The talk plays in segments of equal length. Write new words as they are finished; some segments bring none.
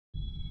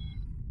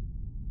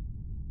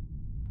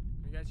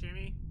you guys hear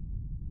me?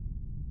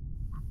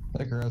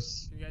 Hey,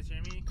 Chris. Can you guys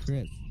hear me?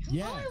 Chris.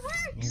 Yes. Oh,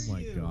 it works. Oh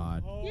my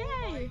god. Oh Yay.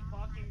 my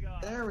fucking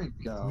god. There we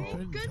go. We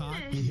couldn't talk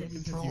to goodness. you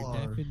because you're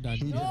deafened on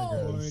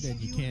No. Discord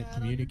and you can't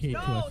communicate to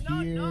No, us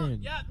here.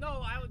 And... yeah,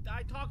 no,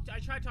 I tried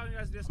talking to you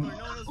guys on Discord.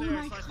 No one was Oh there,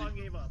 my so I fucking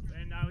gave up.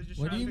 And I was just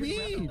What trying do you to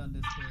figure it mean? out.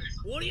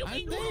 What do you I'm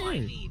mean? there. What do I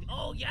mean?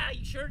 Oh yeah,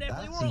 you sure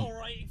definitely That's were it.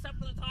 alright, except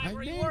for the time I'm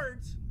where you there.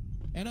 weren't.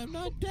 And I'm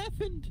not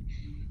deafened.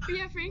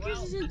 Yeah, Frankers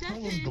Well, isn't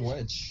That was a deafened.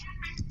 glitch.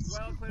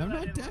 Well, clearly I'm that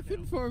not didn't work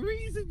deafened out. for a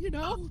reason, you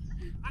know?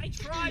 I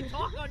tried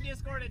talking on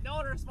Discord and no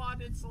one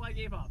responded, so I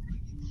gave up.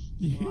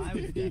 Well, I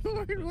was you deafened,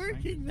 weren't but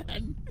working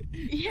then.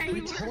 Yeah,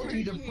 We you told were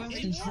you to working. press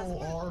It Control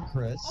was R,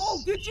 Chris.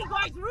 Oh, did you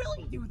guys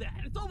really do that?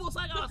 It's almost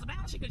like I was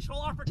mashing Control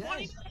R for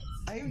 20 Yes. minutes.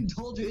 I even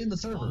told you in the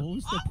server. What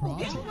was the Oh,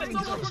 yeah, problem?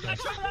 it's almost like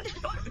I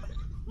tried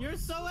You're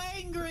so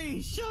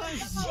angry!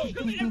 Shush!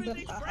 Everything's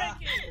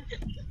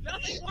breaking.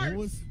 Nothing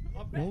works.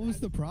 What was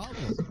the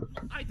problem?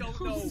 I don't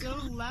know. So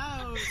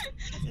loud!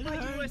 It My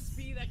hurts!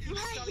 USB that keeps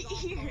My shutting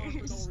off for no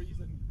ears.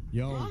 reason.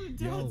 Yo, Mom,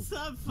 don't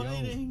stop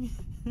fighting!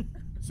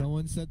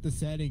 someone set the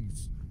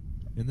settings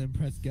and then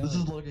press go. This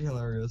is looking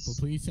hilarious.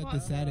 But please set the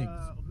What? settings.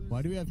 Who's-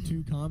 Why do we have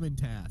two common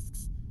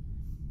tasks?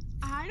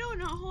 I don't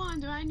know. Hold on.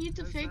 Do I need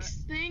to Who's fix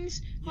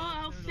things? Hold on.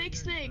 I'll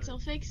fix things. I'll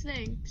fix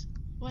things.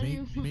 What do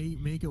you?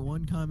 Make it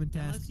one common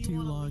task, Unless you too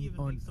wanna long. leave and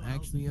On make someone else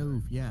actually, do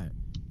it.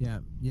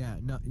 yeah.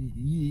 No,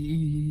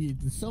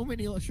 so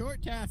many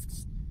short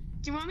tasks.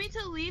 Do you want me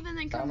to leave and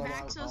then I come don't know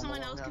back why- so I don't someone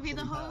know else why could be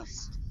the we have to do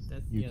host?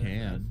 That's, You yeah, that's what I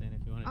was can. saying,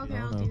 if you want to Okay, do I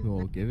it. I'll don't know do who will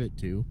that. give it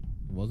to.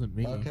 It wasn't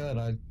me. Okay, How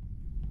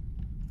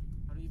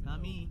do you even Not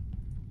know? me.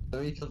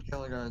 so you killed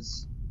Killer,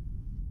 guys.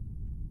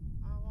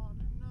 I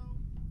wanna know.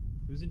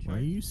 Who's in Why are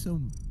charge? you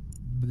so?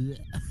 Bleh.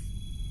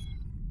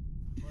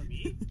 Or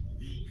me?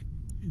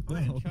 Who's No.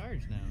 in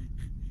charge now?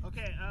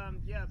 Okay,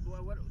 yeah,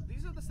 what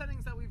these are the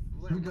settings that we've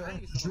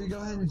Should we go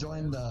ahead and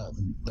join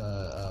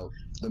the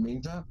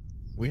meeting tab?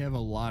 We have a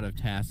lot of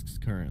tasks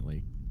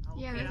currently.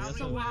 Yeah, Okay, that's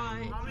how a many-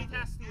 lot. How many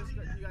tasks do you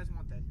guys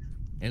want then?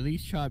 At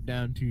least chop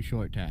down 2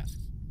 short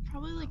tasks.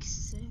 Probably like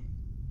 6.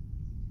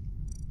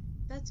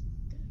 That's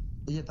good.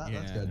 Yeah, that's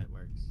Yeah. good. That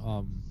works.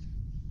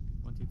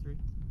 1, 2, 3.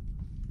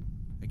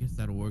 I guess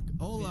that'll work.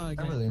 Hola, I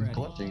got Everything's Freddy.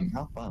 glitching.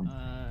 How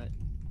fun.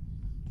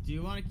 Do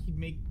you want to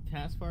make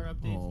taskbar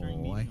updates during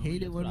Oh, meetings? I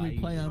hate it when we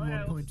play on Oh,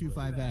 yeah, let's do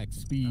 1.25x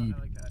I speed.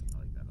 like that.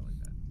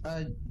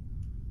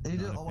 They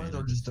do Not a always fan or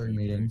of just during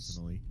speed meetings.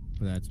 Personally,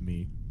 but that's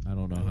me. I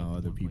don't know how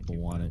other people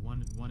want it.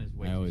 One is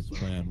way I too always slow,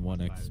 play on 1x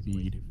 1.5 is way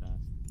speed. too fast.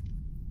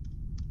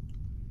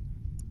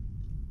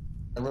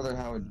 I'd rather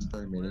have it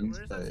during meetings,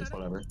 where's but that it's setting?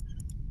 whatever.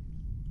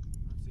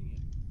 I'm not seeing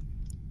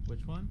it.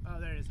 Which one? Oh,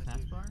 there it is. I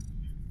see it. Taskbar?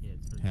 Yeah,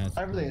 it's Task-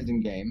 Everything is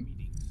in game.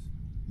 Meetings.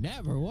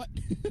 Never. What?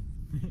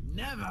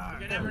 Never!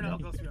 You never know how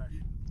close we are.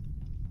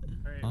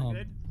 Alright, we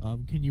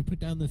good? Can you put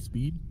down the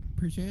speed,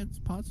 perchance,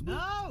 possible?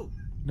 No!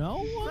 No.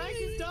 Why?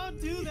 Frankers,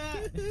 don't do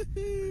that! Is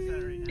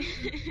that right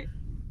now?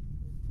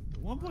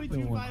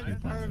 1.25 is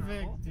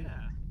perfect.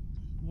 Yeah.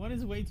 One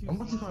is way too I'm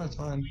looking slow. for a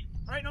time.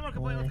 Alright, no more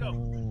complaint, let's go.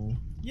 Oh.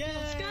 Yay!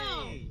 Let's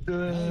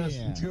go. Yes,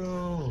 yeah. let's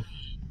go.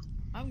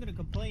 I'm gonna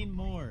complain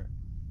more.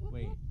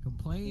 Wait.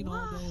 Complain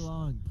all day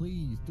long,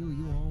 please. Do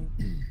you won't?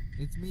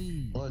 It's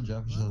me. Hello,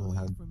 Jeff. Run away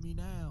Have from me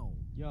now.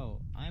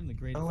 Yo, I'm the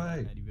greatest Oh,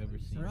 wait. that you've ever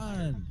seen.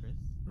 Run. Chris.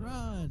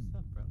 Run.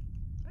 What's up, bro?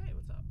 Hey,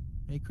 what's up?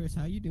 Hey, Chris,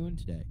 how you doing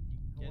today?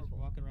 You guys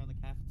walking around the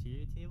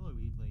cafeteria table? Or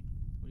we like,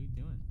 what are you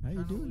doing? How you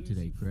Trying to doing lose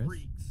today, you Chris?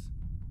 Freaks.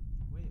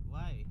 Wait,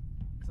 why?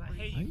 Because I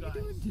hate How you you guys.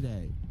 doing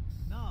today?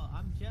 No,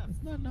 I'm Jeff.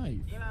 That's not nice.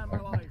 Get out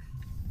of my life.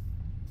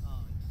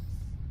 Oh,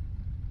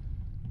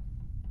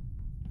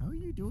 How are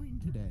you doing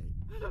today?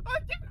 I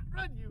didn't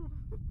run you.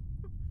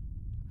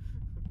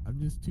 I'm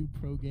just too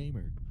pro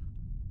gamer.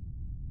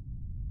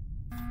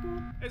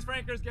 It's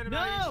Frankers, get him no!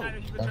 out of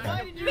here. He's been Okay. Why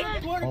trying did to you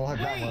report? All I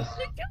got Wait! was.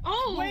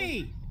 Oh.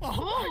 Wait!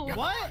 Oh.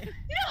 What? No,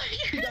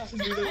 you're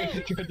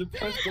tried to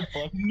press the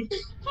button.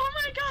 Oh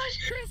my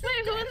gosh.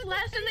 Wait, who was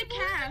last in the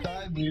cab?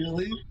 Die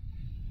immediately.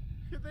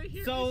 Did they hear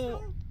me So,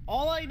 still?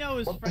 all I know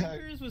is What the heck?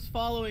 Frankers was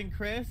following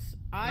Chris.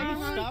 I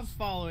Uh-huh. stopped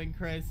following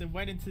Chris and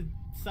went into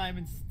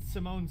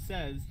Simone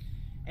Says,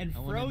 and I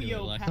went into Froyo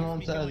Alexa. passed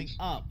me Simone going Says.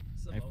 up.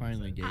 I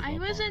finally gave up I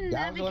was on in it.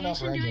 Yeah, I was going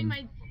up navigation doing random.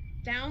 my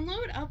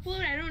download,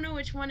 upload. I don't know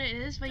which one it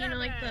is, but you know,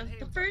 like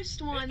the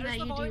first one Is that the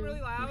you volume do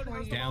really loud? before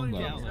How's you the volume,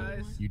 Download.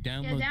 guys? You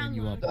download, then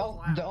you download.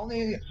 upload. The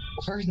only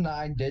person that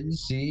I didn't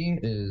see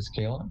is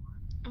Kayla.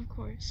 Of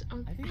course. I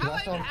Okay. think How I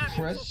did I saw have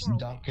you Chris, so far away?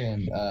 Duck,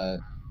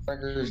 and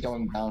Frankers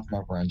going down from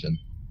upper engine.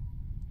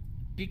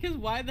 Because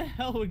why the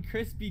hell would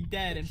Chris be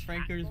dead and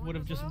Frankers would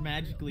have just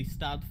magically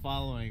stopped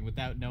following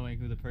without knowing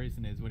who the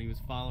person is when he was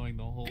following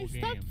the whole I game?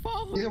 stopped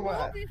following Either him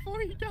way, before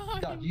he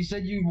died. Duck, you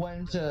said you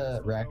went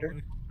to Reactor?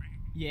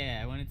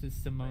 Yeah, I went into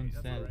Simone Right,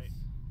 that's Says, alright.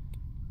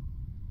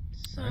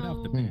 So, Right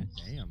off the bat.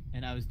 Damn.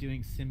 and I was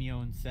doing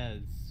Simeone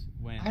Says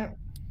when. I don't,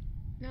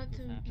 not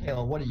to.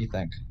 Kayla, what do you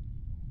think?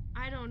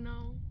 I don't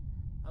know.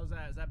 How's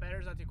that? Is that better? Or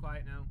is that too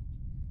quiet now?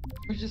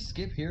 We just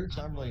skip here because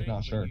I'm really voting, not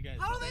but sure. you guys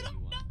How do say they you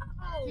don't won. know?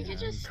 We could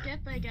just skip,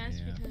 I guess,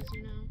 Yeah. because,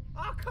 you know.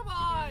 Oh, come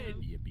on!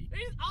 Yippee. These I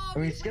mean,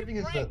 obviously skipping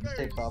is the safe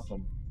breakers.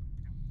 option.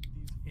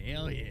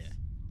 Hell yeah.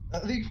 I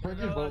think Frank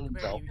So, voted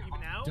compare, himself. you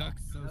even out?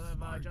 Duck's so Now that I've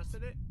smart.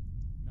 adjusted it.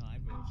 No, I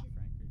voted for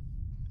Frankers.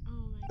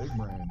 Oh my Big god.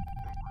 brain.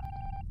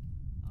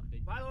 I'm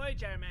big. By the way,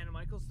 Gerryman and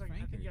Michaels, I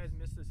think you guys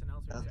missed this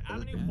announcement. That's I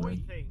have a new really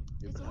point good. thing.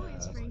 It's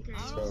always Frankers.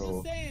 I So-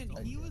 was saying,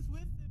 he was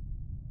with him.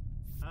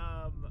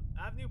 I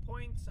have new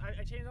points.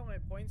 I changed all my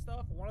point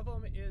stuff. One of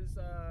them is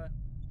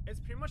it's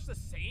pretty much the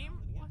same.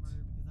 What?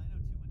 Because I know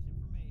too much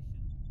information.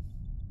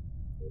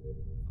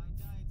 If I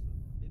die,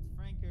 it's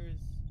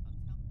Frankers. I'm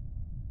telling.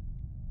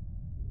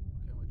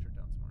 Okay, we'll turn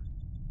down some more.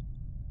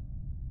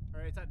 All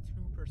right, it's at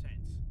 2%.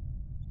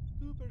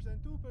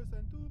 2%, 2%,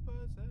 2%.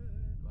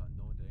 Well,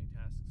 no daily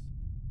tasks.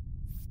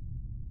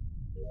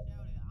 Shout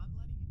it. I'm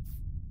letting you.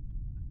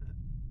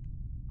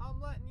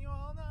 I'm letting you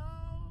all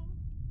know.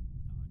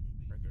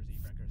 Frankersy.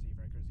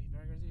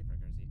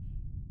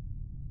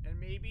 And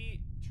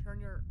maybe turn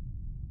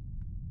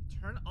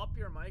up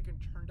your mic and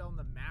turn down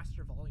the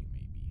master volume,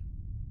 maybe.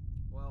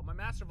 Well, my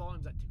master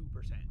volume's at 2%,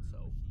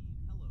 so.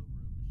 Hello,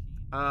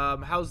 room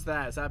machine. How's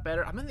that? Is that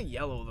better? I'm in the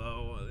yellow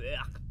though.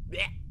 Ugh.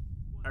 Blech.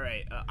 All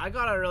right, I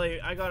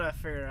gotta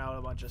figure out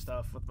a bunch of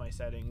stuff with my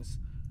settings.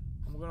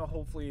 I'm gonna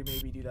hopefully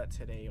maybe do that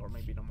today or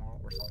maybe tomorrow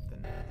or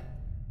something.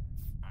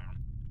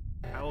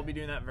 I will be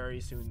doing that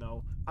very soon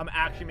though. I'm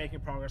actually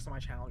making progress on my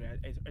channel, guys.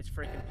 It's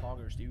freaking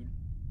poggers, dude.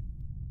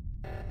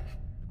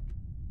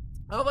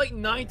 I have like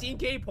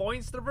 19k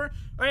points, Trevor.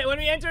 All right, when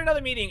we enter another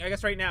meeting, I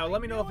guess right now,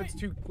 let me know if it's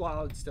too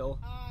loud still.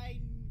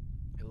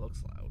 It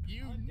looks loud.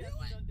 You knew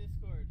it. On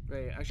Discord.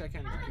 Wait, actually I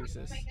can't increase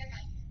this. I may have,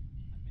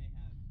 but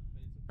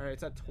it's All right,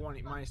 it's at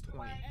 20, minus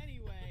 20.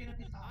 Anyway,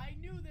 I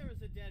knew there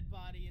was a dead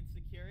body in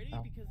security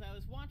because I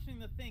was watching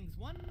the things.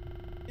 One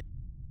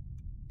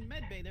in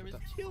medbay, there was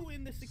two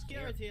in the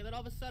security, and then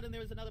all of a sudden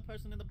there was another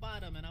person in the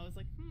bottom, and I was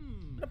like,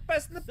 The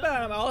best in the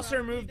bottom. I also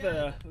removed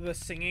the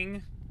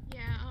singing. Yeah,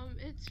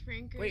 it's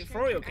Frankers. Wait,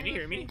 Frankers- Froyo, can I you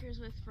have hear me? Frankers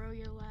with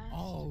Froyo last.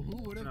 Oh, who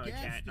would have No, I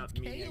guessed? can't. Not It's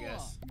me, I Kayla.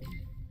 guess.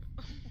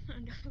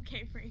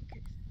 Okay,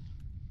 Frankers.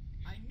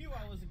 I knew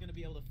I wasn't gonna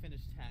be able to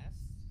finish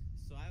tasks,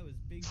 so I was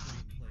big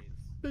brain plays.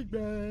 Big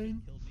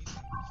bang. Killed me.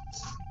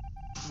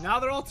 Now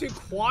they're all too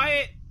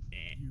quiet.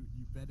 You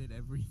betted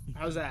everything.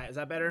 How's that? Is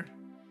that better?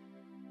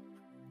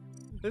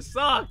 This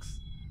sucks.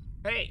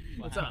 Hey,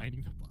 what's up?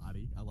 Finding the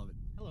body. I love it.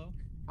 Hello.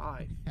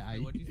 Hi.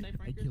 What'd you say, I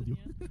Frankers, killed you.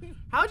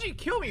 How'd you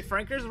kill me,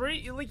 Frankers? Where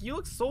you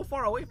look so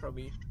far away from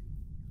me.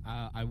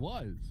 I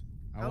was.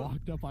 I Oh.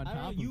 walked up on I don't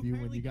know, top of you when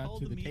apparently you got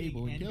called to the meeting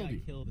table and killed got you.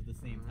 killed at the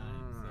same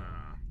time. So.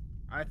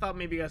 I thought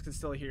maybe you guys could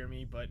still hear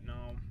me, but no,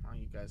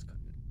 you guys couldn't.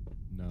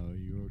 No,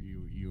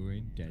 you were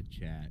in dead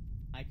chat.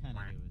 I kind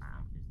of knew it was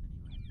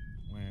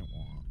Frankers anyway. Wah,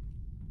 wah.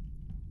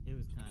 It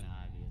was kind of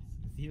obvious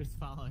because he was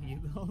following you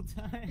the whole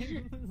time.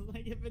 It was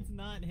like if it's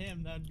not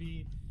him, that'd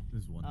be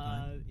This one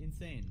time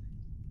insane.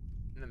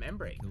 In the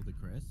membrane. killed a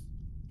Chris.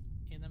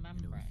 In the it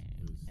was- membrane.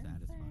 it was Inside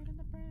satisfying. in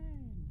the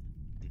brain.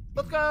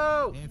 Let's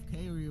go!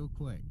 AFK real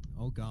quick.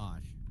 Oh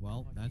gosh.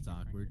 Well, that's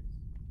awkward.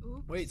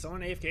 Oops. Wait,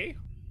 someone AFK?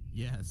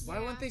 Yes. Why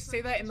wouldn't they Yeah,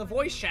 say that in the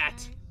someone's voice running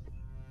chat? away.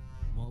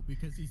 Well,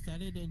 because he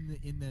said it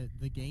in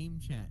the game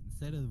chat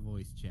instead of the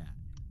voice chat.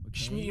 Okay.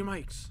 Just mute your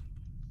mics.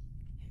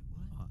 Hey,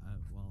 what?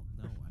 Well,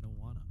 no, I don't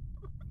wanna.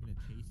 I'm gonna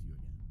chase you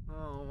again.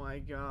 Oh my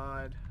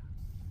god.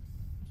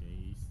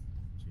 Chase.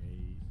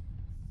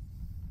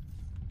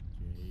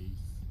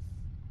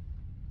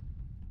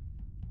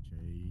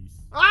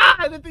 Ah!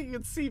 I didn't think you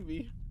could see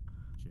me.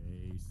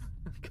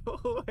 Chase. Go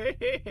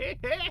away.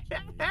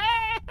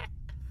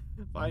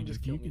 Fine, just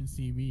if kill you me. can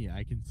see me,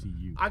 I can see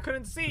you. I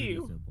couldn't see Pretty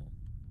you. Simple.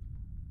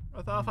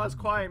 I thought if I was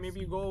quiet,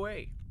 maybe you'd go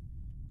away.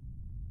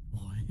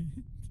 What?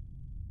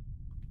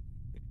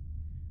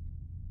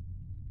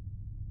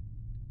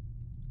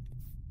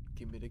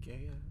 Give me the gas.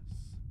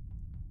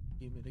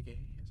 Give me the gas.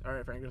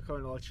 Alright, Frank, let's go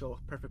in electrical.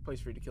 Perfect place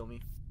for you to kill me.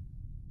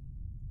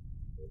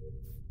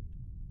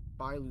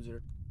 Bye,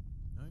 loser.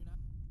 No, you're not.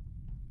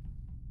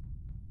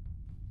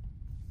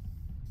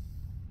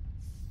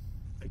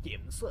 I gave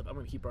him the slip. I'm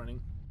gonna keep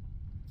running.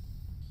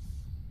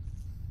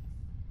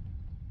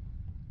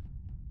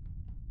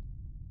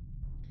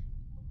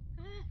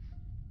 Ah,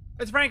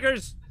 It's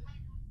Frankers!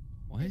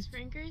 What? it's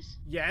Frankers?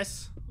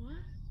 Yes. What?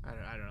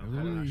 I don't know.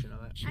 I literally don't actually know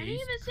that. I didn't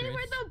even say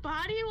where the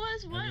body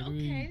was. I What?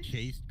 literally Okay.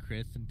 chased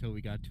Chris until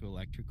we got to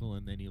electrical,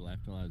 and then he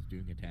left while I was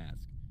doing a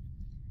task.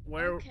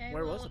 Where Okay,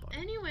 where well, was the body?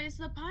 anyways,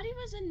 the body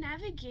was in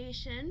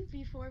navigation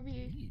before we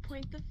Neat.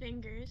 point the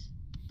fingers.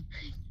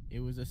 It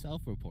was a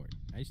self-report.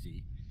 I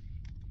see.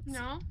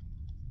 No?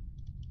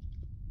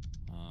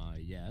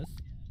 Yes.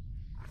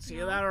 See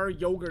No. that or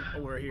yogurt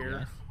over here.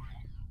 Yes.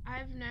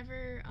 I've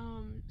never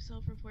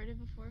self-reported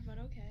before, but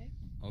okay.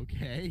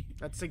 Okay.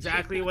 That's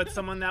exactly what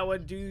someone that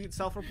would do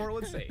self-report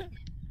would say.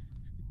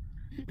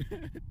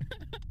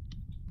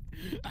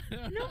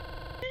 No.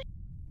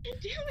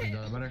 Do it.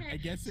 No, better. Okay. I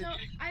guess it- So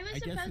I was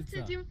guess about it's,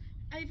 to do.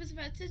 I was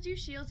about to do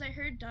shields. I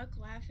heard Duck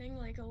laughing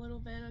like a little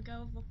bit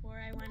ago before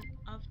I went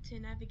up to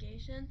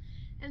navigation,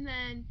 and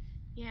then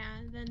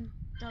yeah, then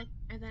Duck,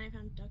 and then I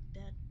found Duck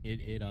dead.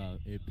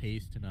 It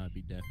pays to not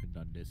be deafened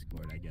on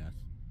Discord, I guess.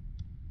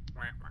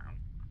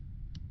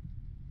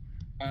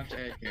 I have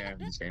to AKA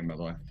this game, by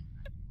the way.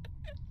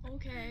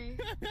 Okay.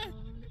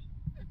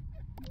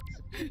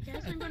 I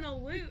guess I'm gonna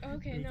loot.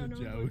 Okay, It was no a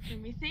one voted joke. for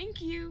me.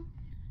 Thank you.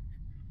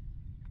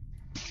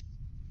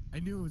 I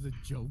knew it was a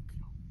joke.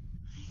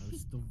 I was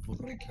still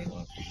voting for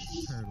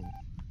this turtle.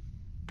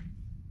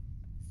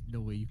 There's no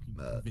way you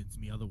can convince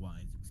me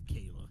otherwise. It's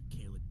Kayla.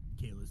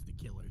 Kayla's the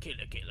killer.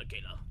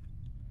 Kayla.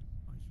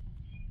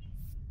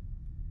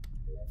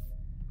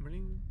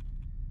 Morning.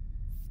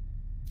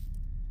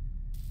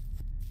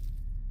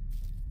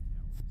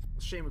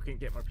 Shame we couldn't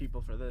get more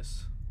people for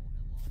this.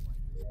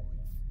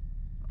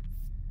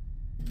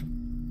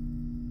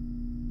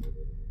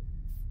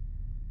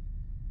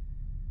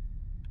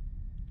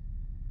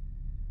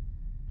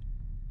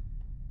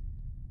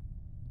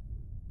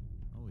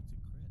 Oh, it's a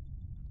crit.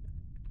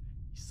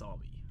 He saw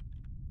me.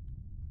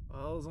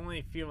 Well, there's only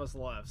a few of us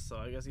left, so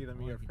I guess either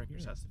me I or can Frankers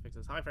hear has to fix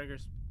this. Hi,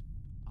 Frankers.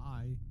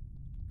 I.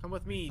 Come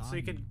with me, saw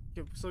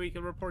so we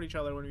can report each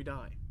other when we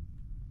die.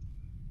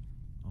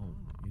 Oh,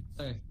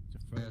 Hey.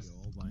 it's a Froyo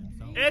all by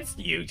himself. It's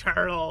you,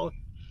 Turtle.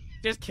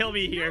 Just kill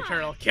me here, not.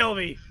 Turtle. Kill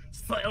me.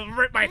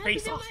 Rip my I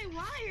face have off. to do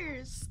my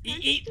wires. Eat- I'm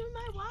eat. just doing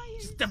my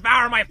wires. Just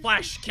devour my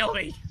flesh. Kill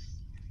me.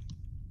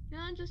 No,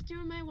 I'm just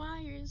doing my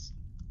wires.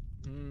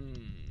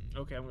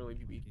 Okay, I'm gonna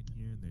leave you be. In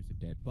here, and there's a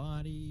dead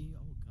body.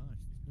 Oh gosh,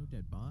 there's no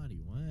dead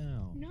body.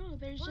 Wow. No,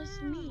 there's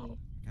just me.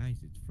 Guys,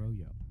 it's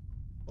Froyo.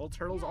 Well,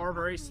 turtles Yeah, are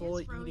very it's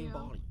slowly eating Froyo.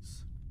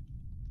 bodies.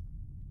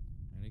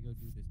 I gotta go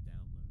do this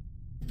download.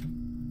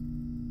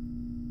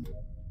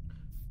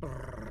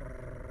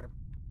 Brrr.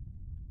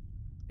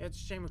 Yeah, it's a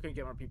shame we couldn't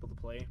get more people to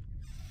play.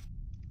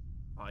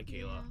 Hi,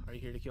 Kayla. Yeah. Are you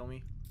here to kill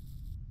me?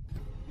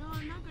 No,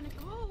 I'm not gonna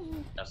go.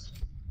 Yes.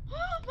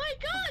 Oh my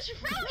gosh,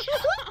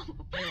 Froyo!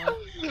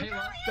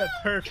 Kayla, The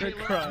perfect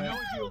Kayla, crime. no,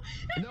 you,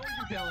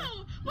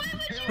 Dylan. Why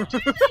would you Kayla, do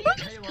that? You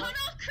just Kayla. cut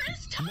off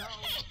Chris No.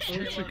 talking!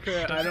 What's your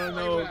crit? I don't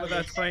know, but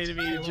that's funny to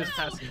me. You just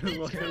pass it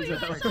what comes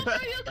Froyo out. killed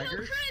Chris!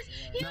 Frankers?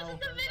 He No, was in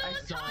the middle I of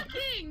saw it.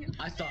 talking!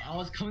 I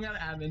was coming out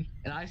of admin,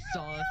 and I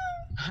saw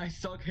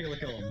Kayla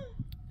kill him.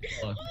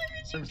 Look,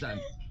 100%.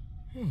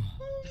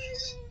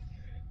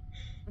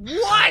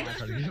 What? I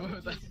tried to get away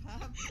with that.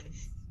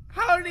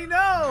 How did he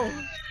know?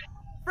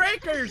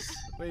 Breakers!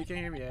 Wait, you can't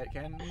hear me yet,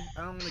 can you?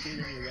 I don't think you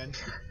can hear me again.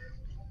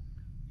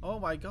 Oh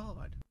my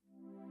god.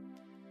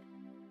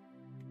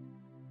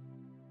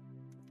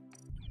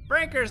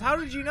 Frankers, how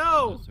did you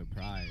know?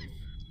 Surprise.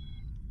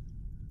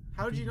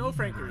 How did you know,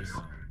 Frankers?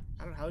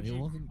 How'd It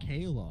you wasn't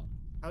Kayla.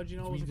 how'd you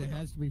know it Which wasn't means it Kayla?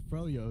 has to be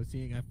Froyo,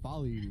 seeing I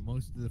followed you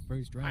most of the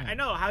first round. I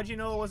know, how'd you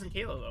know it wasn't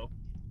Kayla though?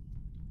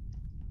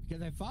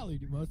 Because I followed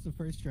you most of the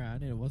first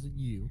round, and it wasn't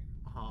you,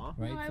 Uh-huh.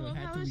 right? No, I so love it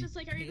had how to it's be just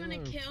like, are you gonna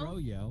Kayla or kill?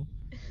 Froyo,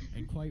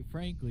 and quite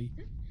frankly,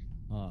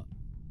 duck,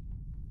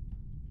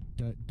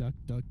 Goose?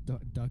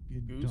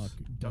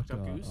 Duck,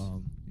 goose?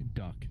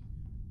 duck.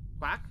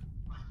 Quack?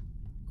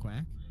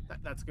 Quack?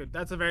 That's good.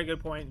 That's a very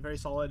good point. Very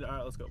solid.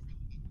 Alright, let's go.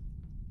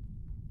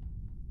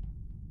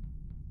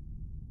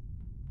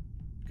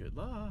 Good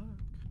luck.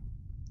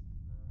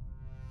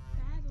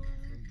 Bad luck.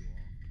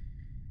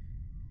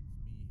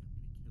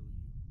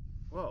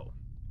 Whoa.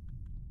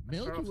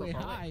 Milky off so Way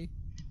far high.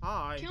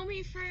 Hi. Kill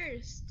me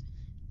first.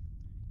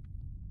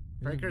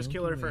 Breakers, Milky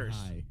kill her Way first.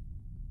 high.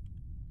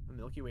 The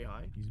Milky Way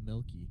high. He's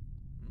milky.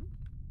 Hmm?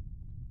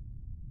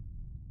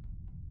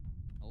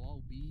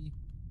 Hello, B.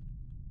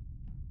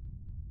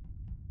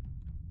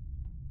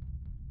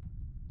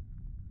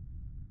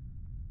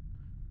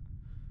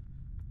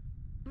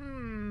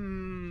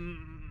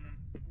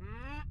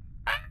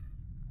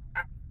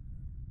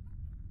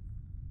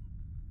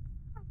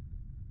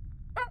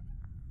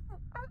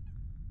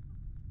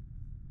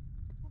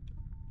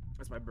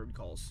 That's my bird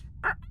calls.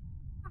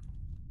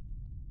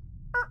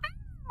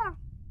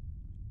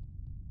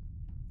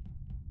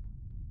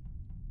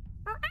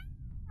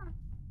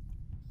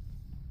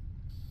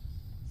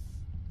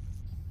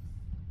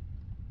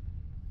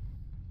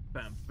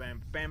 Bam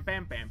bam bam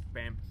bam bam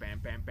bam bam bam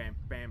bam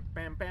bam bam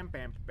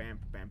bam bam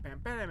bam bam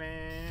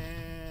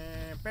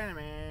bam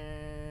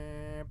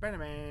bam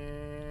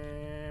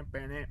bam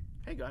bam.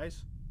 Hey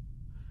guys,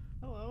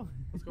 Hello.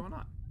 what's going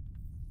on?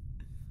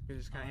 You're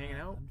just kind of hanging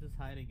out? I'm just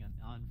hiding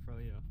on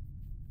Froyo.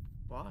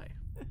 Why?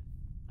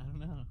 I don't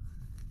know.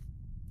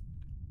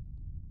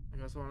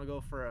 You guys want to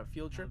go for a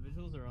field trip?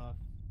 Visuals are off.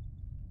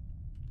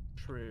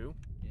 True.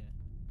 Yeah.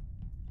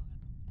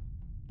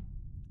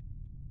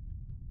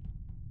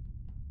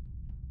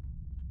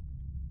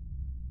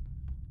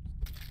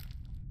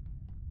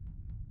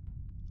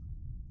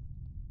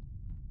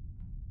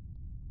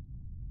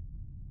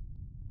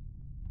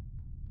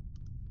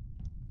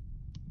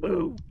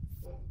 Boo!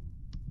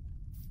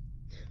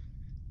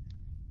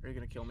 Are you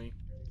gonna kill me?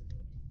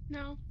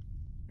 No,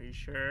 Are you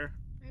sure?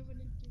 I wouldn't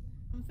do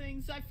that. Some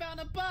things. I found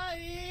a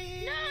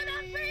body. No,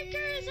 not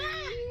breakers!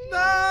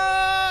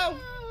 No! Whoa,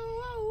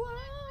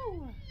 whoa,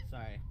 whoa.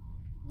 Sorry.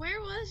 Where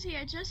was he?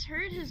 I just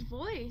heard his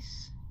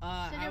voice. Said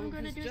I I'm was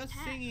gonna do his just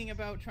task. singing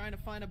about trying to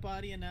find a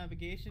body in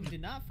navigation.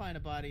 Did not find a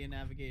body in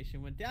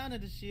navigation. Went down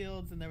into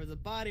shields, and there was a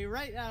body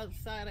right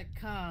outside of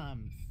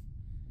comms.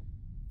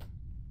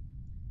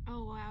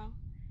 Oh wow.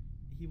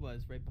 He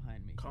was right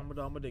behind me.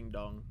 Commodama ding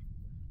dong.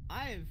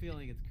 I have a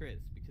feeling it's Chris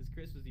because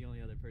Chris was the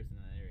only other person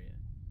in that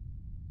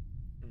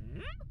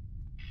area.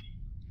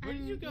 Where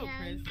did you go, Yeah,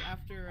 Chris?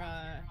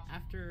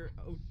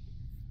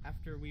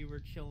 After we were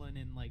chilling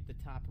in like the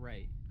top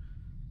right.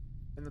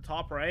 In the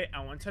top right,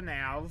 I went to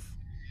nav,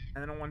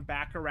 and then I went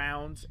back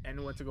around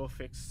and went to go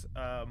fix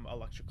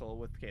electrical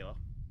with Kayla.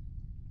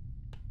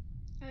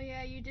 Oh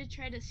yeah, you did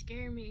try to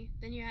scare me.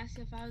 Then you asked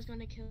if I was going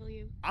to kill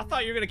you. I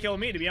thought you were gonna kill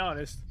me, to be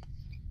honest.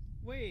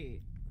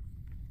 Wait,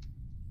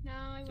 No,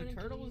 I so wouldn't.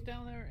 Turtle kill was you.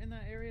 down there in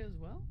that area as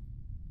well?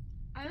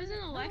 I was in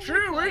electrical.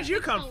 True, where did you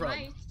fixed come the from?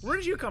 lights. Where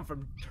did you come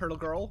from, Turtle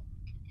Girl?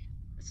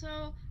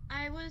 So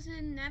I was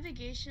in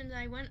navigation.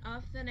 I went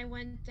up, then I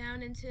went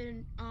down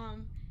into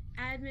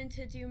admin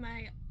to do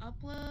my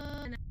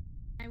upload, and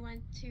I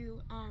went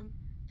to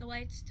the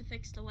lights to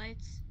fix the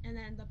lights, and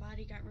then the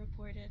body got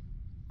reported.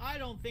 I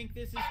don't think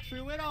this is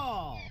true at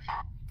all.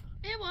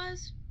 It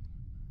was.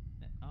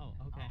 Oh,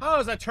 okay. How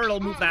does that turtle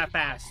move that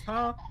fast,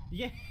 huh?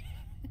 Yeah.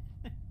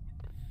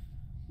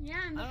 Yeah,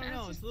 I'm the I don't know.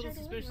 fastest It's a little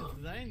turtle suspicious ever.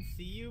 because I didn't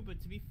see you,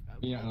 but to be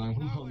Yeah, when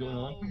I'm going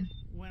on.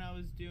 when I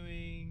was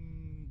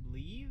doing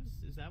leaves,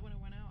 is that when it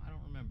went out? I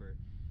don't remember.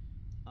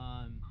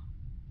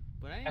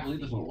 But I didn't I believe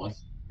see this you. one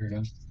was. Here we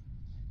go.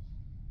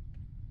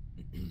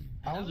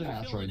 I I was was in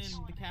chilling asteroids.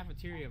 in the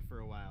cafeteria for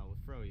a while with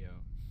Froyo.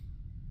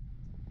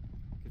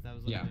 Because I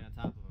was Yeah. literally on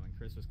top of him and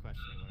Chris was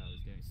questioning what I was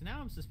doing. So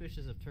now I'm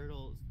suspicious of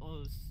Turtle,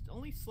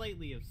 only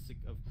slightly of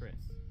Chris.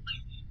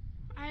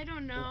 I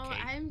don't know. Okay.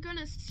 I'm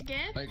gonna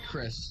skip. Like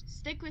Chris,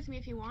 Stick with me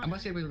if you want. I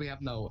must say we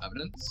have no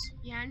evidence.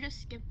 Yeah, I'm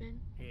just skipping.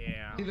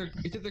 Yeah.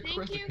 It's either Thank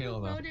Chris or you who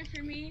Kayla though. voted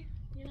for me.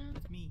 You know,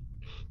 That's me.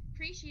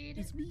 appreciate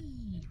it.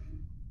 me.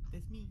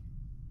 That's me.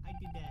 I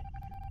did that.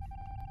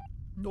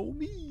 No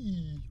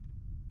me.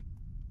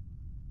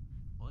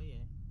 Oh yeah.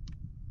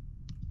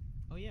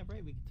 Oh yeah,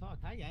 right. We can talk.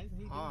 Hi guys. How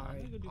you doing? Hi. I'm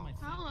gonna go do my thing.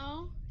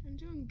 Hello, I'm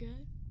doing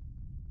good.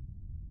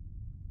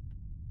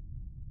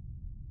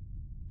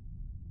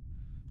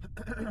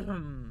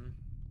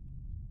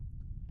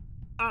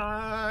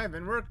 I've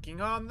been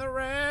working on the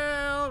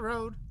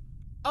railroad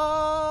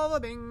all the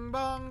bing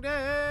bong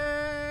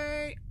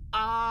day.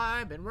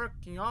 I've been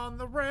working on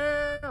the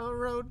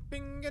railroad.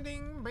 Bing a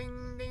ding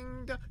bing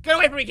ding dong. Get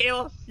away from me,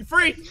 Kayla! You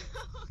freak!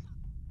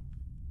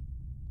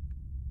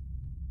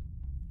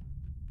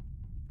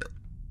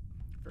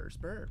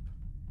 First burp.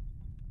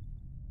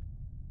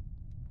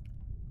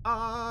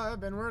 I've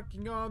been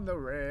working on the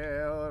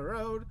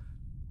railroad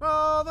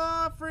all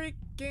the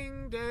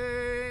freaking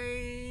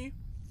day.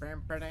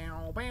 Bam ba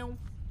down bam,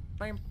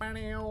 bam ba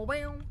down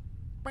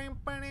bam, bam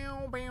ba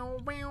down bam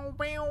bam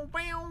bam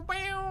bam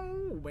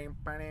bam, bam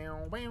ba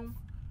down bam,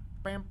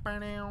 bam ba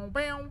down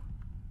bam,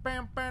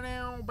 bam ba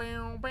down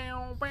bam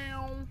bam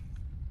bam.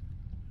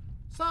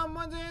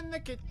 Someone's in the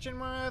kitchen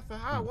with a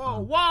whoa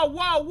whoa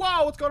whoa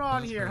whoa! What's going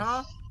on here,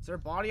 huh? Is there a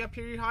body up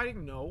here you're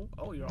hiding? No.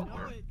 Oh, you're all No,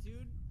 here. wait,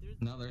 dude. There's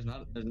No,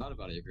 there's not a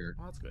body up here.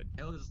 Oh, that's good.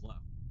 Kayla just left.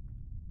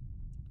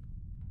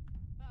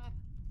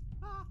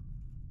 Ah.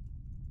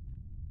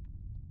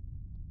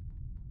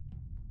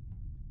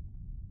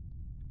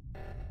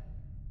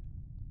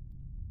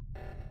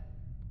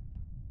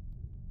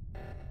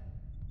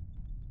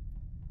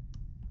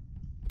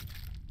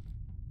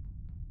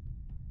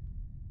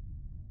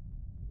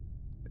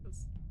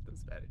 That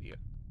was a bad idea.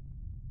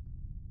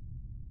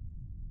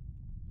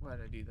 Why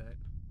did I do that?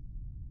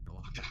 You're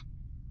locked in.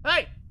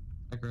 Hey!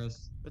 Hi,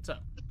 Chris. What's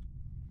up?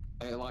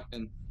 Hey, locked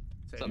in.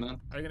 Say, What's up, man?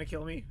 are you gonna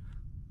kill me?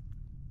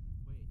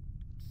 Wait.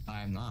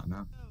 I'm not,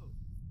 no.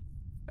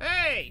 Oh.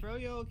 Hey!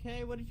 Froyo,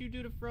 okay? What did you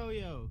do to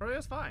Froyo?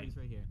 Froyo's Oh, fine. he's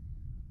right here.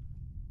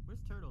 Where's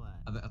Turtle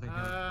at? I think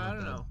I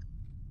don't know.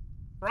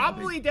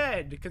 Probably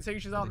dead, considering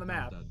she's on the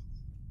map.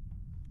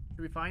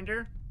 Should we find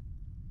her?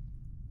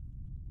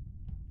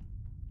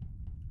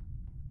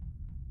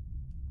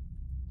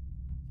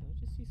 Did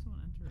I just see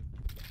someone entering?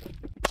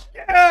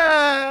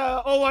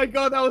 Yeah! Oh my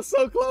god, that was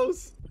so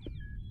close!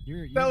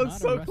 You're That was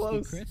not so a Rusty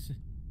close. Chris.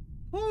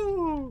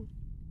 Woo!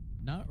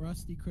 Not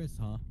Rusty Chris,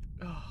 huh?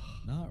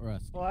 Not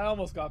Rusty. Well, I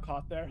almost got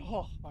caught there.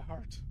 Oh, my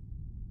heart.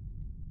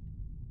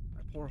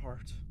 My poor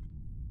heart.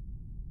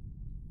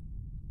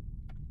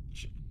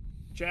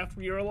 Jeff,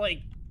 you were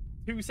like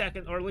 2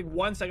 seconds, or like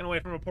 1 second away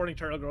from reporting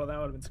Turtle Girl. That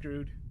would have been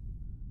screwed.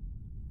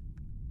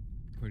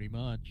 Pretty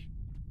much.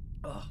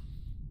 Ugh.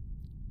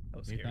 That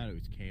was They scary. thought it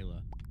was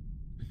Kayla.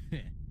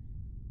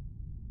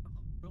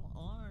 Well,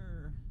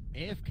 R.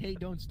 AFK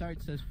don't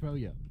start says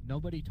Froyo.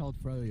 Nobody told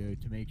Froyo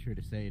to make sure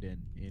to say it in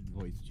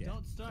voice chat.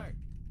 Don't start.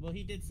 Well,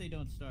 he did say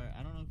don't start.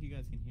 I don't know if you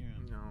guys can hear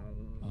him.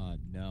 No.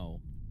 No.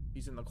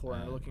 He's in the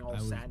corner looking all I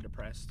was- sad and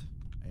depressed.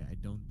 I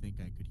don't think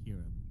I could hear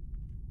him.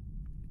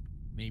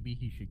 Maybe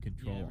he should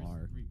control Yeah,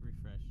 R.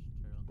 refresh,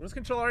 Turtle. What does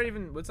Control R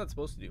even, what's that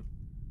supposed to do?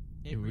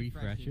 It It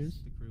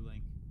refreshes? the crew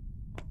link.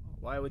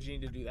 Why would you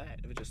need to do that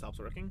if it just stops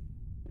working?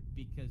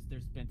 because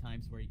there's been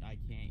times where I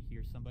can't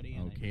hear somebody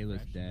and Oh, I Kayla's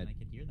refresh dead. and I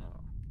can hear them. Oh.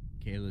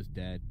 Kayla's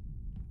dead.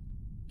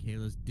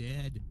 Kayla's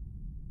dead.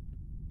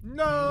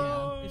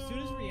 No. Yeah, as soon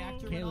as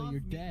reactor went Kayla, off, you're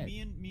dead.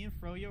 me and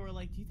Froyo were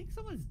like, "Do you think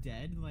someone's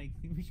dead? Like,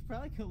 we should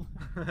probably go."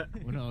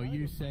 Well, no,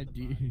 you said,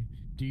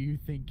 do you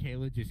think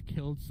Kayla just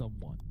killed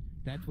someone?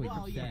 That's what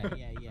Well, you yeah,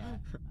 said. yeah.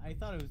 I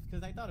thought it was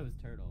because I thought it was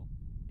Turtle.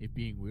 It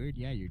being weird,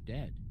 yeah, you're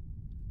dead.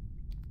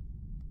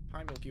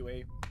 Hi, Milky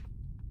Way.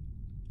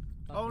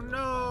 Thought Oh Turtle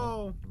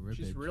no! Ribbage.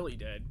 She's really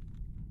dead.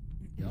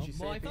 Yup. She was.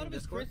 Well, I saved thought in it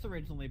was Discord? Chris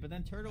originally, but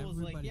then Turtle was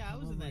like, Everybody "Yeah, I come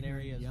was in over that here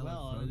area and as yell at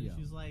well." And Froyo.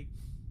 she was like,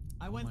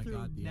 "I Oh went my through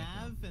God, the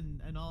Nav echo.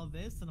 and all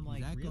this," and I'm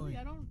like, that "Really?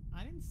 going?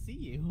 I didn't see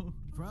you."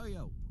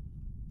 Froyo,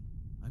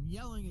 I'm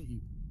yelling at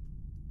you.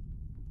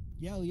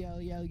 Yell,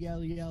 yell, yell,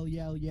 yell, yell,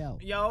 yell, yell.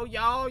 Yo,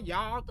 yo,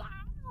 yo.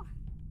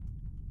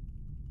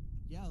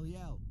 Yell,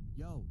 yell,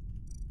 yo,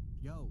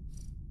 yo,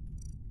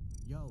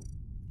 yo.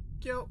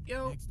 Yo,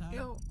 yo, Next time,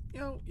 yo,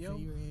 yo, yo.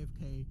 Say you're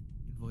AFK in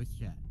voice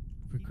chat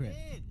for He Chris.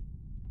 did.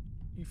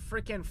 You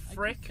freaking I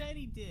frick. just said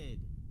he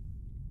did.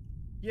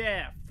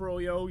 Yeah,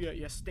 Froyo,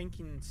 you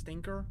stinking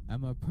stinker.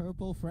 I'm a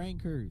purple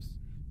Frankers.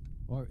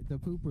 Or the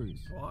poopers.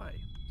 Why?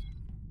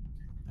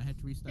 I had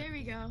to restart. There we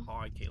the game. go.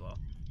 Hi, Kayla.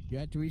 You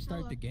had to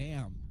restart Hello. the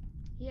game.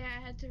 Yeah,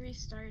 I had to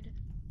restart it.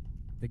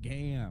 The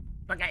game.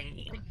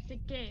 Okay. The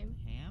game.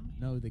 Ham?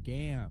 No, the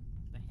game.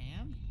 The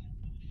ham?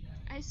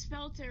 I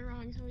spelt it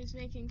wrong, so he's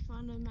making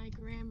fun of my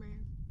grammar.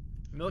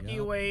 Milky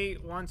Yep. Way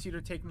wants you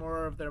to take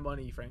more of their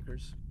money,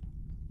 Frankers.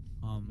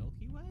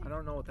 Milky Way? I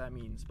don't know what that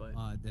means, but.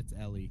 That's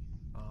Ellie.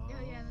 Oh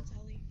yeah, that's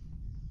Ellie.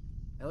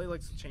 Ellie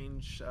likes to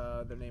change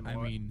their name a I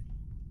lot. mean,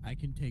 I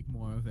can take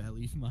more of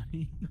Ellie's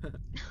money.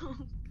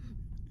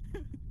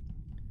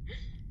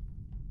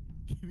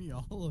 Give me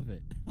all of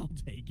it. I'll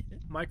take it.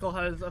 Michael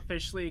has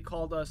officially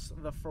called us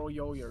the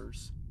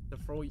Froyoyers. The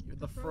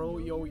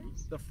Froyoyers?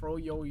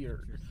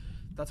 Froyoyers.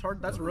 That's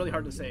hard. That's really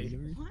hard to say.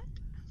 What?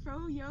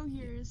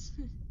 Froyoyers.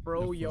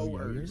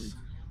 Froyoyers.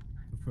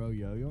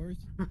 Froyoyers?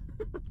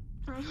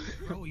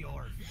 Throw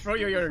yours.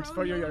 Froyoyers. Froyoyers.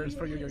 Froyoyers.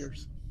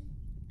 Froyoyers.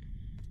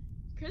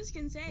 Chris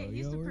can say it.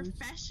 He's the Froyoyers?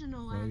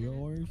 professional at it.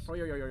 Froyoyers?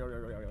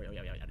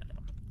 Froyoyers.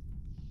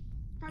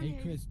 Hey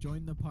Chris,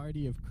 join the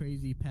party of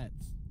crazy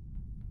pets.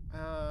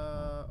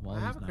 I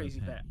Wally's have a not a crazy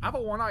pet. pet. I have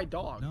a one-eyed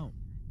dog. No,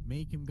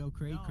 make him go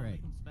cray No, cray.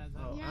 make him spaz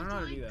out. Oh, You I have don't know to how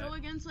to do like that. go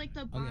against like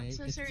the Okay, box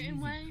a it's certain easy,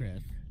 way,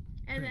 Chris.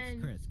 and Chris,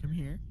 then Chris, come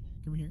here.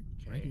 Come here.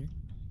 Right Okay. here.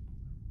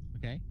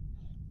 Okay.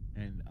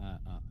 And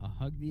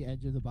hug the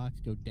edge of the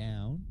box. Go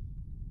down.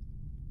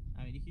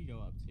 I mean, you could go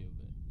up too,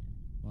 but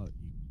Well,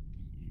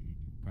 you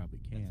probably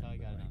can. that's how I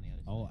but, got it like- on the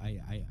other Oh,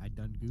 side. I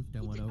done goofed.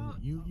 I You went did- over. oh,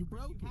 You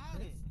broke you it. had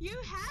Chris. it. you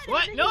had it.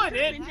 What? then No, you I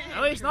didn't. ruined it.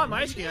 At least not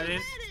my You screen. I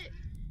didn't. had it.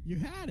 You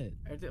had it.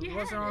 If You it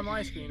wasn't had on my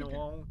it. screen, it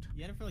won't.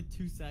 You had it for like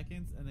 2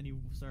 seconds, and then you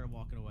started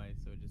walking away,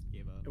 so it just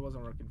gave up. It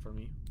wasn't working for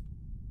me.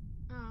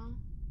 Oh,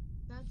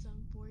 that's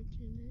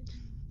unfortunate.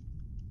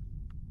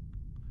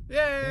 Yay!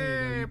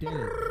 There you go. You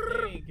did it.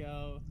 There you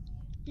go.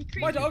 You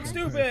My crazy dog's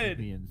person. stupid!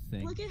 Being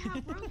thing. Look at how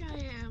broke I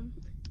am.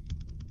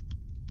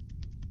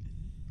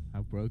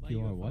 How broke My you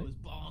are? UFO What? is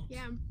bonked.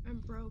 Yeah, I'm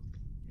broke.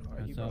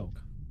 Alright, you How so?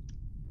 broke.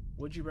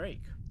 What'd you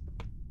break?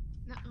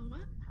 No,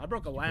 what? I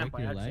broke a you lamp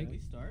break by your accident. Can we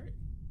start?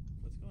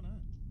 What's going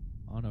on?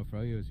 Oh no,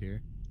 Froyo's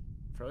here.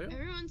 Froyo?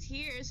 Everyone's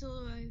here, so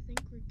I think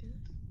we're good.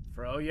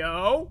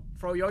 Froyo?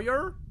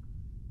 Froyoyer?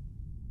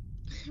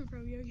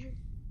 Bro, you're here.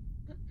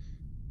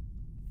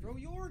 Bro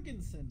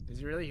Jorgensen. Is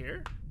he really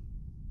here?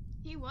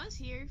 He was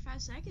here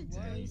 5 seconds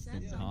ago. He Was,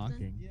 said yeah. something.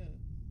 Talking. Yeah.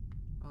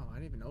 Oh, I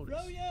didn't even notice.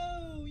 Bro,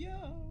 yo.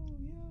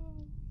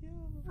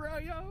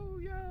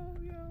 Froyo, yo,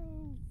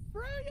 yo.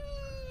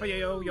 Froyo!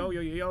 Yo, yo,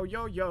 yo, yo,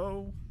 yo,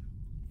 yo.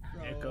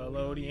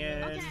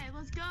 Nickelodeon. Okay,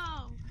 let's go.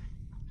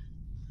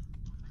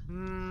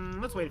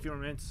 Let's wait a few more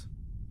minutes.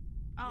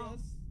 Oh.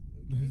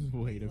 Let's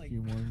wait a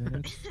few more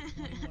minutes.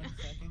 21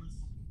 seconds.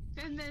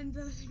 And then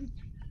the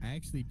I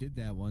actually did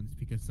that once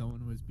because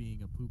someone was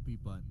being a poopy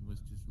butt and was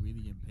just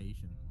really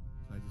impatient.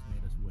 So I just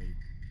made us wait.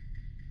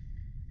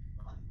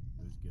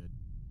 It was good.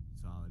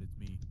 Solid. It's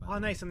me. by Oh, the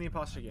nice, way. I'm the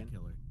imposter I'm again.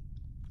 Killer.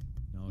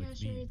 No, yeah, it's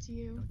sure, me. it's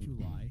you. Don't you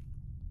lie.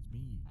 It's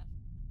me.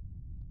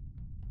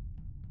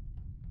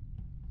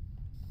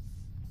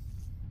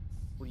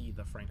 Leave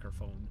the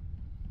francophone.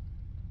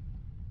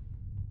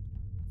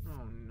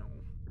 Oh no.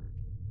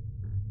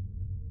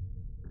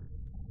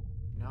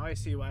 Now I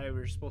see why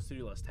we're supposed to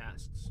do less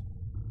tasks.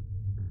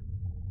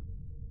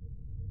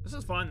 This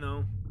is fun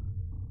though.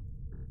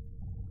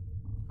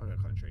 I gotta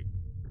concentrate.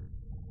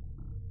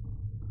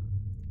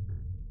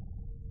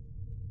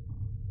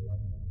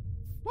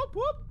 Whoop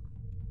whoop!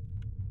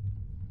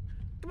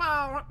 Come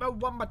on,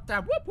 one more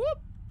time. Whoop whoop!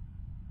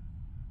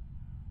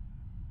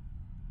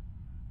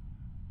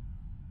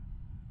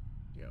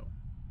 Yo.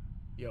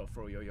 Yo,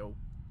 Froyo, yo.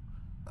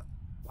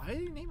 Why did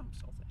he name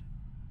himself that?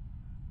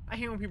 I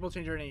hate when people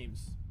change their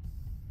names.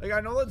 Like,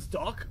 I know that's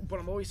Duck, but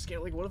I'm always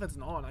scared. Like, what if it's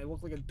not? I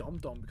look like a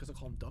dum-dum because I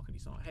call him Duck and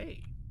he's not.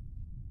 Hey.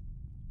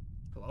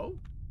 Hello?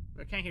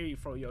 I can't hear you,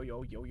 Froyo,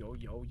 yo, yo, yo,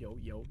 yo, yo,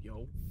 yo,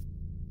 yo.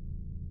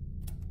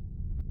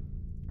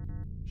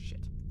 Shit.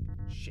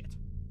 Shit.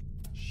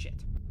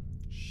 Shit.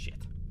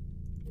 Shit.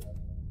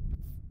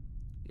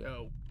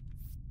 Yo.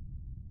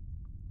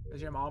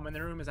 Is your mom in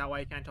the room? Is that why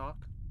you can't talk?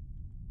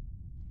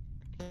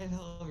 Can't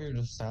tell if you're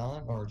just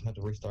silent or had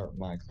to restart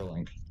my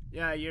curling.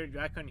 Yeah,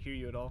 I couldn't hear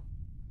you at all.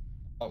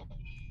 Oh,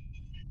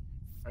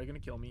 Are you gonna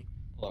kill me?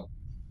 hello.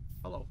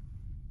 Hello.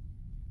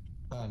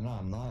 No,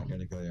 I'm not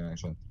gonna kill you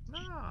actually.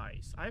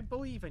 Nice. I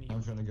believe in you. I'm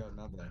just gonna go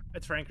another.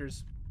 It's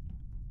Frankers.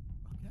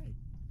 Okay.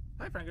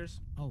 Hi, Frankers.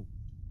 Oh.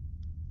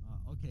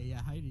 Okay,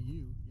 yeah, hi to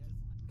you.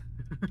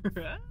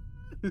 Yes.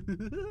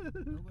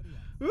 Nobody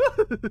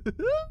else.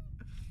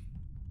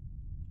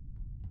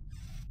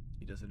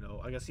 He doesn't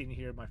know. I guess he didn't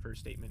hear my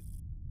first statement.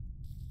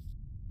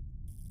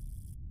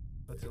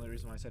 That's the only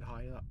reason why I said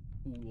hi.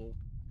 Cool.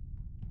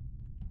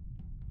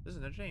 This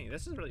is entertaining.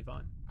 This is really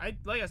fun.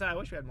 Like I said, I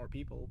wish we had more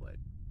people, but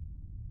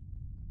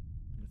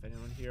if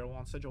anyone here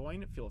wants to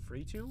join, feel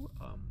free to.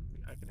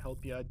 I can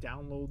help you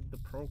download the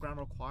program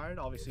required.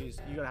 Obviously,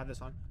 you gotta have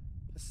this on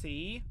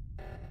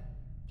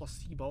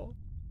placebo.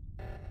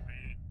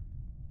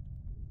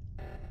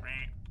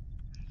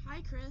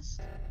 Hi, Chris.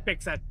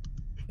 Fix that,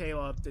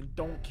 Caleb, and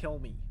don't kill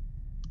me.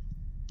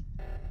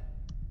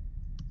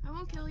 I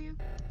won't kill you.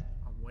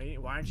 I'm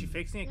waiting. Why aren't you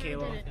fixing it, Yeah, I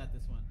Caleb? did it. Got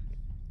this one.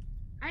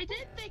 I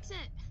did fix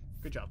it.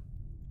 Good job.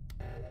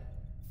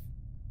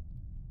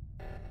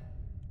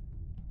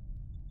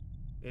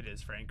 It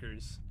is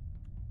Frankers.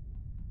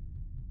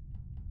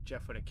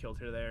 Jeff would have killed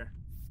her there.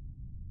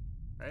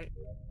 Right?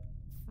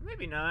 Or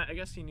maybe not. I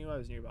guess he knew I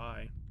was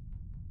nearby.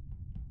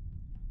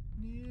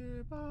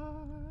 Nearby.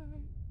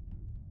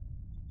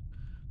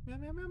 Meow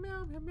meow meow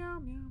meow meow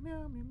meow meow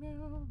meow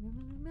meow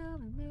meow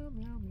meow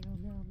meow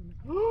meow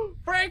meow.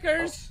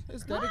 Frankers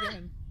is dead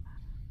again.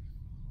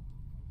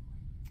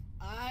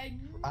 I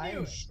knew I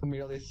it.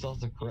 immediately saw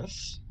the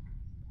Chris.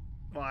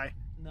 Why?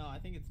 No, I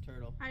think it's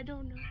Turtle. I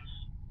don't know.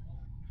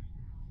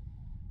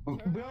 We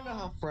don't know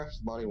how fresh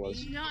the body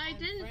was. Me No, I and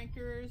didn't.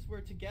 Frankers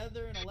were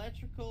together in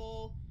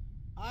electrical.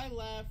 I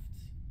left.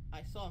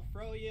 I saw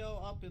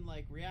Froyo up in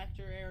like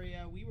reactor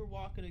area. We were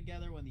walking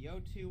together when the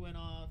O2 went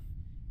off.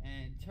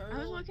 And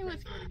Turtle and walking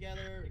Chris with- were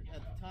together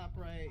at the top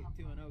right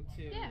doing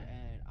O2. Yeah.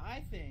 And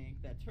I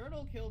think that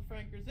Turtle killed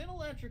Frankers in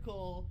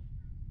electrical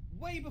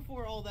way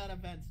before all that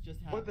events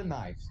just happened. With a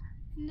knife.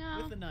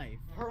 No. With a knife.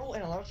 Turtle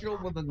and electrical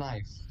with a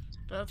knife.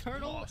 That's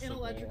Turtle in possible.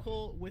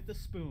 electrical with a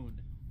spoon.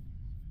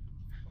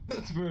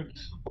 Spoon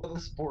with a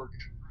spork.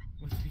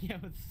 With, yeah,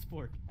 with a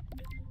spork.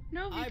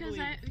 No, I because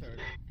believe it's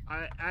Turtle.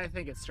 I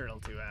think it's Turtle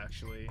too,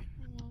 actually.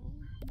 Oh.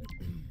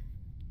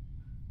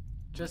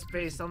 Just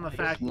based on the If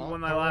fact it's not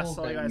when I last Turtle,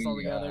 saw you then guys all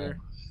we, together.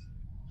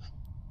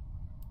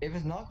 If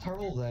it's not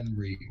Turtle, then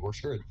we're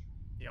screwed.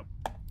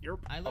 You're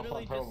I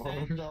literally Turtle.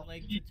 just said,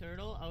 like, to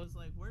Turtle, I was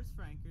like, where's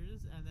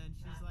Frankers? And then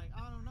she's like,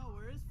 I don't know,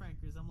 where is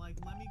Frankers? I'm like,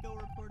 let me go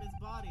report his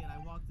body. And I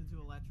walked into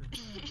electrical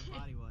where the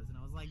body was. And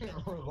I was like, yeah,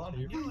 Where the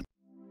body? I knew it.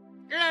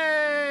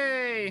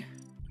 Yay!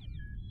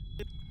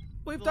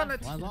 We've done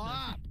it.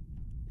 Voila!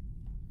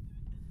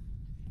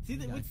 See,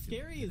 Gotcha. what's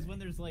scary is when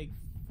there's like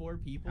 4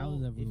 people.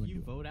 How's If everyone you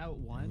doing? vote out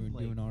one, Everyone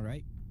like doing all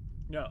right?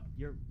 No.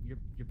 you're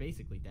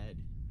basically dead.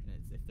 And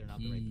it's, if they're not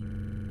the right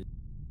person.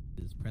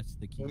 Press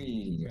the key.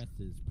 We-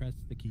 Press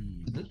the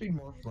key. Would this be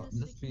more fun?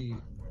 Would this be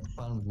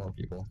fun with more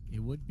people? It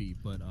would be,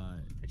 but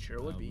It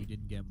sure would we be.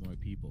 didn't get more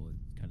people.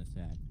 It's kind of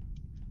sad.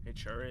 It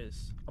sure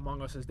is.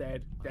 Among Us is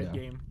dead. Dead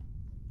Yeah. game.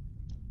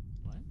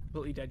 What?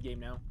 Completely dead game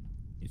now.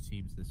 It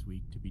seems this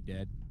week to be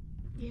dead.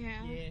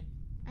 Yeah. Yeah.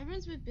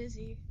 Everyone's been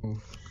busy.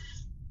 Oof.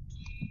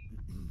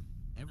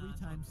 Every Nah,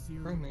 time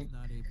Cyril Crewmate. is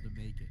not able to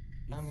make it.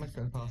 it's I'm like just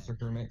an imposter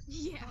dead. crewmate.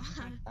 Yeah.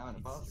 I'm an It's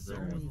imposter.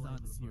 always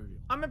on Cyril.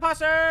 I'm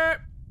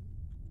imposter!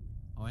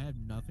 Oh, I have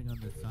nothing on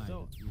this side.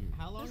 So, It's weird.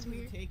 how long That's does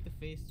weird. it take to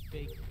face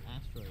fake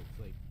asteroids?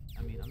 Like,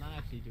 I mean, I'm not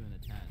actually doing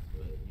the test,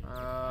 but you know.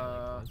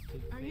 Uh,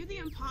 Are you the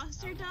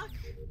imposter, Duck?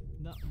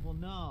 No, well,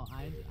 no.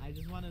 I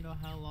just want to know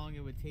how long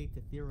it would take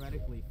to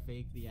theoretically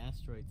fake the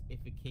asteroids if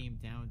it came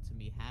down to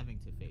me having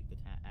to fake the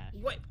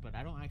asteroids. What? But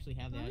I don't actually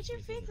have the Why would you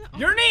asteroids. fake as the? a-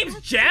 Your name's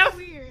that's Jeff? So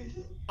weird.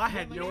 I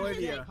had my no name is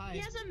idea. Jeff. Hi. He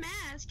has a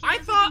mask. I He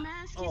has thought- a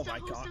mask. oh He's my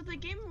the host God. of the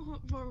Game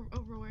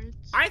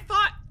Awards. I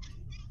thought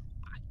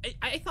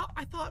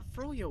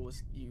Froyo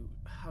was you.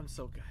 I'm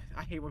so good.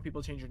 I hate when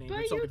people change your name.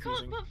 But It's so you call,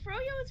 confusing. but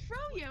Froyo is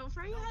Froyo.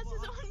 Froyo has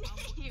his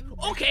own name.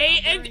 Okay,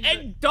 I'm and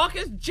wearing and Duck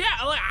is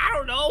Jeff. Like, I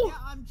don't know. Yeah,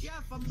 I'm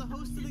Jeff. I'm the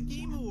host of the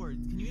Game Awards.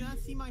 Can you not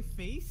see my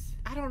face?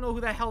 I don't know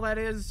who the hell that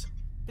is.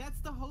 That's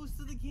the host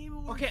of the Game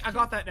Awards. Okay, I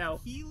got that now.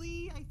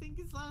 Healy, I think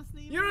his last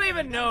name. You don't is.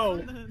 even I got know.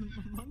 it from the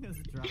Among Us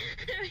drop.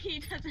 He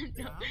doesn't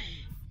know.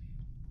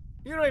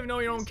 You don't even know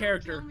your own Please don't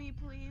character. Kill me,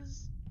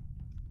 please.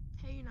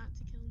 Pay you not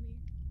to kill me.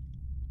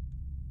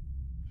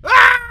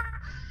 Ah!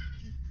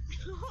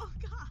 Oh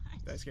God.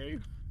 Did I scare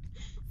you?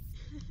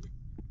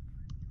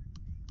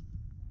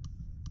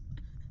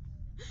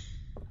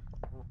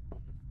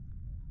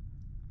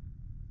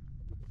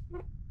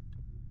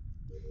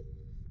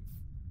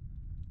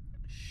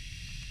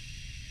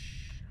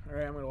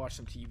 Alright, I'm gonna watch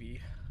some TV.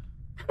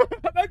 I'm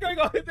not gonna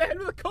go hit the head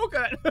with a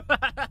coconut!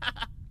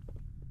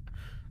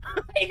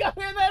 He got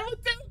hit in the head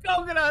with 2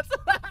 coconuts!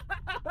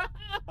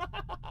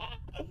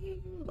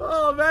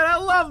 Oh man, I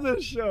love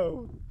this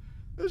show.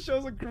 This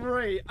show's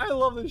great. I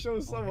love this show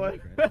so much.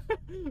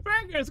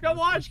 Frankers, come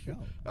watch.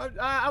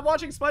 I'm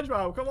watching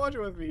SpongeBob. Come watch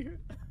it with me.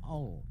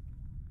 Oh.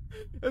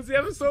 It's the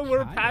episode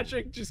where Tired.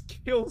 Patrick just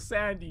kills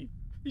Sandy.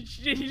 He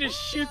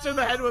just shoots her in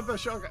the head with a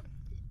shotgun.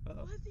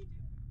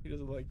 He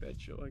doesn't like that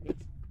show, I guess.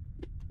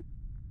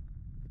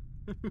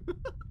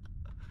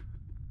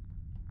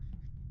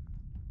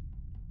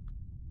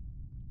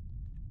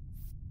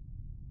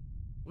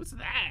 What's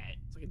that?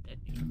 It's like a dead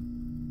dude.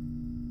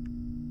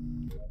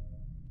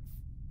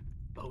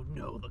 Oh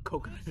no, the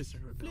coconut is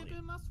in rebellion.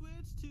 Flipping my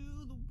switch to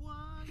the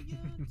one, yeah,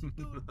 to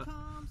go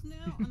comes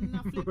now, and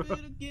I flip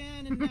it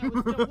again, and now it's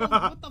still. Whoa,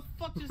 what the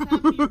fuck just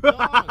happened to your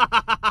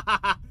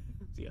dog?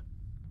 See ya.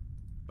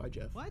 Bye,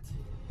 Jeff. What?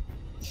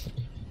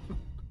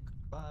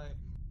 Bye.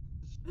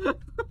 That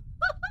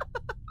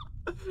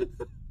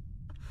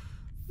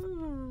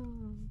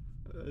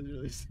was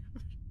really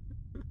stupid.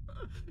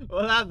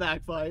 Well, that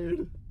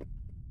backfired.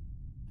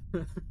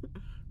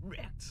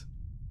 Wrecked.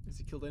 Has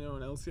he killed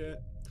anyone else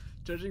yet?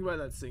 Judging by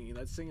that singing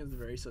is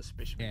very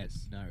suspicious. Yeah,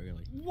 not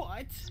really.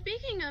 What?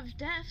 Speaking of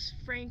deaths,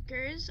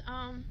 Frankers,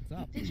 What's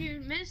up? did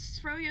you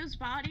miss Froyo's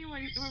body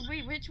when? Or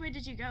wait, which way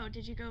did you go?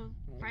 Did you go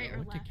right I or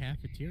went to left?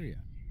 cafeteria.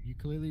 You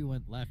clearly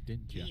went left,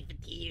 didn't you?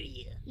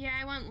 Yeah,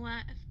 I went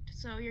left,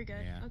 so you're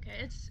good. Yeah. Okay,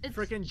 it's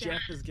Freaking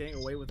Jeff is getting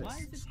away with Why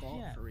is his it skull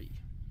Jeff? free.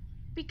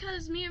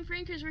 because me and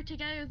Frankers were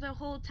together the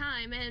whole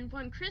time, and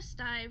when Chris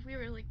died, we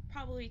were like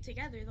probably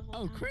together the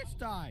whole Oh, time. Chris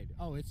died.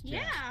 Oh, it's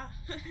Jeff. Yeah.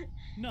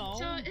 No.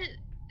 So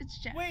it's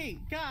Jeff. Wait,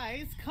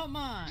 guys, come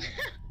on.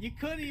 You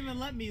couldn't even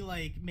let me,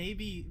 like,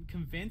 maybe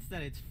convince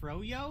that it's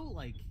Froyo?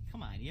 Like,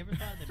 come on, you ever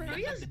thought that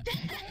maybe Froyo's the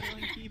dead.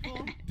 killing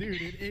people?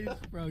 Dude, it is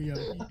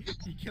Froyo.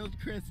 He killed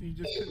Chris and he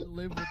just couldn't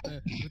live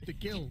with the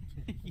guilt.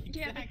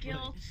 Yeah, the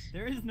guilt.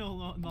 There is no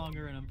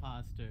longer an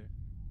imposter.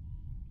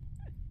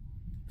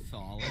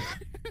 Solid.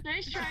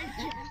 Nice try,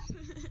 Jeff.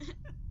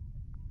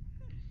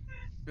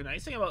 The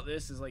nice thing about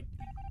this is like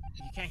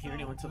you can't hear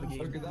anyone until the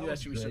game. Okay, that You was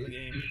actually restart the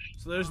great. game.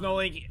 So there's no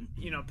like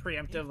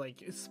preemptive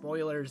like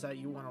spoilers that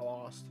you want to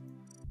lost.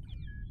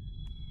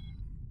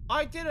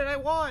 I did it! I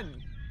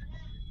won!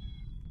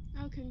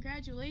 Oh,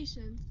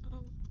 congratulations.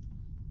 Oh.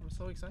 I'm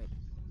so excited.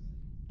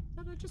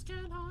 But I just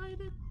can't hide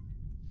it.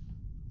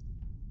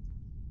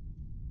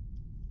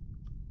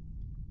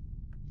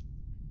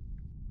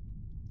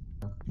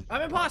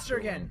 I'm imposter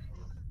again!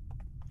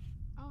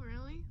 Oh,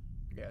 really?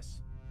 Yes.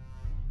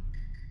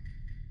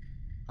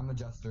 I'm a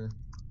jester.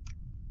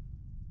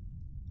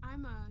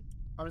 I'm a.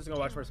 I'm just gonna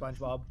watch for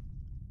SpongeBob.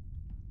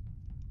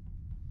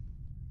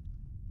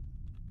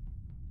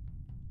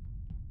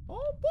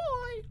 Oh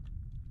boy!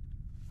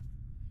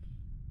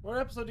 What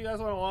episode do you guys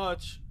want to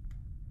watch?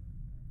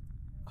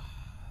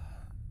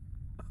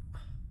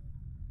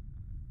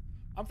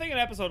 I'm thinking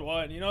episode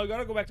 1. You know, you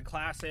gotta go back to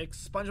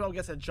classics. SpongeBob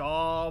gets a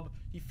job.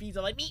 He feeds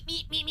it like meat.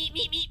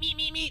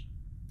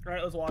 All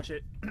right, let's watch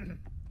it.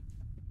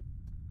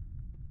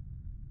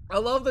 I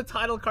love the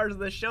title cards of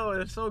this show.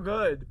 They're so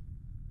good.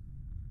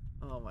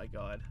 Oh my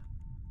god.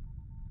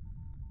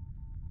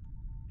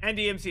 And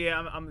DMCA,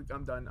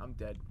 I'm done. I'm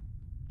dead.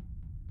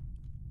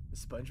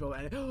 SpongeBob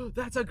anime.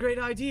 That's a great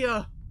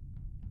idea.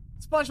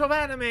 SpongeBob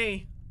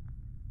anime.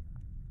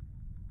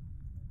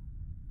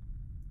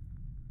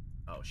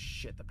 Oh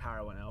shit, the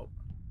power went out.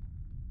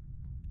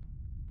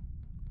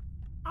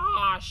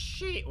 Ah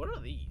shit, what are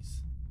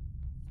these?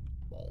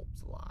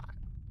 Bulbs a lot.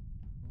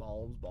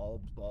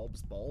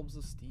 Bulbs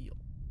of steel.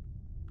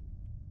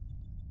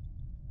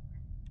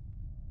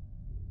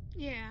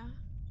 Yeah.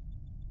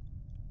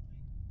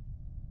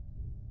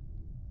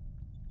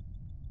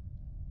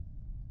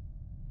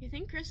 You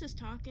think Chris is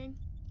talking?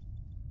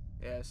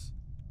 Yes.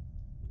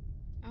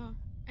 Oh,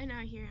 I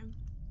now hear him.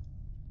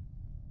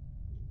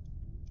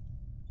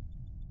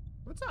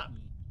 What's up?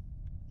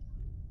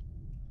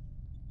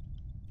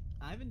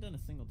 I haven't done a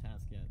single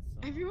task yet,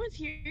 so Everyone's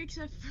here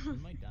except I for.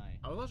 might die.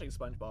 I was watching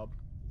SpongeBob.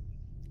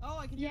 Oh,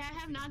 I can hear Yeah, I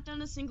have something. not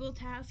done a single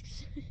task.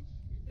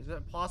 Is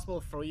it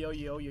possible Froyo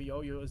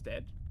Yo is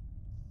dead?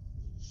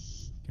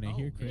 Can I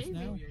hear Chris maybe.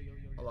 now?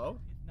 Hello?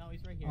 No,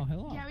 he's right here. Oh,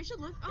 hello. Yeah, we should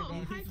look. Oh,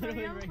 He's hi,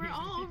 literally Froyo. right We're here.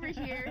 all over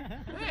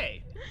here.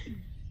 Hey!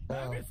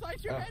 Margaret,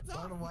 slice your heads I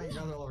off. don't know why you guys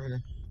are all over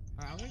here.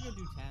 Alright, I'm gonna go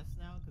do tasks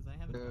now because I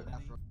haven't done any.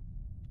 After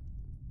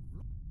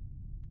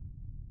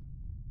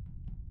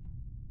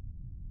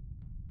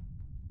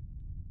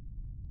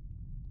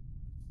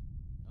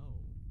Oh.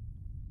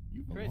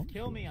 You Chris,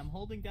 kill me. voluptuous. I'm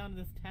holding down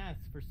this task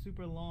for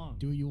super long.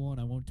 Do what you want.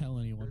 I won't tell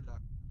anyone.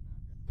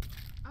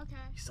 Okay.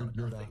 You saw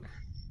You're nothing. done.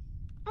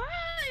 What?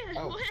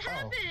 Oh, What oh.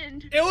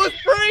 happened? It was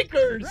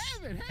Breakers!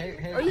 Rabbit, Hey,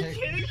 hey, Are you hey,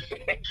 kidding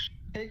me?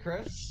 hey,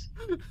 Chris.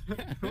 Hey,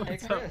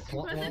 What's Chris. up?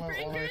 Want Was it to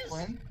Breakers?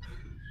 explain?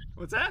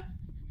 What's that?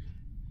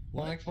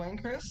 Want to explain,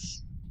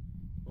 Chris?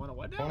 Wanna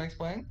what Want now? to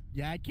explain?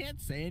 Yeah, I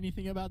can't say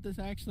anything about this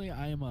actually.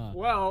 I am a.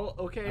 Well,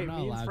 okay, I'm not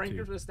me and allowed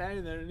Frankers to. were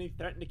standing there and he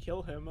threatened to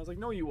kill him. I was like,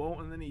 no, you won't,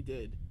 and then he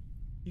did.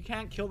 You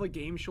can't kill the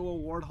game show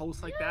award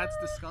host like that.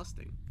 It's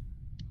disgusting.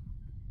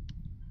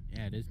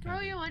 Yeah, it is kind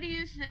Froyo, what do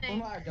you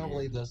think? I don't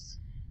believe this.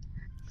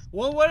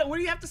 Well, what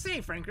do you have to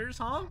say, Frankers,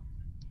 huh?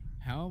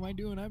 How am I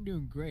doing? I'm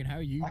doing great. How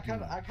are you I doing?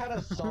 kind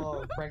of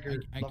saw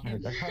Franker's. I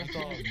can't. I kind of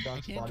saw I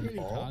Duck's can't body really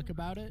fall. talk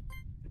about it.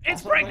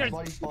 It's I saw Duck's Frankers!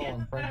 body fall,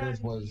 and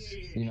Franker's was,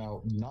 you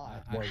know,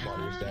 not where his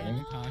body was I standing.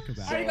 can't talk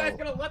about How are you it. guys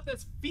gonna let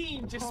this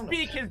fiend just Hold on.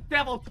 speak his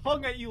devil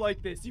tongue at you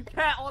like this? You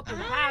can't let this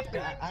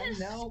happen. I To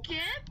know. skip?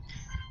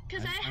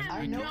 Because I I have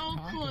can't no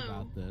talk clue.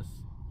 about this.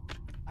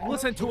 I know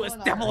Listen to Kayla his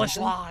and I devilish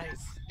are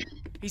lies.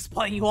 He's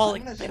playing you all I'm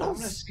like gonna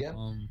fiddles. skip,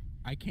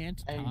 I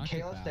can't and talk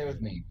Kayla about stay with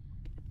it. me.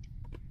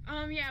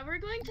 Yeah, we're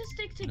going to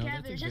stick No,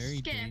 together. that's a Just very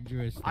skip.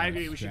 dangerous. I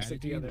agree, we should stick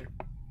strategy. together.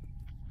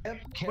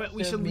 Yep, But Kayla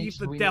we stays should with me leave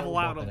so the we devil know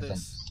we're out both of innocent.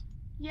 this.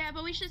 Yeah,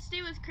 but we should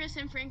stay with Chris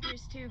and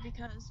Frankers too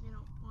because we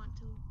don't want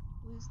to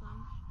lose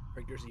them.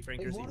 Frankersy, If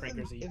Frankersy, one of them-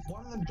 Frankersy. If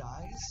one of them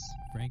dies,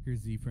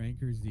 Frankersy,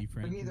 Frankersy,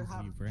 we can either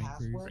have Frankersy, Frankers.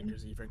 password.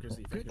 Frankersy,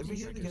 Frankersy, Good. If we Frankersy,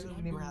 get together, Frankersy.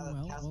 we can either have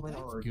Well, a password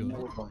that's or good. know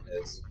which one it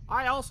is.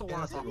 I also Yeah,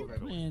 want to that's talk what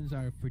about it. Plans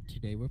are for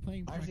today. We're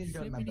playing I just need to go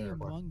to my Proximity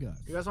airport. Among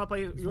Us. You guys want to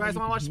play? That's You why guys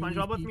want to watch can hear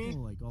SpongeBob with these me?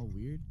 people, like all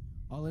weird.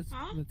 Oh, let's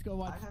Huh? go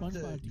watch I have to SpongeBob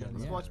get together.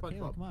 this. Yeah, Let's watch Kayla,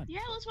 SpongeBob. come on. Yeah,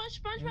 let's watch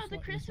Let's SpongeBob, the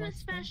watch Christmas SpongeBob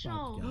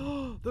special.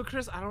 together. The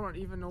Chris, I don't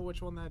even know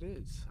which one that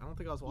is. I don't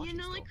think I was watching.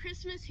 You know, like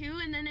Christmas Who,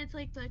 and then it's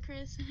like the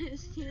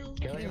Christmas Who.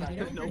 Kelly, I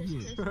don't know.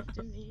 Christmas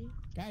to me.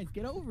 Guys,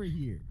 get over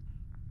here.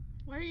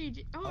 What are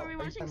you? Oh, are we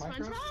watching am I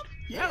SpongeBob? first?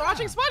 Yeah, we're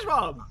watching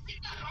SpongeBob. Oh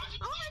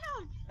my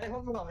god! Hey,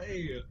 SpongeBob,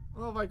 hey!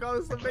 Oh my god,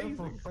 this is I'm waiting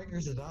amazing. for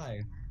Frankers to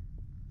die.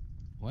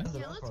 What? That's the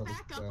Yeah, best let's part of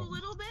back this up a show.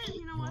 little bit.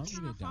 You know, You watch want me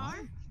from to afar.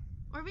 die?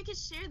 Or we could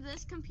share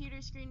this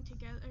computer screen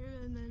together,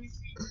 and then.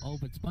 Oh,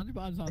 but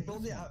SpongeBob's on If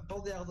only this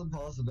one. I was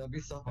impossible, that'd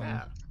be so fun.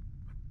 Yeah.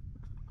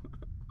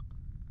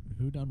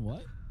 Who done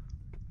what?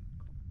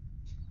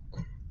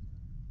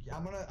 Yeah,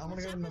 I'm gonna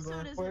Which go to the number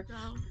episode real is quick. it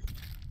though?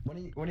 When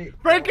you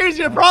Frankers,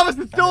 your uh, promise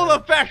is still in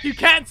and effect. You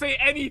can't say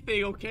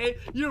anything, okay?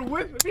 You're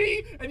with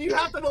me, and you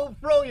have to vote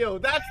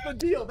Froyo. That's the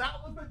deal. That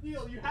was the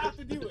deal. You have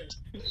to do it.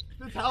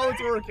 That's how it's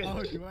working.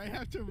 Oh, do I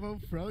have to vote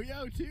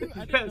Froyo too? I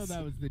didn't know Yes.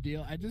 that was the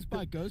deal. I just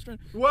bought Ghost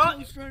Runner. Well,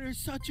 Ghost Runner is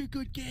such a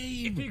good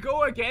game. if you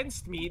go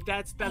against me,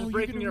 that's oh,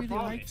 breaking you're your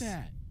gonna really promise. like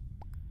that.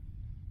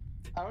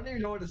 I don't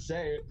even know what to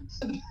say.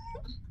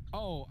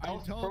 Oh, I I'll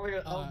told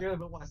get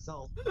about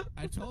myself.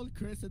 I told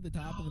Chris at the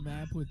top of the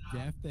map with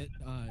Jeff that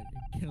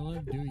kill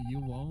him, you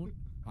won't.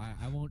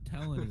 I won't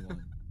tell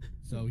anyone.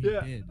 So he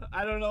Yeah, did.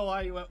 I don't know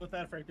why you went with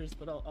that, Frankers,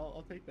 but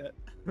I'll take that.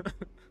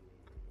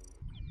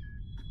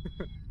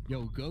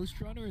 Yo, Ghost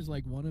Runner is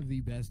like one of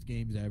the best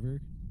games ever.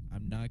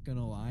 I'm not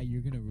gonna lie,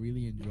 you're gonna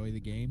really enjoy the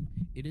game.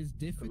 It is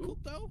difficult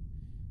though,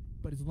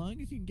 but as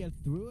long as you can get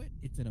through it,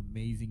 it's an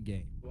amazing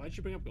game. Why'd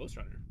you bring up Ghost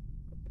Runner?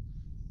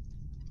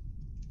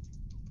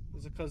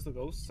 Is it because the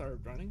ghosts are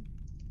running?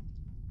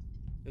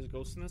 There's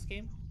ghosts in this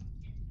game?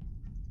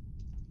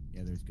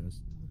 Yeah, there's ghosts.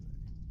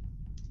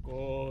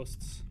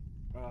 Ghosts.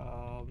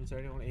 Is there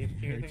anyone There's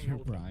anything? your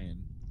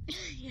Brian.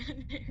 Yeah,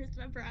 there's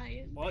my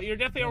Brian. Well, you're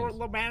definitely Yes.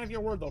 a man of your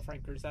word, though,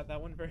 Frankers.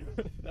 That one very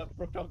that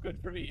worked out good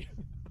for me.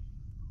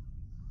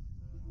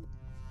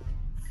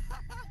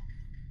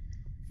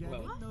 Yeah, I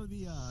Well. didn't know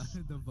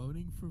the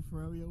voting for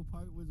Froyo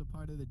part was a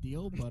part of the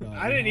deal, but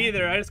I didn't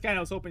either. I just kind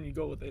of was hoping you'd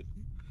go with it.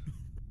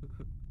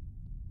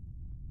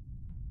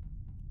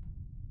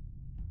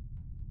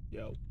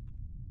 Yo.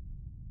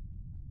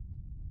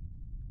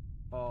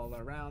 All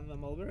around the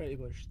mulberry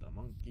bush, the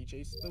monkey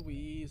chased the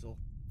weasel.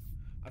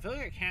 I feel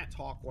like I can't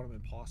talk when I'm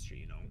imposter,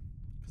 you know?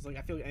 Because, like,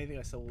 I feel like anything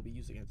I say will be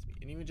used against me.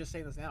 And even just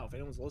saying this now, if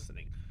anyone's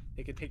listening,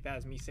 they could take that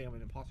as me saying I'm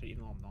an imposter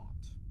even though I'm not.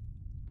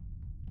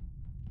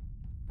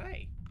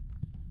 Hey,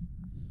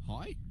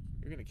 Hi.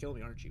 you're gonna kill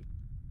me, aren't you?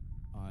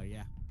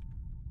 Yeah.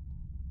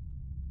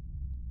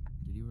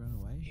 Did he run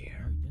away?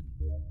 Here. No,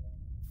 he didn't.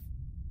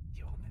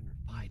 You will never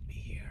find me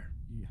here.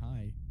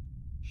 Hi.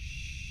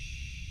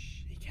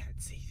 Shh. He can't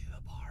see through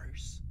the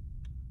bars.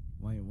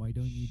 Why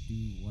don't you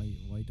do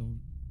why don't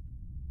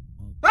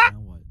well Ah! now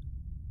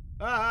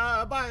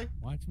what? Bye.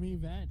 Watch me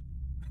vent.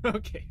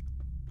 Okay.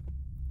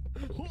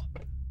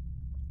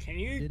 Can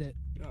you? Did it.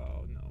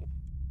 Oh, no.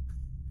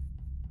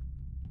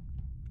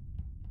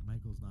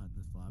 Michael's not in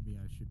this lobby.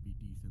 I should be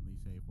decently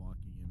safe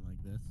walking in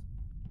like this.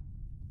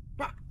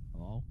 Ah.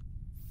 Hello?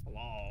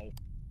 Hello.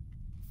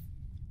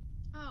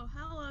 Oh,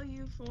 hello,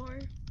 you four.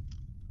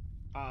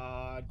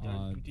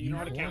 Do you know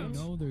how to four? count?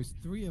 No, there's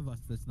 3 of us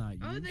that's not you.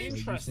 Oh, so there's you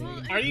Interesting. say-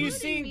 well, Are you including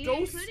seeing me,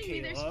 ghosts, including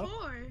me, there's Kayla?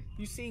 4.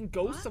 You seeing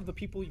ghosts What? of the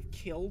people you've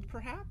killed,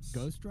 perhaps?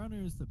 Ghost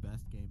Runner is the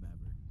best game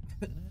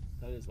ever. Isn't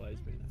it? That is why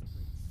it's pretty nice.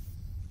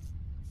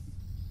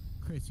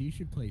 Chris, you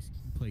should play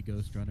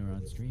Ghost Runner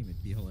on stream.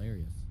 It'd be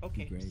hilarious. It'd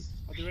Okay. be great.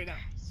 I'll do it right now.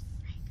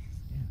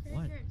 Yeah.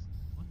 What?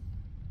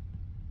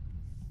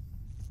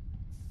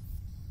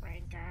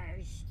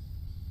 Frankers.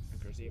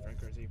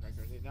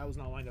 Frankersy. That was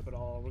not lined up at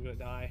all. We're gonna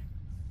die.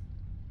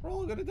 We're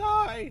all gonna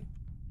die!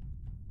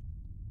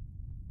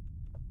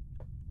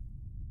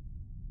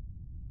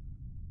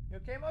 You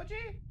okay,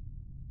 Moji?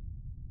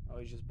 Oh,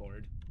 he's just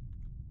bored.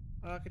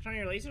 Can I turn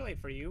your laser light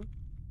for you? Do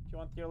you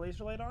want your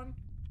laser light on?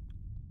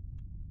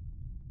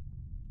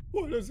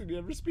 Why doesn't he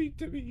ever speak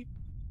to me?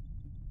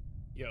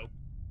 Yo.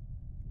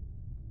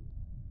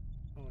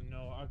 Oh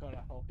no, I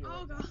gotta help you. Oh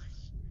right now. gosh.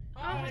 Oh,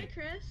 hi,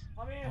 Chris.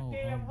 I'm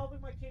AFK, I'm helping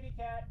my kitty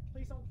cat.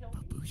 Please don't kill me.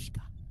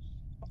 Babushka.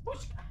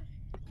 Babushka!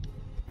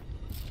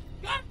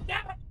 God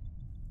damn it!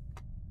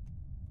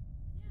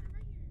 Yeah,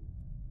 right here.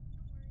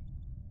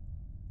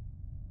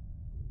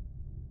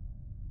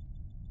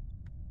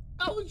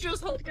 Don't worry. I was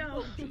just hoping.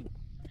 Go.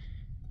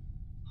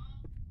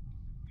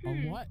 Oh,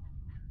 what?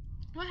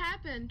 What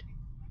happened?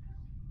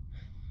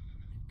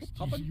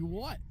 Excuse you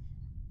what?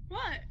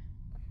 What?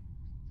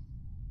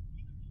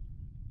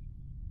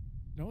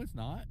 No, it's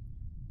not.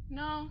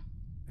 No.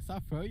 I saw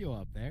Froyo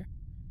up there.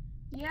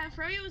 Yeah,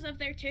 Froyo was up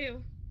there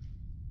too.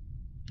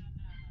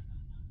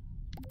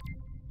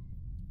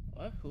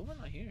 What? Who am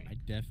I hearing? I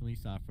definitely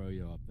saw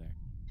Froyo up there.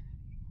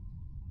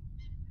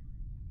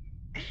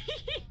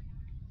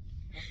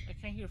 I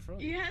can't hear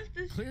Frodo. You have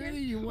to skip Clearly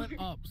you went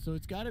forward. up, so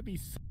it's gotta be...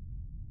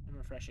 I'm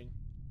refreshing.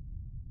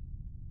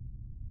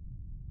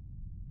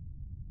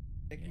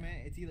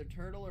 Man, it's either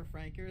Turtle or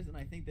Frankers, and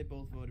I think they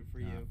both voted for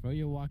you.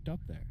 Froyo walked up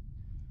there.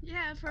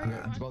 Yeah,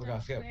 Froyo it's both walked gotta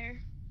up skip.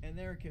 there. And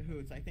they're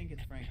cahoots. I think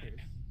it's Frankers.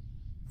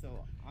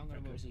 So I'm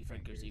gonna vote for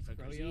Frankers. Frankersy.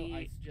 Froyo,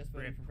 I suggest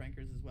voting for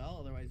Frankers as well.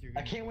 Otherwise, you're.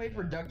 I Gonna can't wait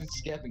for Doug to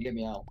skip and get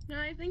me out. No,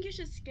 I think you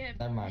should skip.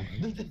 Never mind.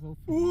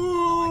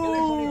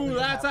 Ooh,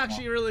 that's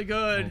actually really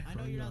good. I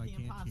know you're not the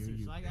imposter,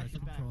 so I got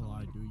your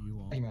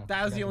back.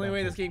 That was the only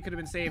way this game could have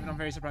been saved, and I'm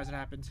very surprised it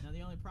happened. Now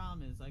the only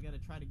problem is I gotta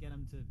try to get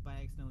them to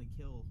by accidentally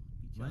kill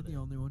each Am I other. the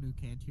only one who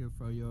can't hear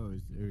Froyo?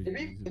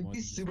 It'd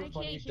be super I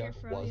funny can't if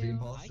hear Doug was the Froyo.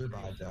 imposter, but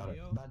I I doubt it.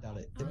 can't I doubt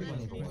it. It'd be Oh,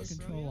 funny if it that's was. good.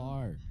 Control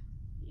R.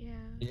 Yeah.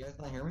 You guys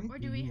not hear me? Or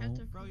do we have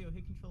to? Froyo,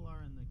 hit Control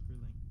R in the crew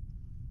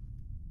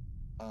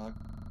link.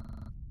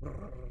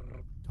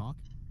 Talk?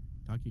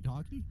 Talkie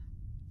talkie?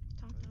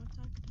 Talk.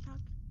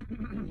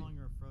 No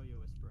longer a Froyo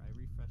whisper. I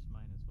refreshed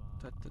mine as well.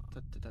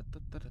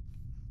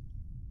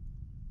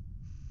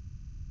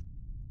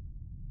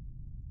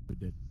 But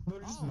did. They're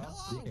just not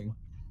speaking.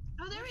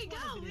 Oh, there we Which go.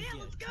 one is it Yeah, is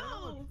let's yet?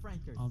 Turtle or go.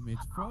 Frankers.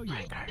 It's Froyo.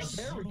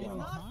 There we It's go.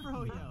 not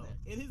Froyo.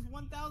 It is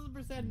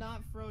 1000%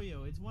 not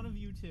Froyo. It's one of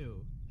you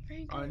two.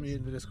 I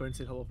mean, the Discord and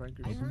said hello,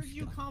 Frankers. I heard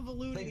you Babushka.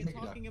 convoluting Take and it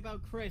up. talking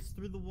about Chris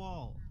through the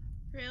wall.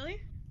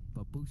 Really?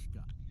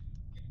 Babushka.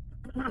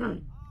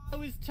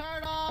 Oh, it's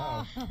Turtle!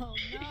 Oh. Oh,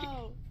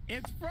 no!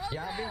 It's Froyo!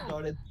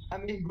 Yeah,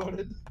 I'm being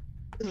voted.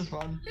 This is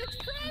fun. It's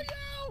Froyo!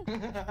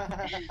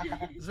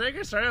 Is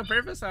Frankers starting on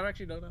purpose? I don't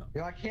actually know.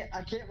 Yo, I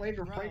can't wait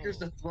for Frankers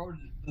to throw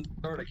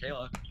to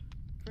Kayla.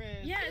 Chris.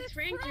 Yeah, it's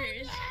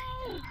Frankers.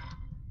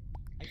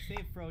 I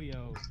saved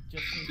Froyo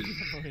just so you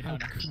voted How on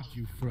could him.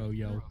 you,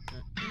 Froyo?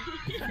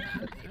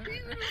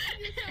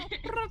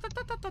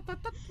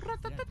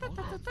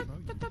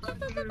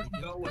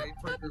 No way,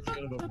 Frankers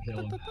gonna go kill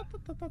him.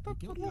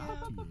 You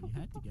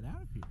had to get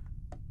out of here.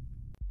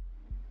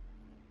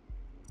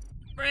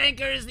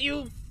 Frankers,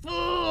 you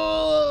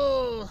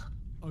fool!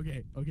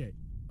 Okay.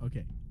 Okay.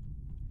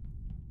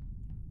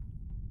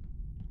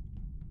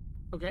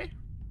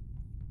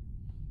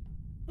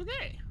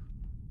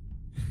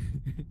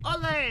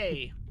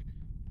 Ole!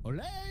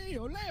 Ole, ole,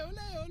 ole,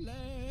 ole.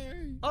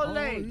 Ole.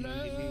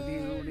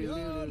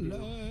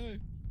 Ole.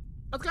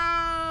 Let's go!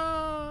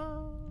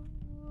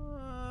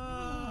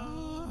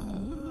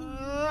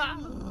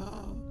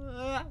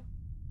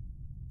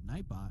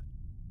 Nightbot.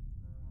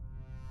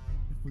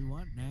 If we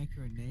want an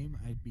accurate name,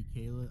 I'd be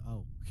Kayla.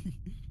 Oh.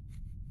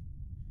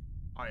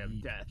 I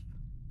am death,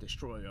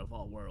 destroyer of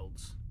all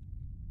worlds.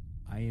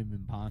 I am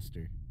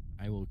imposter.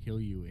 I will kill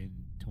you in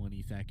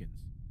 20 seconds.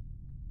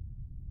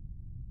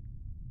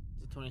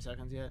 Is it 20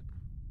 seconds yet?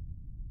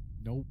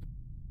 Nope.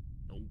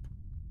 Nope.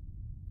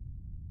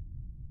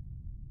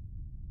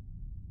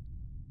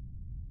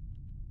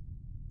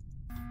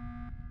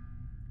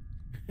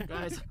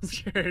 Guys, I'm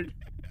scared.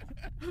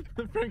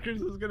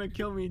 Frankers is gonna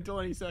kill me in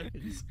 20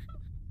 seconds.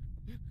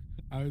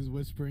 I was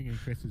whispering in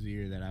Chris's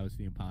ear that I was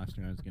the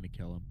imposter and I was gonna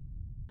kill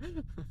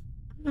him.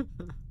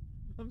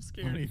 I'm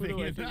scared. Funny Who thing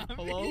do I is think? not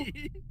Hello?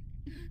 me.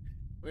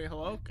 Wait,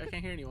 hello? I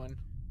can't hear anyone.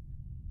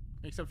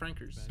 Except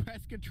Frankers.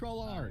 Press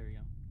Control Oh, R. there you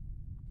go.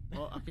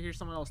 Well, I can hear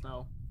someone else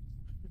now.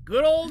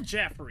 Good old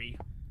Jeffrey.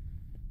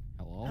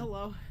 Hello?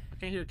 Hello. I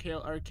can't hear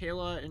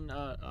Kayla and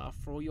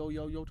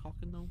Froyo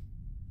talking though.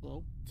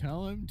 Hello?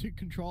 Tell him to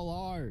Control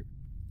R.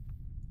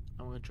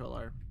 I'm gonna control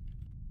R.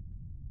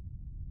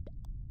 I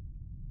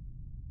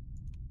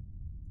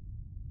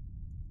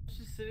was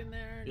just sitting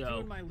there Yo.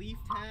 doing my leaf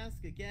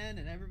task again,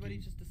 and everybody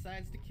just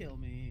decides to kill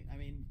me. I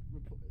mean,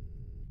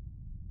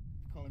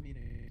 call a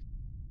meeting.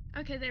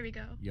 Okay, there we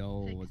go.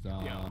 Yo, Fix. what's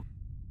up? Yo.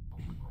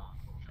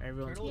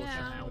 Everyone's Turtle was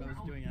Yeah. not what I was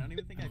doing. I don't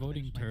even think I I'm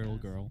voting finished my Turtle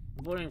task. Girl.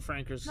 I'm voting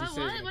Frankers.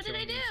 What? What did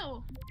I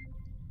do?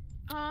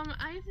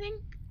 I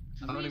think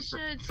we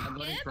should I'm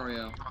voting skip.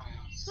 Froyo.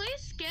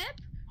 Please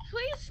skip.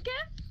 Please skip.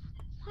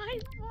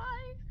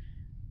 Why?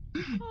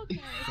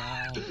 Okay.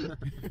 Stop.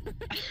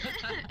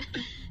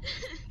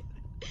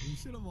 We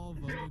should have all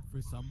voted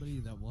for somebody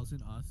that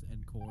wasn't us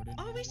and coordinated.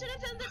 Oh, we should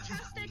have done the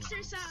trust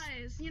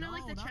exercise. You know, No,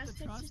 like the not trust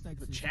the trust exercise.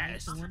 exercise.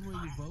 chest. The one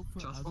where you vote for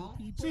Trust other fall?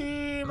 people.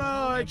 See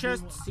my Everyone-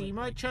 chest, see but,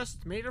 my like-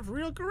 chest, made of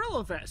real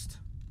gorilla vest.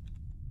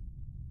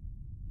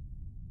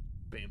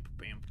 Bam,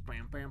 bam,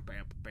 bam, bam,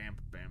 bam, bam,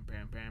 bam,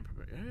 bam, bam,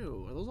 bam.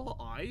 Ew, are those all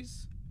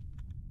eyes?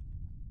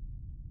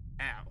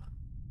 Ow.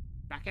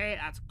 Becky,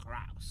 that's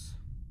gross.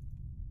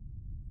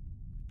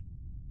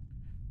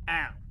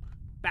 Ow.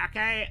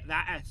 Becky,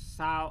 that is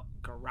so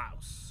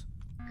gross.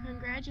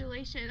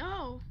 Congratulations.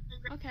 Oh,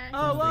 okay.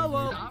 Oh, whoa,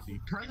 whoa. Stop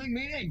pressing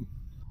meeting.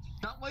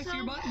 Stop wasting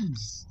your So-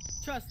 buttons.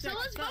 Trust So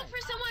let's vote exercise.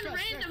 for someone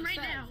Trust random right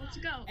exercise. now. Let's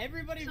go.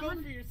 Everybody Someone-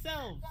 vote for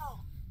yourselves.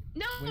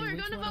 No, Wait, we're which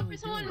going to one are vote we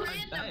for someone doing?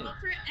 random. Hey. Vote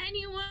for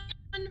anyone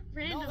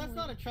randomly. No, that's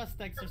not a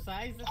trust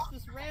exercise. That's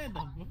just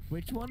random.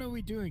 Which one are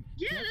we doing?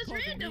 Yeah, Jeff that's called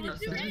the random. meeting, Let's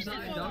do so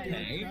random. we don't do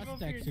Okay. a Vote Trust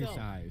for yourself.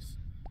 exercise.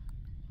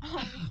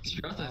 Oh.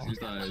 Trust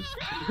exercise.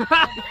 Oh my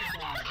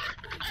god.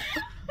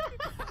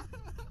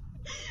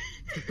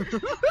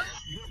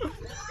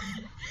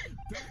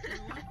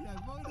 I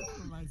voted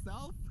for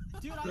myself.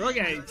 Dude, I Look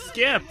at voted it, for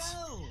skipped.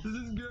 myself. This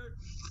is good.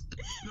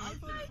 I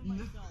voted for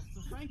myself.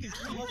 So Frank is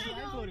free.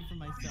 I voted for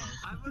myself.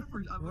 I voted for.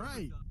 I voted for-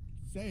 Right.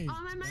 Same.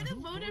 I might Now, have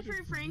who voted for me?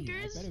 I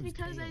Frankers bet it was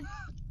because Caleb.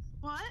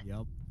 What?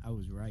 Yep, I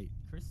was right.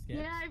 Chris skipped.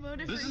 Yeah, I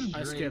voted This for is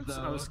I great, skipped,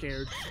 I though. was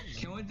scared.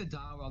 Can't wait to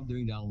die while I'm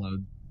doing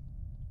download.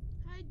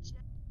 Hi, Jeff.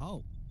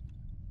 Oh.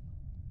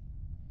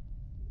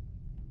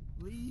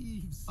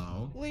 Leaves.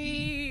 Oh.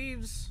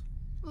 Leaves!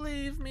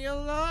 Leave me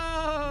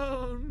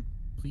alone!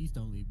 Please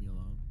don't leave me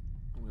alone.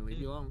 I'm gonna leave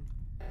you alone.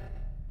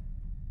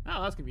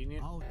 Oh, that's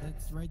convenient. Oh,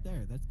 that's right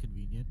there. That's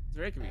convenient. It's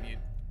very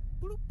convenient.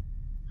 Bloop.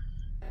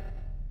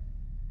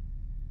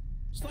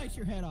 Slice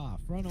your head off.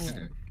 Run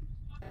away.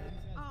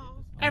 Oh.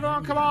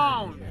 Everyone, come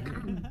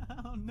on!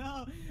 Oh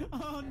no!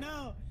 Oh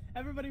no!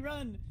 Everybody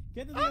run!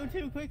 Get to the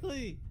O2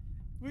 quickly!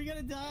 We're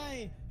gonna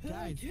die! Guys,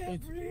 I can't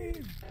it's-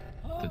 breathe!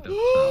 The-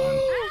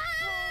 Oh.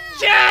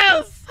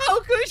 Jeff! How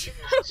could you?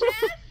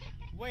 Jeff?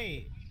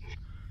 Wait.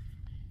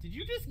 Did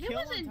you just It kill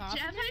on wasn't top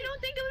Jeff. of me? I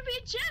don't think it would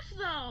be Jeff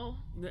though.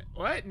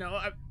 What? No,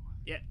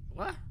 yeah,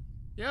 what?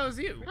 Yeah, it was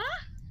you.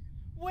 Huh?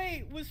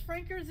 Wait, was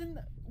Frankers doing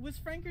No, the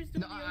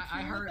O2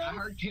 I heard. with I us?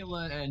 heard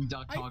Kayla and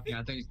Duck I talking.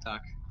 I think it's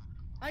Duck.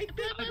 I think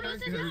But it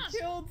wasn't you us.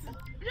 killed.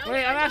 No,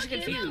 Wait, I'm I actually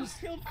don't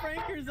confused. know. Killed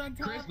Frankers on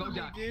top Chris, of vote me,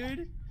 Duck.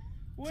 dude.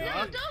 Wait, No,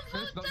 Duck? don't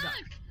Chris, vote vote Duck.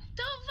 Duck.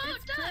 Don't vote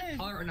it's Duck. Chris.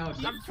 Oh, no,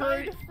 He's I'm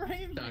trying pretty- to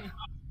frame Duck. me.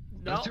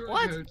 No, Let's do it,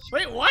 what? coach.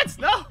 Wait, what?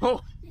 No! Why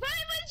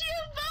would you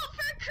vote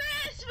for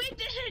Chris? We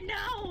didn't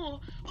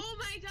know. Oh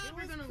my God, It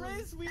we're was gonna Chris.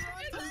 lose. We were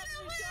We're on top of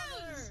gonna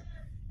each lose. other.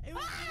 It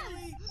was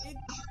literally. It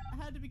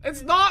had to be. Chris.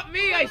 It's not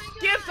me! I Oh my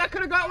skipped! God. I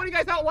could've got one of you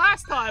guys out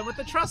last time with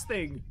the trust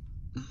thing!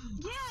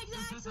 Yeah,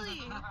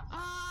 exactly.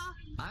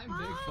 I'm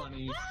big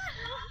funny.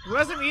 Who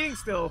has a meeting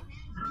still?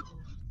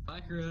 Hi,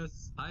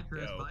 Chris. Hi,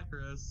 Chris. Yo. Bye,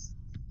 Chris.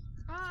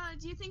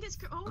 Do you think it's?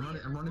 Oh, I'm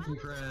running- I'm running from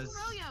Chris.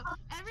 Froyo,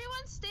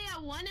 everyone stay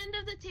at one end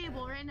of the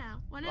table right now.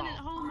 One end.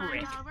 Oh, Oh my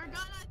frick. God, we're gonna.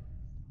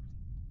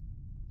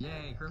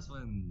 Yay, Chris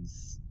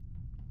wins.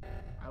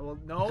 I will.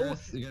 No!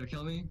 Chris, you gotta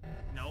kill me?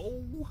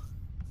 No!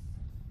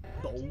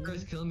 No!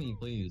 Chris, kill me,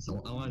 please.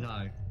 I wanna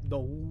die.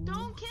 No!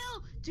 Don't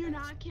kill. Do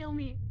not kill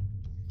me.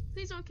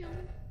 Please don't kill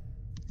me.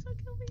 Please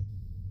don't kill me.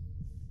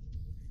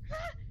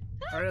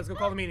 Alright, let's go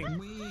call the meeting.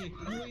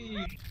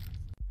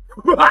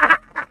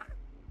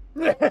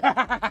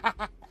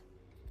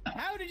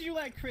 How did you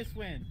let Chris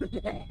win?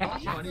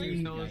 How do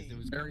you know Guys, it it was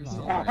was very good.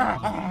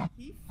 sorry?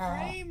 He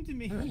framed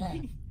me.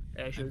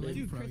 Yeah, I should've did.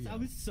 Dude, Chris, I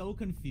was so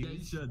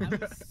confused. should. I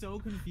was so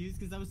confused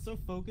because I was so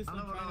focused I on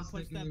don't know what I trying was to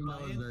push thinking, that but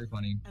that was button, very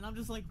funny. and I'm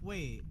just like,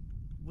 wait,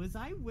 was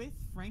I with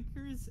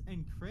Frankers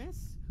and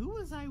Chris? Who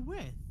was I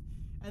with?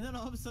 And then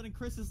all of a sudden,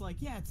 Chris is like,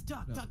 yeah, it's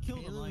Duck. No, Duck killed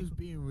him. Caleb Like, was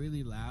being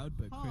really loud,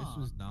 but Chris Huh.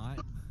 was not.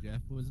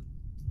 Jeff wasn't.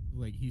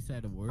 Like, he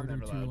said a word or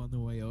never two loud. on the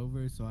way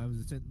over, so I was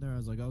sitting there. I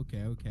was like,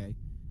 okay, okay.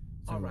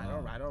 So, Alright,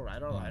 alright,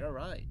 alright, alright,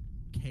 alright.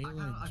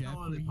 Kayla and Jeff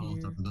were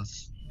here, for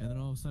this. and then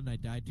all of a sudden I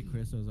died to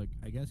Chris. I was like,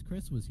 I guess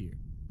Chris was here.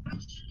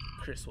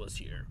 Chris was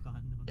here. God,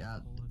 no, Yeah,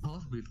 no,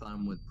 I'll be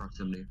fun with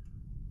proximity.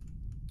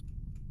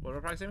 What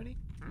about proximity?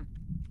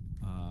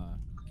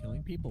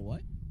 Killing people,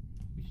 what?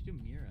 we should do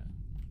Mira.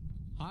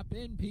 Hop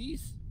in,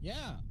 peace?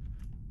 Yeah.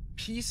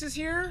 Peace is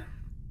here?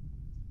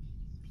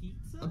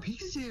 Pizza? A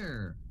piece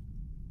here!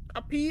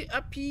 A piece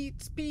of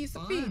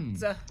Fun.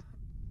 pizza.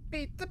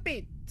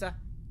 Pizza.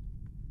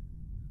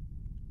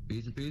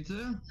 Pizza,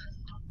 pizza?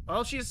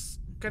 Well, she's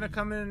gonna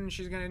come in,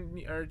 she's gonna come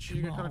in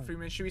No. 3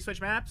 minutes. Should we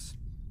switch maps?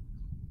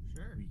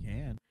 Sure. We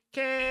can.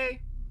 Okay.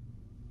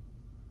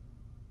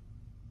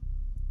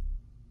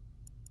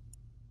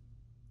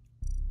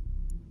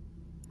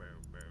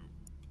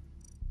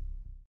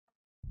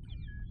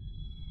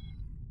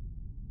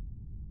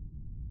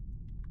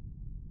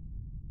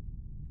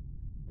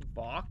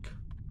 Bach.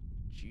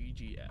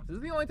 GGF. This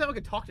is the only time I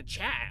can talk to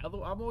chat.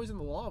 Although I'm always in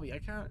the lobby. I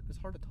can't. It's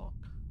hard to talk.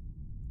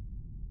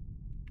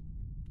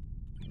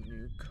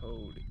 New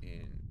code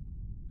in.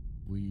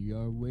 We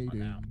are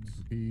waiting. Announce.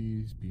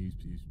 Peace, peace,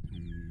 peace,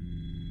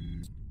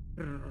 peace.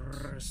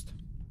 Rrrst.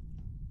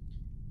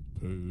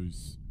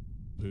 Peace.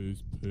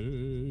 Peace.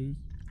 Peace.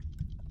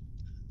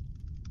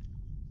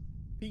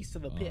 Peace to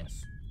the Uh,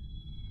 piss.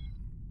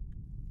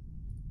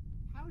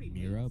 Howdy,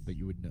 Mira, mates. but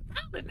you would know.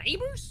 The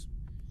neighbors?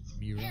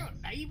 Mira.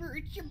 Hey, neighbor,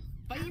 it's your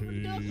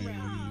favorite duck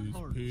around.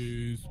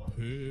 Peace.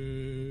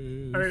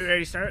 Peace. Alright, ready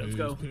to start? Let's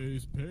go.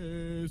 Peace.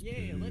 Peace.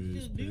 Yeah, let's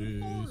just do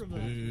 4 of us.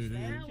 Peace.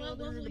 Stab Yeah, each what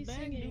other in the lovely back,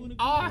 singing. doing a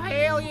Oh, good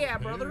hell job. yeah,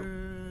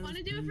 brother.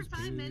 Wanna do it for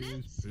 5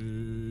 minutes?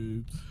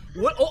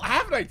 What? Oh, I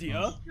have an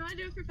idea. You wanna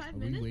do it for 5 Are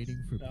we minutes?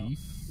 waiting for No.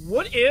 peace?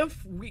 What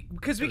if we,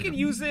 because we can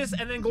use this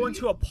and then go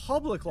into a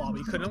public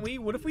lobby, couldn't we?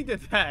 What if we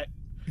did that?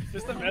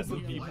 Just to mess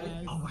with people.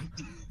 Oh my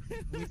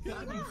That'd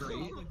be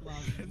great.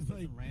 It's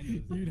like,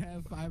 you'd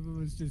have 5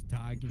 of us just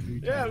talking to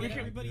each Yeah, other. we Get could-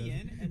 everybody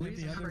in, and But then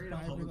the just other create a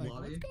 5 are public like,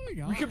 lobby. what's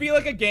going on? We could be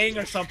like a gang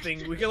or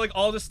something. We could like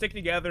all just stick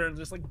together and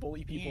just like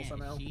bully people yeah,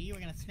 somehow. See, we're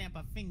gonna snap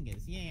our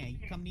fingers. Yeah, you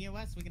come near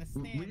us, we're gonna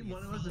We snap. need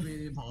one of us to be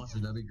the imposter.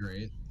 That'd be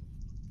great.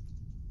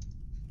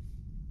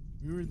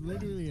 We would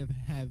literally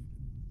have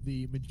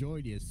the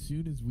majority as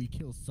soon as we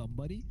kill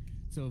somebody.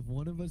 So if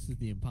one of us is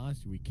the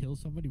imposter, we kill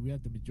somebody, we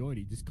have the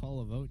majority. Just call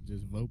a vote and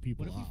just vote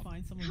people What if we off.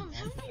 find someone? Oh, who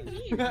that'd also be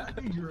has weird.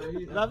 That'd be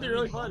great. That'd be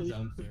really funny.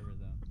 some server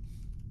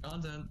though?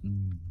 Content.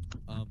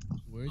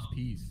 Where's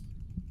Peace?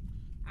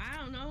 I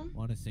don't know.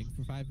 Want to sing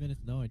for 5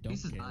 minutes? No, I don't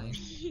Peace is care. dying.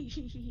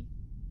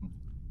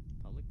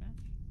 Public match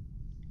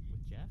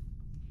with Jeff.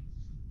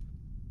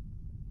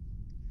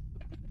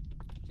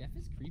 Jeff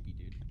is creepy,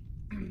 dude.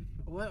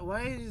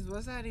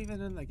 What's that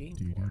even in the game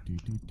Do, for? do,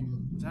 do, do, do.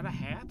 Is that a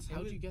hat? It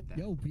How'd was- you get that?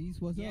 Yo, Peace,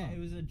 what's Yeah, up? it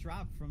was a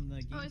drop from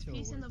the game Oh, is show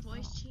Peace in the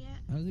awards. voice chat?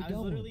 How's it I was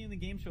going? literally in the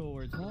game show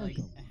awards for like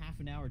Welcome. a half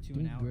an hour to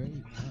Doing an hour. great.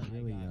 and Not I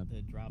really, got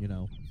the drop. you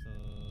know.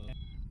 So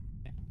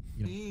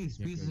You know, Peace.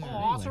 yeah, Peace is great. here.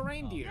 Oh, it's a Anyway.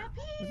 reindeer.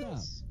 Yeah,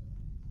 What's Peace.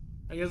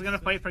 Are you guys gonna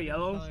fight for switch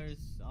yellow?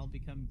 Colors, I'll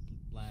become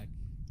black.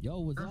 Yo,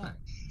 what's up? Perfect.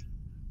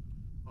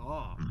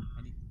 Oh,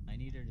 I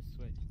need her to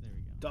switch. There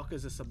we go. Duck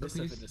is a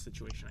submissive Peace. in this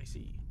situation. I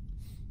see.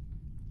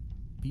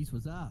 Peace,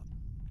 what's up?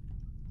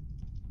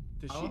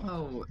 Does I love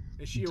how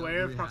is she Doug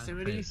aware of really has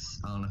proximity?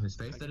 face. I don't know whose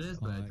face that is,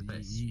 but it's a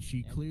face. She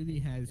Yeah, clearly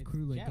has it's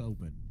crew link Jeff.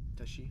 open.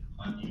 Does she?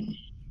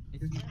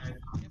 It's Jeff.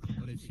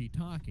 But is she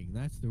talking?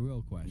 That's the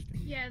real question.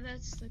 Yeah,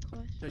 that's the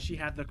question. Does she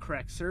have the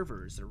correct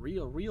server? Is the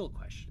real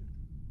question.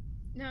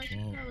 No, she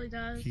Well, probably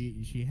does.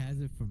 She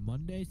has it for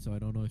Monday, so I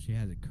don't know if she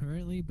has it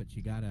currently, but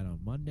she got it on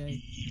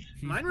Monday.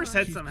 Mine were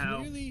set she's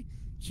somehow.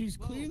 She's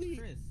Whoa, clearly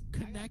Chris, I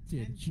got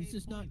connected. 10K She's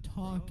just not points,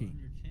 bro, on talking.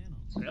 your channel.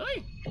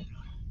 Really?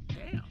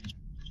 Damn.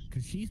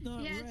 Because she's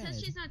not Yeah, it red.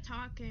 says she's not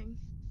talking.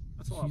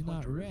 That's a lot She's of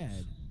not puncheroos.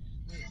 red.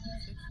 Wait, it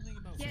said something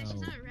about Yeah, she's So-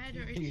 not red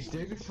or. Peace.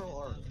 Take control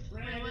R.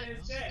 Red What?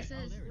 is It dead.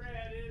 says there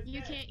it is.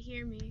 you can't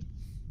hear me.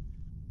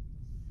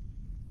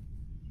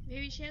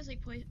 Maybe she has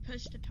like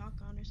push to talk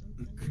on or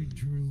something.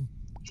 Control.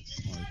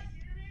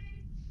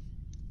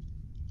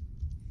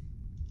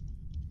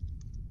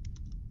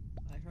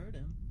 I heard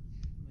him.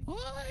 I'm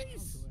like,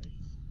 Nice!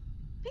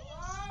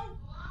 miles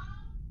away.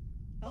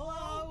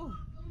 Hello.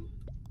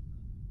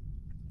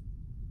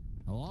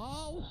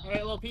 Hello?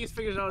 Alright, little Peace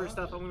figures out her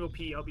stuff. I'm gonna go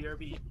pee. I'll be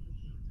RB.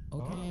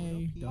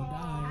 Okay, don't Have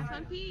die.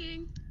 fun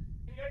peeing.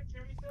 You guys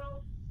hear me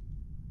still?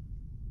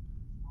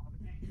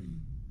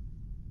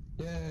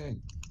 Yay.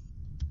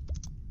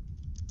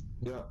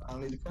 Yeah, I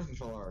don't need to press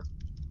control R.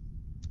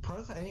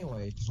 Press it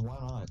anyway, because why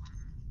not?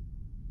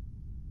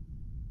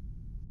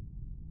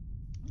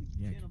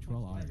 Yeah, Channel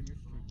control points R. in your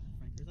stream,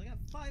 Frankers. I got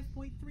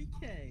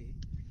 5.3k.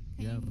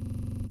 Yeah.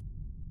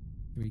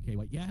 3K.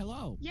 What? Yeah,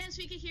 hello. Yes,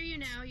 we can hear you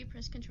now. You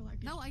press Control R.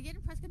 No, I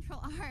didn't press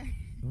Control R.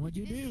 What'd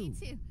you I didn't do? need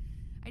to.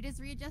 I just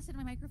readjusted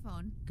my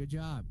microphone. Good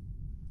job.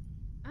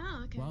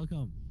 Oh, okay.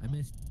 Welcome. I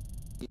missed.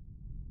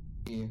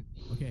 Yeah.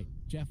 Okay,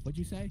 Jeff, what'd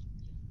you say?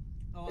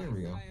 Oh, There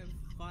we go. I have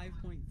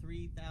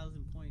 5.3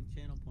 thousand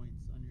channel points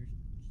on your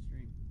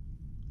stream.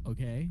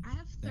 Okay. I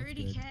have That's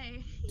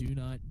 30k. Do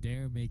not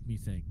dare make me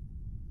sing.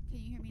 Can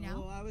you hear me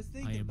Oh, now? I was I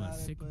thinking am a about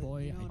sick it, but,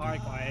 boy, You know, I Alright,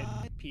 do-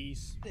 quiet.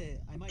 Peace.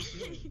 I might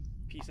do it.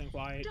 Peace and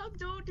quiet. Doug,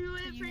 don't do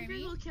it. Can you hear Frankers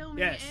me? will kill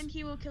me, Yes. and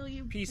he will kill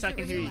you. Peace, Is I it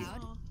can really hear you.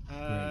 loud?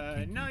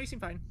 Great, No, thank you seem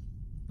fine.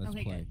 Let's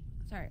Okay, play.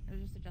 good. Sorry, I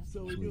was just adjusting.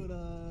 So we Sweet. doing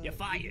a. You're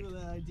fired. We doing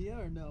an idea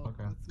or no?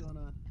 Okay. What's going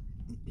on?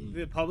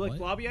 The public What?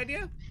 lobby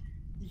idea?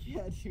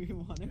 Yeah, do you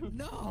want to?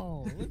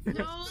 No!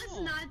 No, let's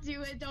not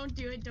do it. Don't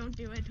do it. Don't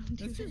do it. Don't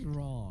do That's it. just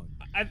wrong.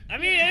 I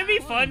mean, it'd be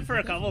fun Fun, for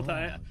a but couple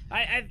that's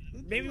times.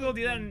 Maybe we'll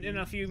do that in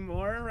a few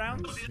more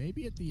rounds.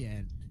 Maybe at the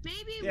end.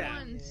 Maybe Yeah.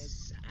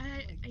 once.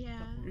 Yeah.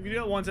 We can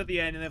do it once at the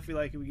end, and if we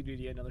like it, we can do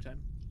it another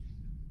time.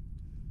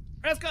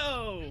 Let's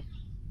go!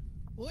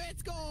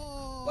 Let's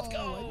go! Let's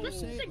go! Why'd you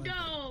say Let's it like that?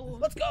 go.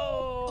 Let's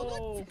Oh,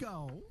 go! let's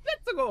go!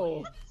 Let's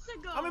go!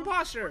 Let's go. I'm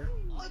imposter.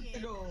 Let's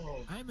go!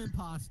 I'm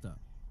imposter.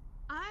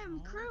 I'm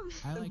Cruz.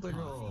 I like Let's pasta.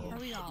 go! Are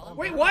we all?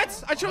 Wait,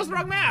 what? I chose the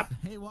wrong map!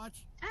 Hey, watch.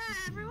 Ah,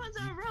 everyone's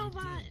a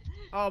robot.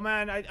 Oh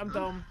man, I'm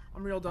dumb.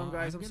 I'm real dumb,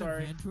 guys. I'm gonna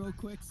sorry. vent real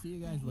quick. See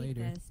you I guys hate later.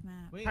 this map.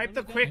 Wait, Type let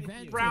the me quick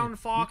back you. brown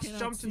fox cannot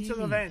jumped see into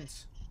the me.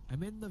 vent.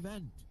 I'm in the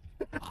vent.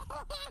 Oh,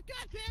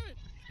 God damn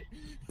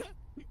it!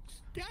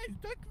 Guys,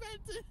 duck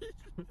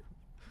vented!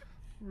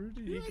 Where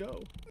did he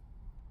go?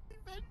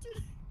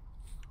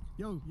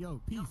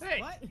 Yo, peace.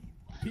 Hey! What?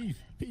 Peace.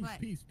 What?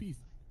 Peace.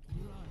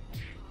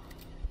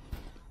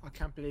 I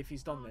can't believe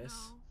he's done this.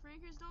 No.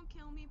 Frankers, don't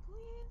kill me,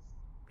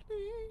 please.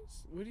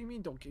 Please? What do you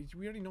mean don't kill?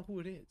 We already know who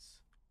it is.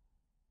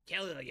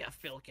 Kill it, you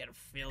fucking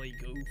Philly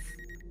goof.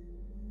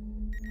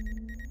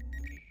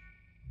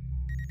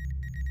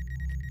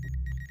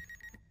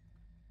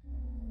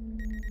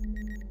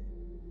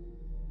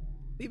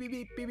 Beep beep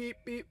beep beep beep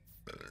beep.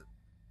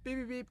 Beep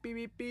beep beep beep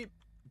beep beep.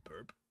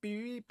 Burp.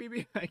 Beep beep beep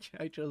beep.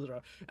 I chose it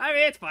wrong. I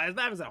mean, it's fine.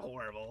 That wasn't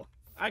horrible.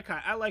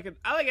 I like it.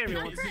 I like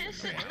everyone's.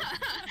 Chris.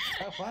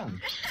 Have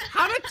fun.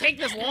 How did it take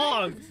this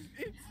long?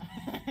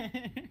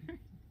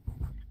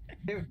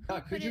 Dude,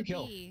 Duck, who'd you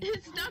kill?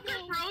 It's Duck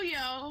or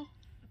Froyo.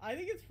 I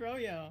think it's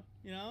Froyo.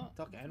 You know.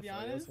 Duck To and be Froyo.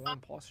 honest. So one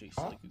imposter, you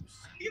silly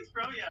goose.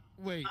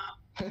 Wait.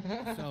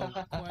 So,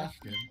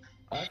 question.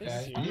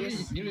 Okay,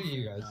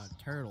 you guys.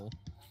 Turtle,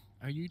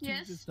 are you two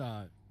Yes? just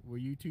were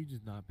you two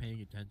just not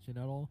paying attention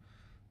at all?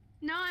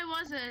 No, I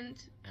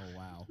wasn't. Oh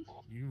wow,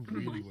 you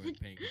really weren't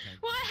paying attention.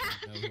 What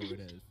I don't know who it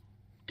is.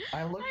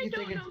 I look, I you think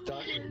don't it's know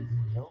Duck. who it is.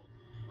 Nope.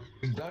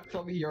 Because Duck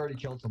told me he already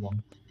killed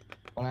someone.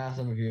 When I asked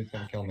him if he was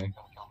gonna kill me.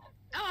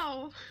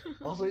 Oh.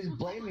 Also, he's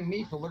blaming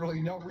me for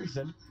literally no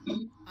reason.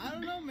 I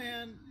don't know,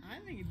 man. I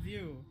think it's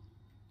you.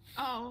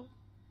 Oh.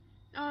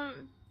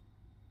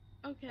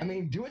 Okay. I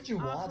mean, do what you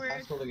want. I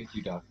Awkward. still think it's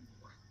you, Duck.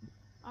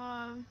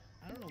 I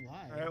don't know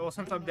why. Alright, well,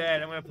 since I don't I'm know dead,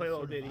 if I'm gonna it's play a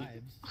little sort of ditty.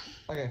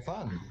 vibes. Okay,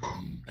 fun.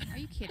 Are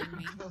you kidding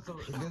me?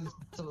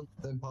 Some of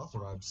the imposter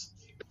vibes.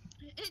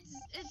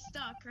 It's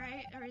Duck,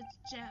 right? Or it's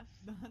Jeff?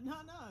 No,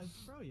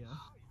 it's Froyo.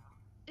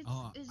 It's,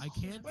 Oh, it's I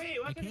can't. Wait,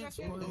 why I can't you can't guys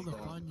hear spoil this? the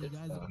fun. You It's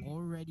guys done.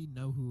 already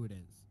know who it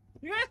is.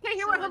 You guys can't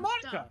hear So my it's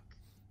harmonica. Duck.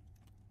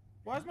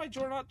 Why is my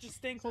door not just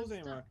staying So closed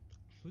it's anymore?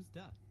 Who's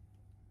Duck?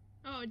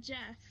 Oh,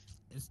 Jeff.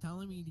 It's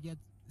telling me to get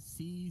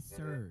C,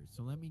 sir.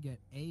 So let me get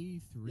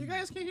A3. You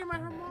guys can't hear my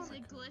Is harmonica.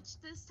 it glitched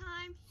this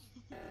time?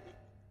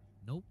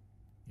 Nope.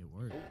 It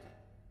worked.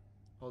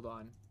 Hold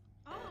on.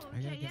 Oh, I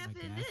gotta okay, get yep, my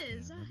it gas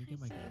is. can. Let me I get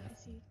my see, gas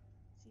I see.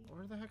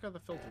 Where the heck are the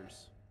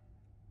filters?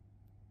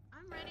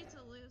 I'm ready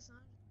to lose, huh?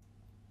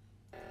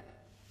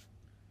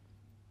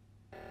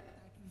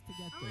 Seconds to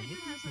get Oh, there. I do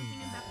What have are you something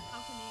doing? about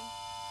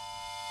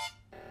balcony.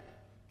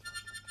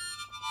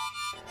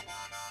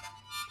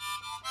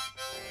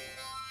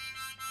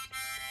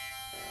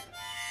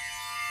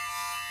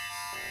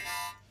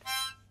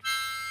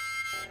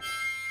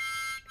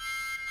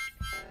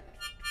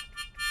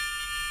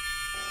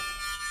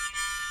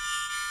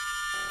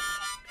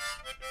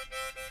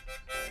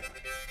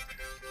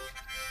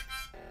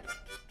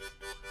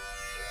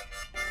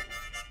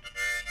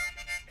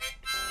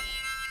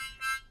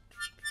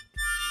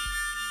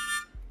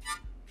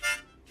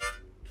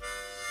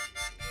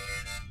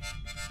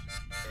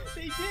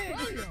 They did.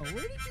 Mario,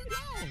 where did you go?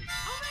 Oh my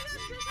gosh,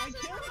 Chris I has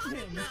his killed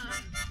him.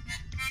 harmonica.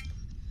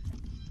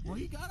 Well,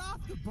 he got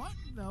off the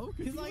button though,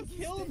 'Cause he I wasn't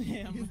killed sta-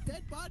 him. His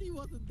dead body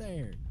wasn't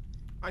there.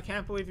 I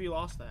can't believe you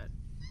lost that.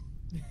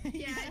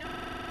 Yeah, I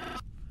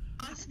don't.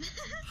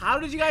 How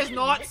did you guys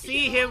not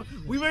see him?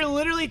 We were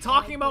literally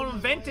talking about him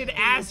vented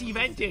as he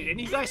vented, and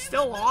you guys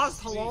still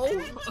lost? Hello? I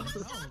was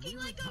we talking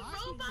were like a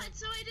talking robot, about-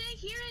 so I didn't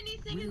hear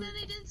anything, We and were- then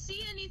I didn't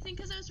see anything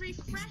because I was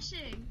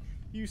refreshing.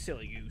 You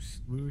silly goose.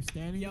 We were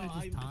standing Yo, there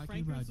just talking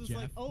Frankers about was Jeff.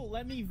 like, oh,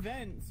 let me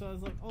vent. So I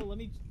was like, oh, let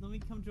me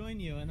come join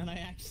you. And then I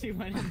actually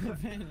went in the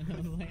vent, and I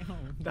was like, oh.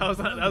 That was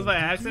by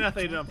Did accident. you I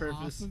thought you did it on jump off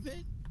purpose. of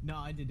it? No,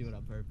 I did do it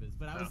on purpose.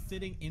 But I was Oh.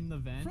 sitting in the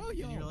vent, and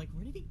Froyo. you're like,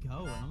 where did he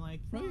go? And I'm like,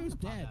 Froyo's I'm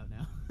gonna dead. pop out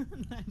now.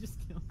 And I just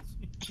killed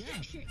you.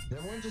 Jeff, Is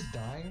everyone just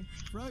dying?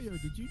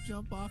 Froyo, did you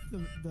jump off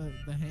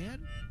the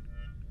hand?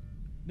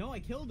 No,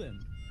 I killed him.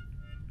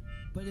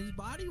 But his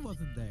body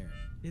wasn't there.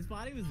 His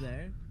body was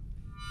there.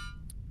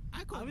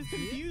 I I was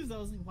confused. I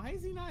was like, why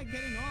is he not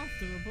getting off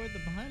to report the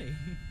body?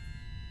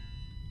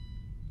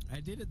 I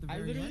did at the I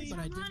very end, literally- but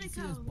I didn't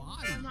see his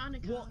body.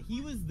 Harmonica. Well,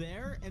 he was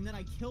there, and then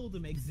I killed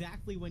him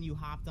exactly when you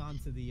hopped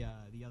onto the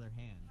other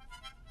hand.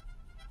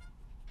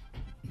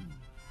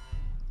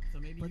 So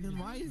maybe. But you then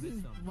just why is missed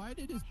his him. why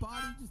did his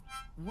body just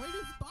where did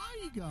his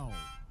body go?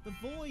 The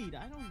void?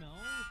 I don't know.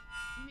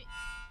 Me-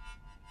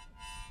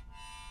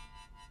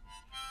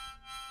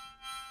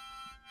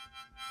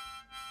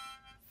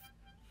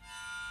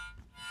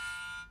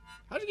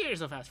 How'd you get here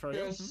so fast, Froyo?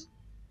 Yes.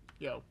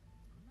 Yo.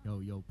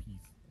 Yo, peace.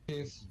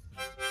 Peace.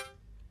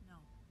 No.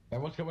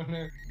 Everyone's coming in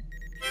here.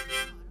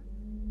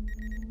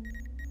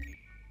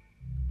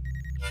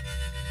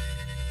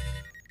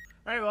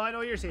 Alright, well, I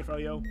know you're safe,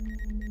 Froyo.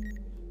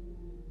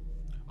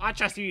 I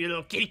trust you, you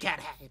little kitty cat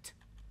hat.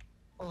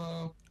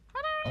 Hello.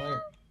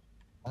 Alright.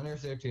 I'm your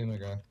safe team,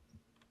 guy.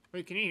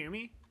 Wait, can you hear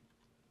me?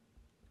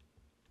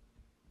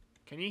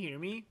 Can you hear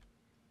me?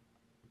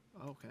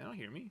 Oh, can they not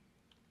hear me?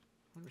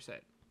 100%.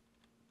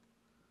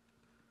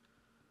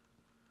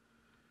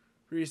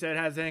 Reset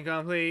has been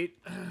complete.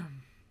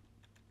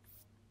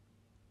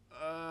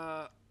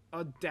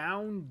 A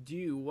down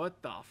dew.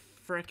 What the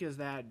frick is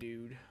that,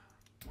 dude?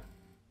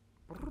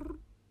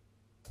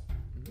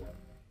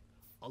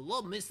 I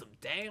love me some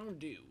down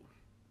dew.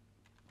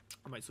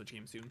 I might switch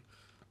games soon.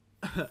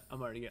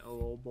 I'm already getting a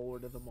little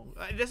bored of the moment.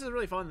 This is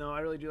really fun though.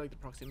 I really do like the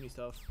proximity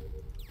stuff.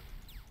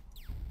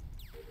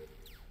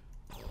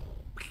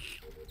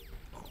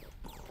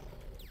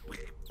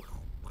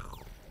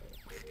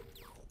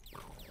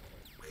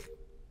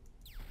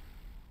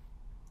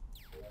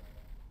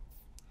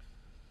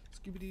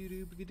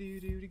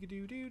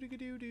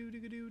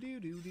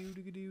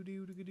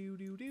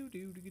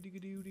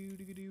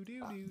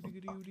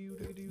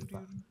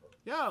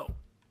 Yo,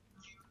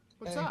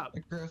 what's up?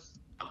 Hey, Chris.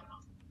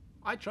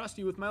 I trust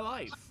you with my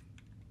life.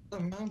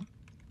 What's up, man?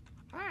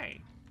 Hi.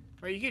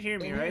 Wait, you can hear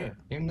me, Hey, right? here.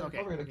 You're not Okay,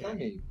 probably gonna okay. kill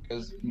me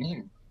because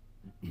me.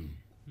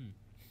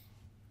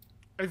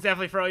 It's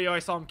definitely Froyo. I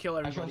saw him kill I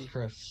everybody. trust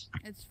Chris.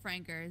 It's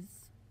Frankers.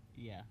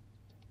 Yeah.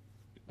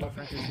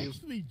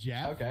 Actually,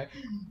 Jeff. Okay.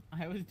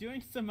 I was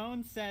doing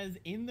Simone Says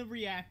in the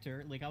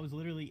reactor, like I was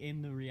literally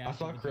in the reactor.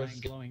 saw The Chris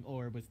giant glowing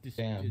orb was just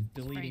Damn.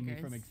 deleting me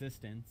from Frankers.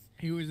 existence.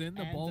 He was in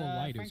the And, ball of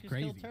light. It was Frankers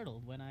crazy. killed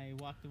Turtle when I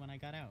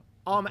got out.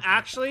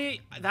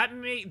 Actually,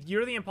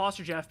 you're the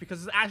imposter, Jeff,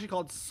 because it's actually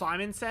called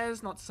Simon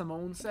Says, not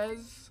Simone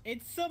Says.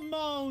 It's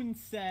Simone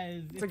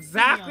Says. It's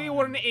exactly Simeon.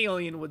 what an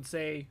alien would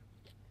say.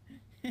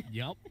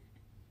 Yup.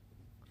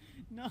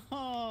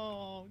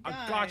 No, I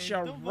guys, gotcha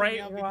don't vote me right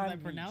out where because I I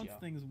need pronounce ya.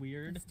 things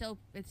weird.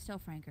 It's still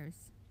Frankers.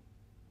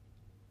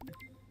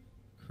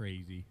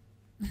 Crazy.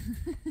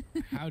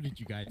 How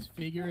did you guys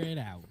figure it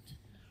out?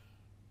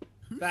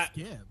 Who That-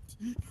 skipped?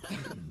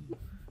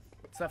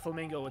 It's that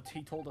flamingo.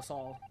 He told us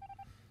all.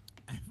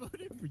 I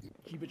voted for you.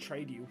 He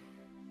betrayed you.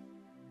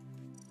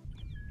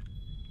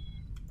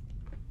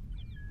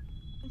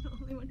 I'm the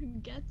only one who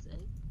gets it.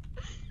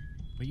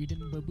 But you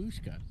didn't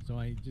babushka, so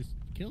I just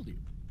killed you.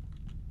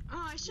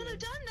 Oh, I should have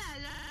done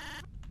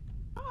that.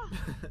 Oh,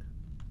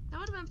 that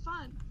would have been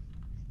fun.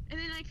 And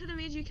then I could have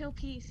made you kill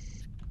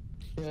Peace.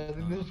 Yeah, I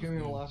think this is gonna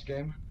be the last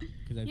game.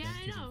 Because I Yeah, benched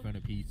I you know. in front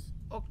of Peace.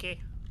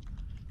 Okay.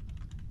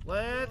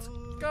 Let's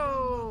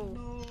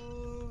go.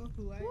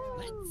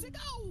 Let's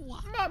go!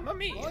 Mamma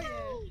mia.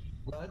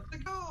 Let's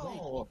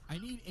go. I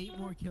need 8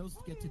 more kills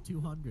to get to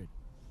 200.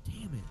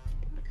 Damn it.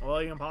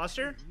 Well, you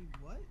imposter?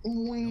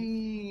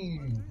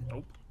 Wing.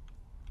 Nope.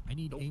 I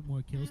need Nope. 8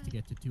 more kills to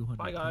get to 200.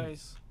 Bye, kills.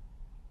 guys.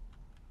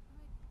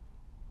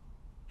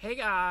 Hey,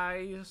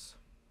 guys.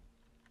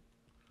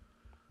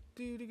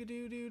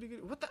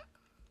 What the?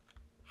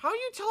 How are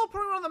you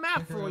teleporting around the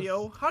map, Hey,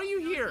 Froyo? How are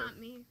you No, here? it's not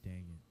me. Dang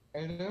it.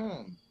 How you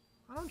doing?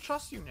 I don't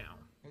trust you now.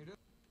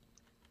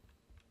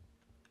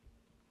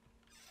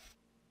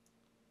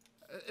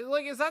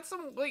 Like, is that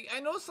some, like, I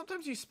know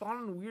sometimes you spawn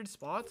in weird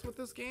spots with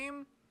this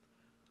game,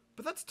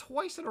 but that's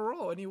twice in a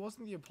row, and he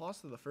wasn't the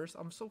imposter the first.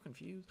 I'm so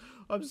confused.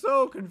 I'm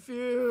so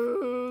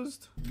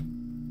confused.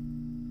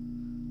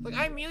 Like,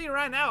 I immediately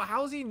ran out.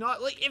 How is he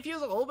not, like, if he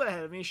was a little bit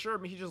ahead of me,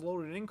 sure, he just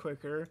loaded in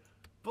quicker.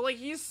 But, like,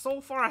 he's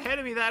so far ahead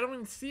of me that I don't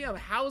even see him.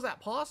 How is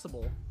that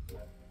possible?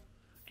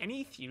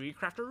 Any theory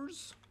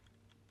crafters?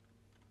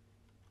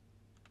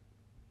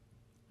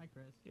 Hi,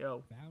 Chris.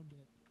 Yo, Found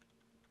it.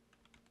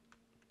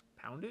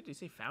 pound it? Did you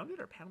say found it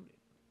or pound it?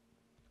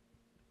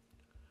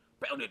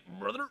 Pound it,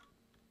 brother!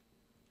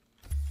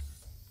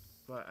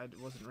 But I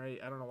wasn't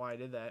ready. I don't know why I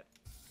did that.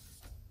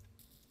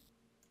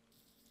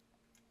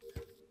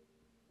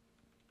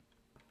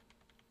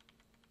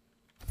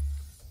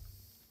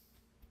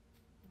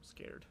 I'm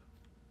scared.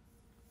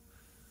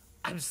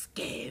 I'm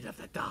scared of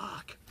the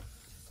dark.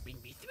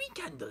 Bring me 3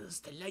 candles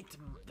to light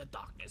the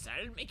darkness.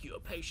 I'll make you a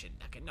potion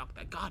that can knock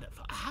the god out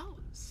for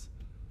hours.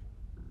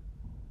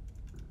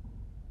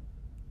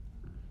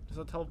 Does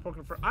that teleport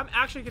confirm? I'm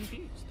actually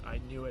confused. I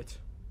knew it.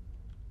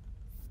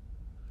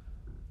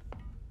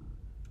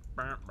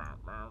 Well,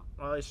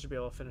 I should be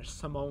able to finish.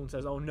 Simone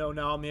says, "Oh no,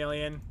 now I'm the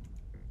alien."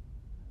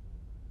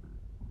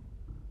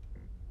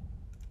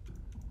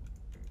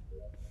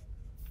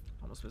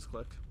 Almost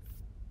misclicked.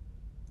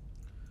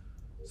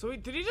 So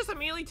did he just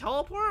immediately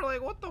teleport?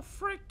 Like, what the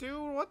frick,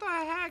 dude? What the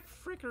heck,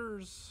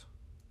 frickers?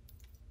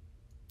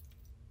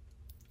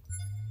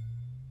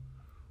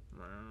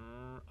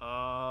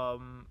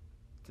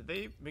 Did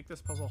they make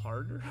this puzzle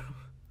harder?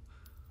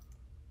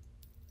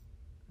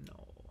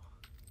 No.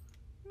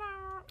 No.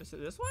 Is it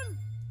this one?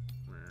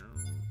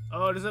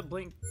 Oh, does it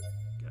blink?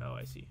 Oh,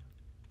 I see.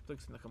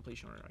 Blinks in the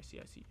completion order. I see.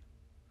 I see.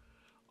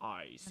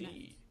 I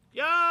see.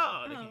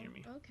 Yeah, they can hear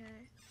me.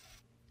 Okay.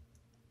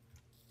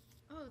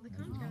 Oh, the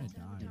I'm comms gonna got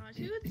die.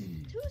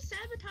 sabotaged. Who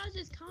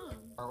sabotages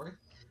comms? Are we?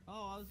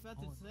 Oh, I was about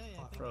to say.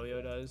 I think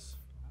Froyo does.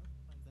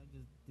 I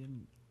just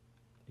didn't.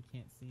 I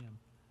can't see him.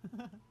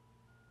 What?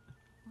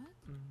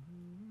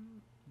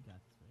 You got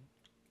this,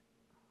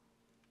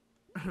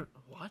 right?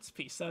 What?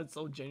 Peace sounds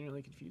so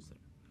genuinely confused there.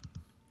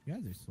 You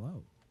guys are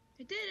slow.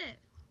 I did it.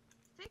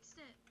 Fixed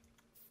it.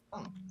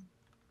 Oh.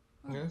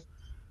 Oh. Yes.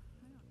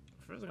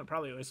 First, gonna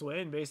probably always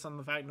win based on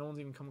the fact no one's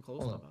even come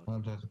close Hold about on.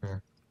 I'm just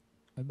prepare.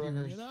 I'm doing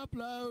Burgers. an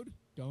upload.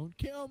 Don't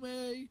kill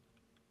me.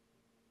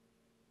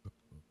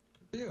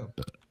 You.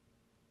 it.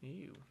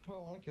 Ew. I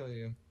don't want to kill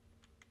you.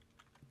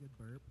 Good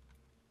burp.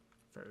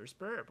 First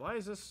burp. Why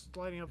is this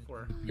lighting up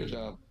for? Good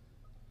job.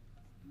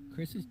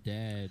 Chris is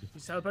dead. You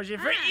celebrating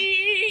for Ah,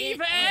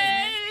 event.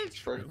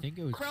 I think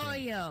it was Chris.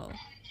 Froyo.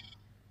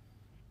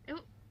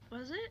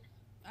 Was it?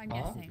 I'm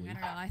guessing. I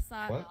don't know. I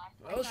saw. What?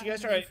 I Well, saw she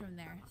guessed his name right. from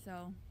there.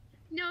 So.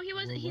 No, he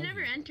wasn't. Where He was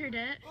never he? entered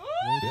it.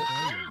 Where's Yes.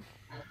 Froyo?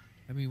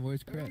 I mean,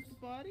 where's Chris? Where's the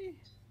body?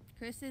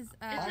 Chris is It's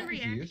a I'm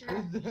confused.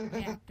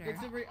 reactor.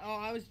 It's a oh,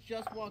 I was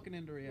just walking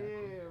into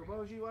reactor. what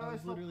was you? I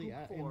was literally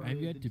at. in I've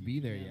the yet to be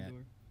there DTM yet. door.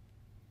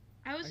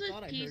 I was I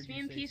thought I with Peace. heard Me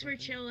you and say Peace were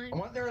something. chilling. I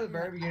went there at the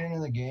very beginning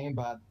of the game,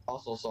 but I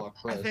also saw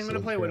Chris. I think I'm who gonna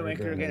was play Wind very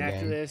Waker good in again the after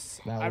game. this.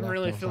 Now I'm left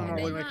really no feeling more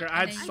time. Wind Waker. I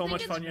had I so think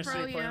much it's fun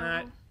yesterday playing Froyo.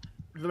 that.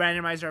 The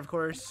randomizer, of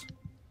course.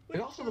 It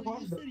also the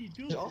You said he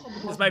do it also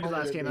This might be the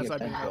last game, that's why I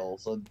being picked it up.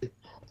 so the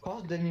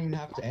Claus didn't even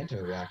have to enter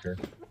the reactor.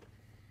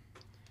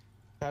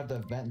 Had to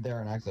vent there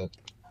and exit.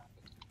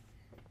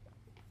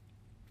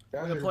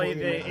 We're gonna play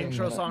the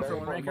intro song for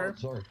Wind Waker.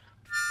 Sorry.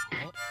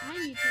 I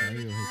need to.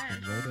 Froyo has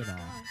been refresh. voted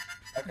off.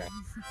 Okay.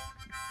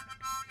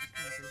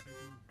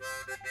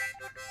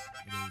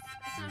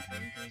 It's not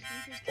Frankers.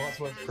 Frankers Well, that's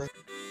what does Chris.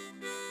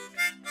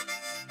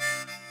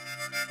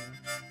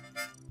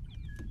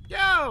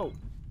 Yo!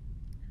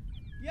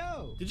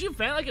 Yo! Did you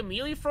vent like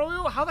immediately,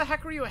 Froyo? How the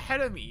heck were you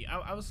ahead of me?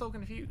 I was so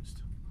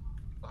confused.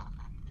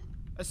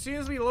 As soon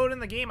as we loaded in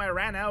the game, I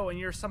ran out, and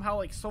you're somehow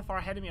like so far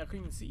ahead of me, I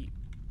couldn't even see you.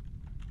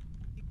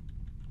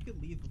 You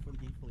could leave before the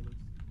game fully loads.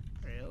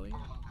 Really?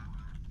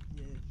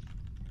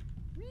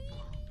 Yeah.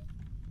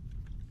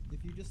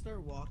 If you just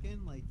start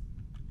walking, like,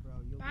 bro,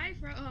 you'll. Bye,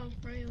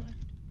 Froyo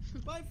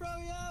left. Bye,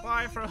 Froyo.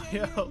 Bye, You can't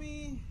Froyo. hear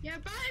me. Yeah,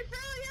 bye,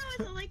 Froyo.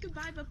 It's not like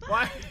goodbye, but bye.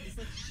 Why? He's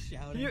like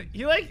shouting.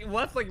 You like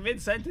left like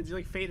mid sentence. You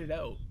like faded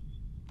out.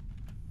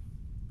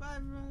 Bye,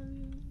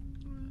 Froyo.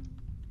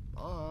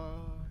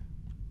 All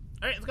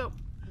right, let's go.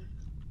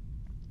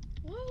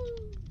 Woo.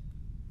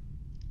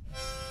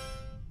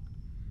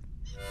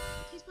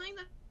 He's playing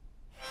the.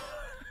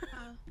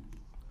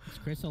 Is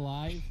Chris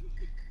alive?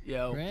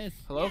 Yo. Chris?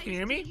 Hello, can you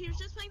hear me? He was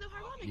just playing the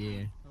harmonica.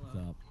 Yeah. What's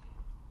up?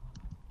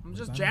 I'm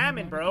just What's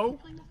jamming, on, bro.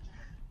 Playing the-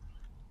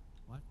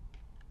 What?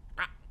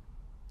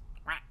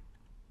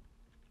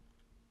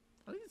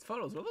 I think these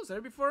photos. Were those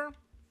there before?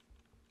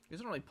 I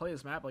don't really play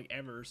this map like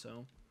ever,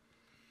 so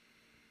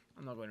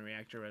I'm not going to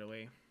reactor right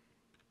away.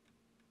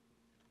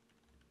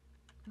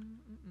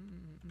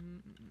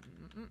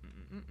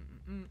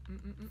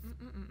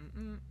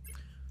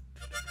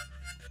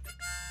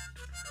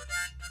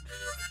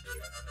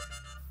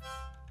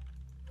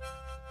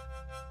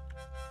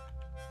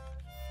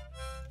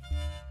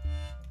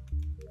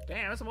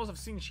 Damn, that's the most I've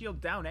seen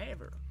shield down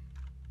ever.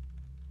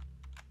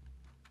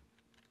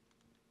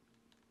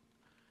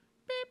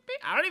 Beep, beep.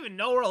 I don't even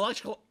know where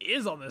electrical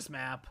is on this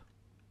map.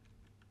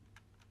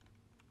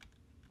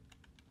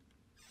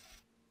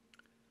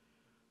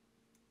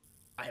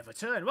 I have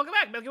returned. Welcome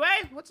back, Milky Way.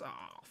 What's... Oh,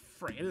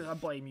 frick. I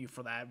blame you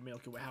for that,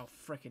 Milky Way. How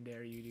frickin'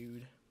 dare you,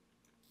 dude.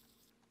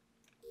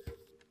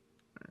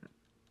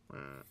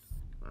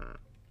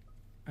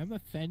 I'm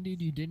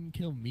offended you didn't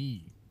kill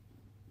me.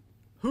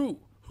 Who?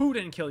 Who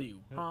didn't kill you?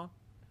 Huh?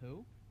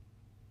 Who?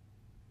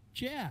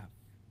 Jeff.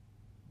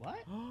 What?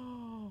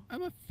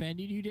 I'm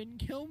offended you didn't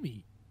kill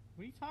me.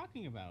 What are you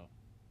talking about?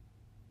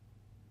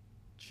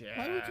 Jeff.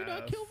 Why would you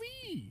not kill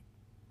me?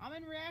 I'm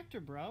in reactor,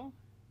 bro.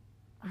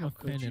 I'm How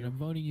could offended. you? I'm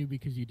voting you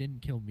because you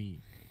didn't kill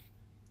me.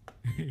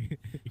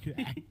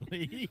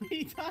 Exactly. What are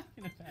you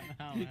talking about?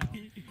 How?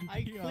 I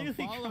You, clearly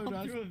followed come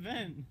us, through a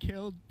vent.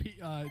 killed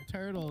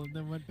Turtle, and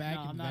then went back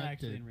No, and I'm not vented.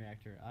 actually in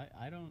reactor.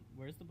 I don't.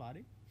 Where's the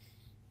body?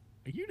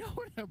 You know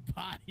where the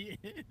body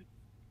is.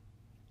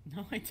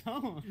 No, I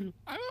don't.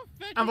 I'm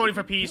offended. I'm voting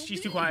you for Peace. didn't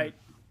She's kill too me. quiet.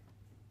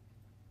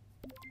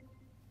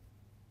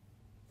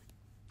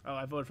 Oh,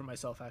 I voted for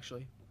myself,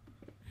 actually.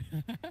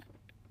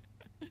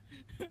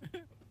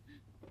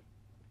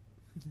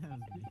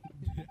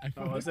 I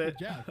Oh, voted was for it?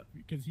 Jeff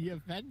because he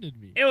offended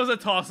me. It was a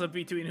toss-up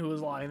between who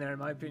was lying there, in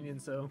my opinion,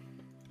 so...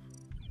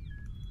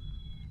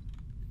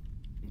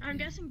 I'm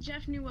guessing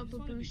Jeff knew what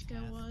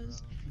Babushka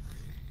was.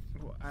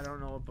 Well, I don't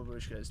know what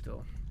Babushka is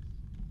still.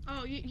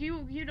 Oh,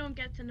 you don't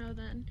get to know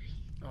then.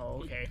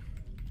 Oh, okay.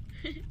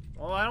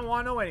 Well, I don't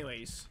want to know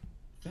anyways.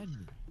 Offend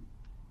me.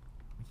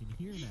 I can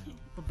hear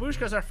now.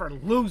 Babushkas are for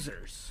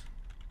losers.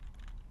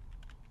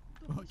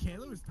 Well,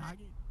 Kayla was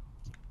talking,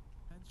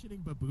 mentioning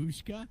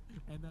Babushka,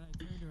 and then I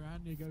turned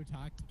around to go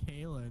talk to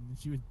Kayla, and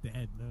she was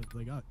dead. And I was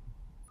like,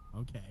 oh,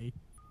 okay.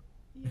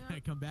 Yeah. I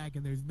come back,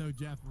 and there's no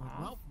Jeff. I'm like,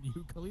 Aw. well,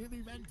 you clearly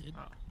vented.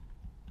 Oh.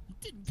 You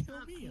didn't kill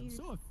Not me. I'm you.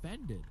 so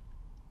offended.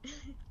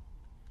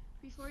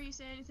 Before you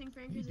say anything, you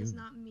Frankers, it's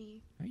doing? not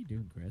me. How you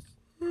doing, Chris?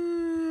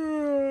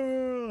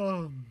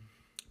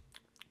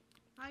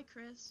 Hi,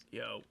 Chris.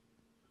 Yo.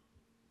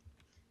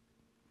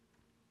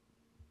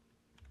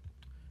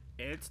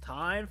 It's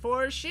time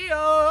for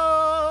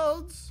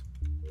shields!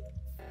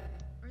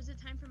 Or is it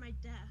time for my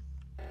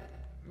death?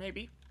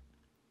 Maybe.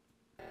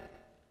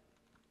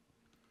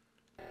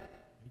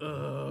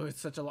 Ugh,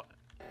 it's such a lot.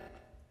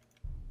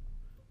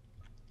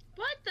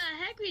 What the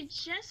heck? We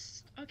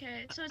just...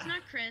 Okay, so it's not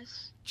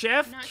Chris.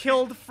 Jeff Not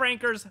killed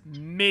Frankers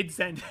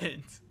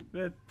mid-sentence.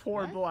 The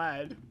poor What?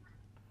 Vlad.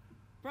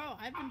 Bro,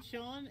 I've been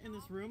chilling in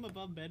this room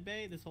above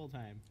medbay this whole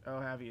time. Oh,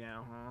 have you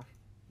now, huh?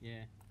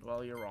 Yeah.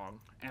 Well, you're wrong,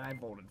 and I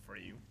voted for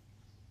you.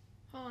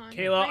 Hold on.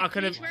 Kayla, Wait, I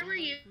could've- Peace, where were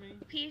you?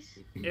 Peace.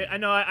 I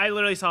know. I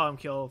literally saw him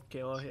kill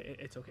Kayla.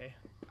 It's okay.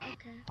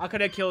 Okay. I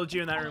could have killed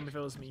you in that room if it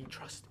was me.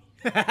 Trust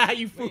me.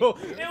 You fool.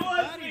 Wait, It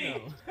was body,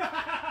 me.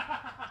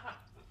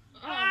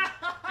 Oh,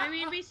 I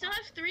mean, we still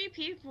have 3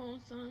 people,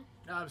 so.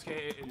 No, I'm just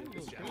kidding.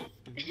 It's Jeff.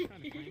 You're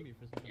trying to claim me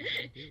for something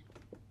I didn't do.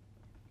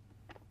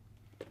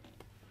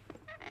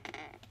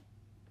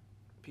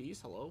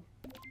 Peace. Hello.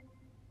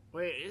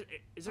 Wait,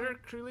 is her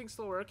crew link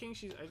still working?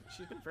 She's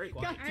been very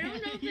quiet. I don't know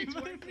if it's You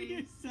voted for working.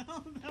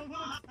 yourself. That would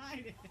have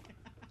tied it.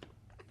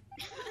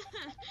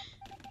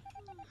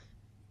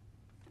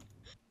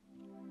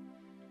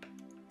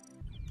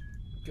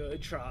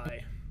 Good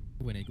try.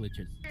 When it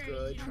glitches.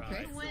 Good You try.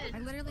 Chris, can win. I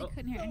literally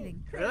couldn't hear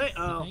anything. Really?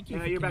 Oh, Thank you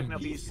yeah, for you're back killing now,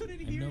 me. Peace.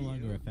 I'm no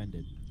longer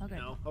offended. Okay.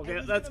 No. I Okay,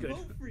 was that's gonna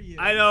good. vote for you.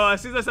 I know.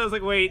 As soon as I said, I was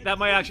like, wait, that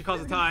might actually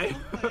cause a tie.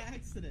 By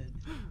accident.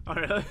 Oh,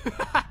 really?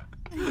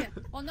 Yeah.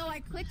 Well, no, I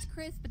clicked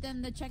Chris, but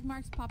then the check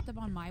marks popped up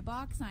on my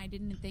box, and I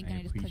didn't think, and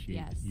I just clicked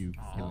appreciate yes. you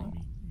Aw. killing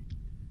me.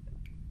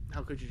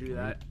 How could you do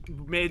that?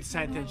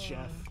 Mid-sentence,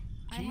 Jeff.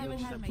 I haven't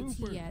had my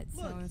tea yet,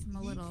 so Look, I'm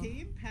a little. he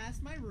came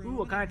past my room. Ooh,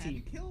 what and I kind of had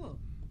tea? to kill him.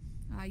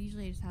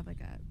 Usually I just have like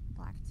a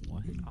black tea.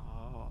 What?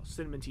 Oh,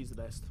 cinnamon tea's the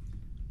best.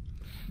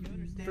 You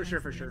understand? For sure,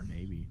 for sure.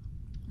 Maybe.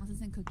 Unless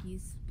it's in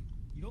cookies.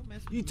 You don't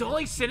mess with You me. don't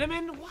like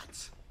cinnamon?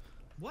 What?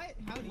 What?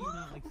 How do you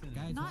not like cinnamon?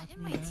 Guys, Not watch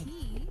in me my bad.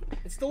 tea.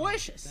 It's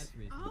delicious. That's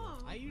reasonable.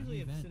 Oh. I usually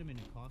have Vent. cinnamon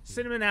and coffee.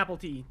 Cinnamon apple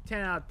tea,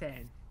 10 out of 10.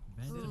 Vent-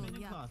 Cinnamon Ooh, and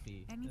yuck.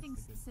 coffee. Anything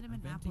That's the good-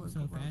 cinnamon I'm apple venting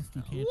is so gross, fast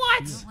you though. can't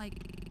What? I see don't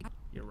it. like.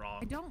 You're wrong.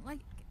 I don't like.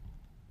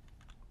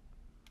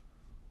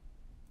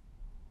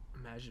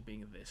 Imagine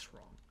being this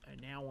wrong.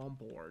 And now on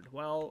board.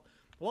 Well,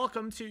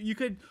 welcome to. You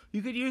could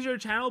use your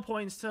channel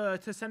points to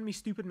send me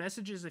stupid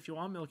messages if you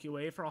want, Milky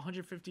Way. For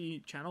 150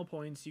 channel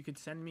points, you could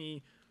send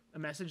me a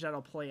message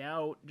that'll play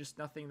out. Just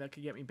nothing that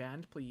could get me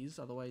banned, please.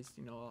 Otherwise,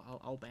 you know,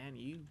 I'll ban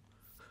you.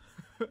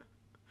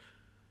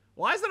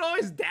 Why is it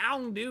always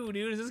down, dude?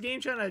 Is this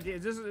game trying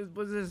to?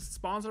 Was this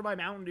sponsored by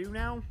Mountain Dew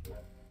now?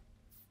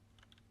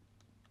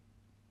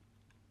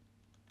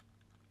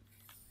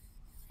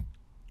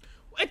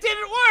 It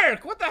didn't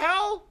work! What the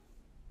hell?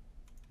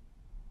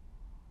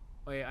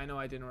 Wait, I know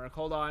I didn't work.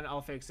 Hold on,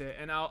 I'll fix it.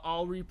 And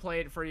I'll replay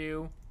it for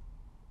you.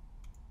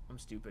 I'm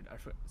stupid.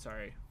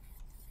 Sorry.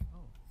 Oh.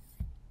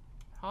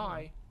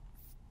 Hi.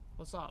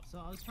 What's up? So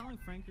I was telling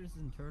Frankers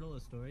and Turtle a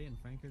story, and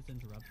Frankers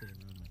interrupted and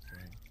ruined my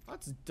story.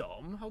 That's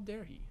dumb. How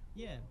dare he?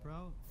 Yeah,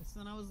 bro. So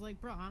then I was like,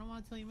 bro, I don't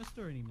want to tell you my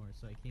story anymore.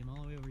 So I came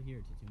all the way over here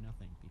to do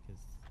nothing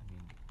because, I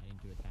mean, I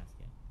didn't do a task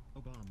yet.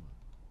 Obama.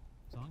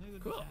 So I'm gonna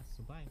go Cool. do tasks.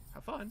 So bye.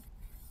 Have fun.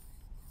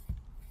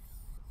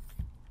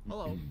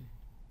 Hello.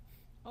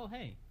 Oh,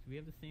 hey. Do we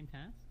have the same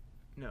task?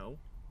 No.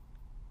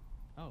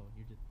 Oh,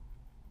 you're just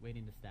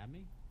waiting to stab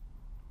me?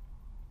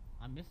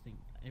 I'm missing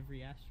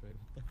every asteroid.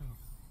 What the hell?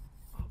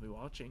 I'll be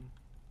watching.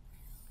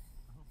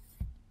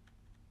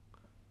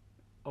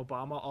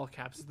 Obama, all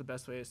caps, is the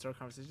best way to start a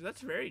conversation.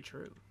 That's very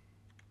true.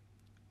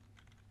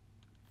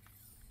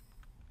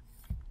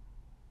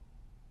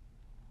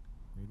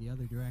 Or the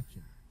other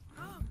direction.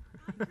 Oh,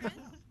 hi, Chris.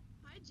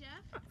 Hi,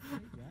 Jeff.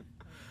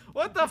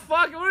 What the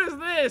fuck? What is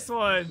this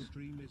one?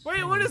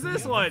 Wait, what is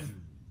this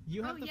one?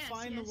 You have Oh, to yes,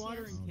 find yes, the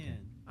watering yes. can.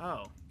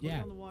 Oh.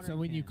 Yeah. on the watering So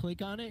when you can.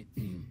 click on it,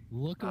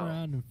 look Oh.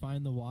 around and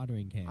find the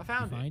watering can. I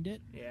found you it. find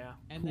it, Yeah.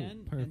 And Cool,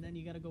 then perfect.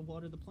 you gotta go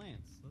water the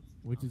plants.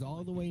 which is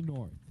all the way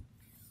north,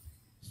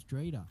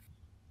 straight up.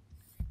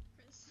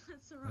 Chris,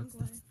 that's the wrong That's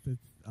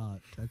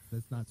way.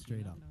 that's not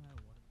straight up. Know how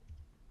to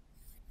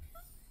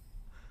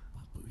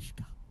water.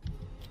 Babushka.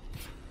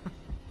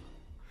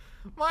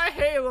 My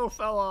halo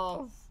fell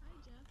off.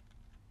 Hi, Jeff.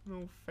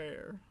 No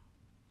fair.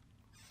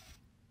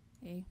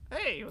 Hey.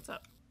 Hey, what's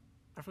up?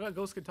 I forgot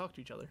ghosts could talk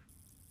to each other.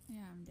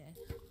 Yeah, I'm dead.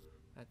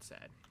 That's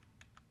sad.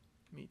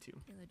 Me too.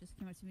 Kayla just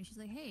came up to me. She's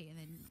like, "Hey," and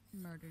then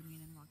murdered me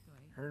and then walked away.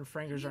 Her and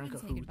Frankers You are in can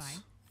say cahoots.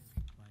 goodbye.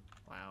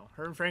 Wow.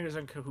 Her and Frankers are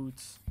in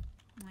cahoots.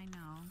 I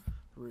know.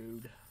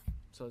 Rude.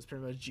 So it's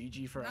pretty much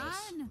GG for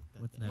us. Run!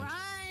 What's next?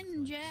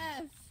 Run,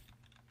 Jeff!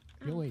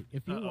 No wait.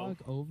 If you Uh-oh. walk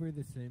over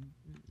the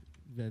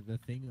the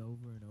thing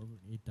over and over,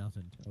 it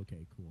doesn't.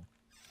 Okay, cool.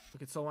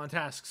 Look, it's still on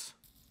tasks.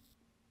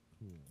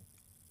 Cool.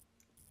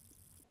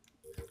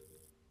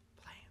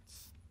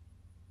 Plants.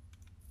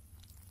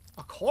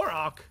 A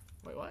Korok?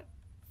 Wait, what?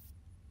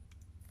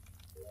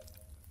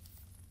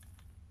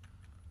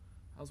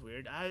 That was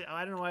weird.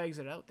 I don't know why I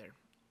exited out there.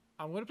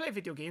 I'm gonna play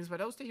video games, but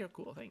I'll stay here.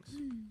 Cool, thanks.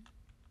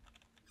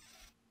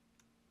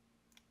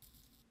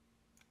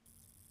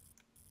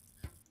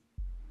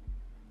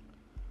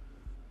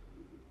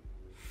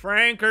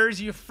 Frankers,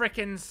 you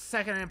frickin'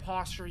 second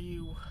imposter,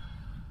 you.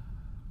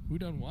 Who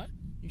done what?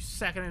 You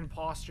second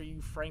imposter,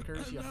 you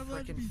Frankers, you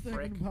frickin'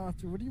 frick.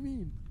 Imposter. What do you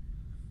mean?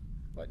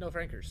 What? No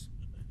Frankers.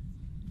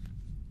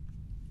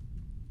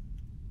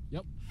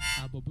 Yep.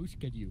 I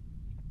babushka'd you.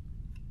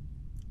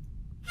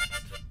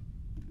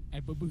 I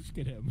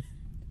babushka'd him.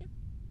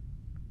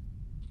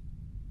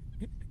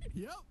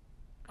 Yep.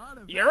 On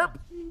a Yerp.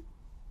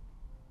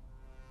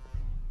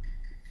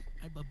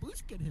 I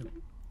babushka'd him.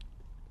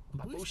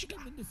 Babushka'd Babushka.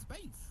 him into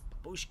space.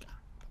 Babushka.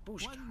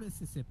 Babushka. 1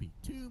 Mississippi,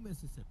 2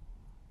 Mississippi.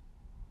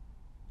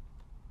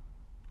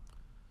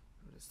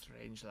 What a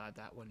strange lad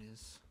that one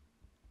is.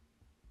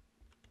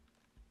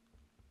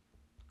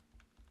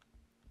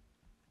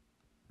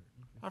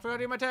 I forgot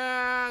to do my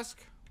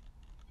task.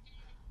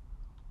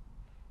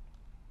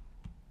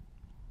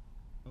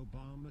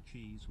 Obama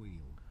cheese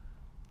wheel.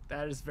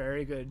 That is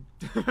very good.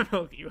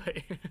 Milky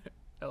Way.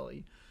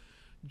 Ellie.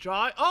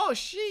 Draw. Oh,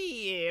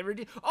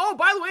 shit. Oh,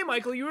 by the way,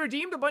 Michael, you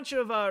redeemed a bunch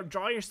of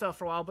drawing stuff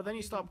for a while, but then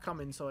you stopped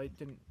coming, so I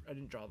didn't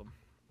draw them.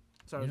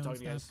 Sorry, I was They don't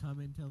talking to you stop guys.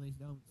 coming till they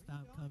don't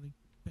stop coming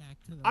back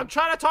to the. I'm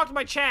trying to talk to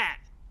my chat.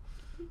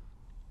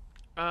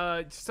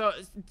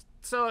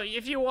 So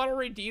if you want to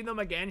redeem them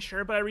again,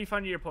 sure, but I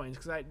refunded your points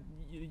because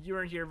you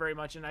weren't here very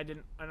much, and I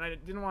didn't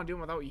want to do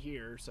them without you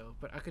here. So,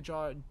 but I could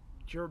draw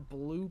your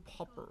blue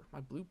popper.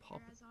 My blue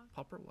popper.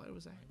 What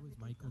was that? Why was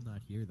Michael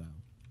not here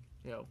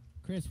though? Yo,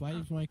 Chris, why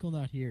is Michael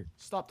not here?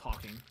 stop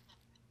talking.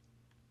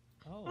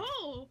 Oh.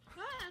 Oh.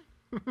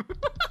 Ah.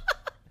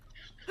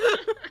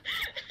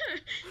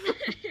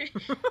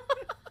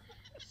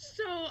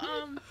 So,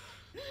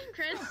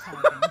 Chris,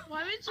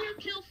 why would you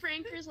kill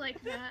Frankers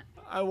like that?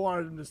 I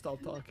wanted him to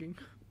stop talking.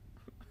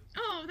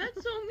 Oh,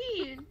 that's so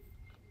mean.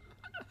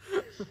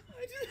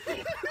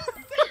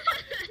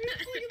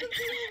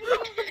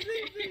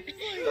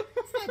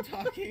 Stop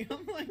talking.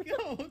 I'm like,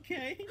 oh,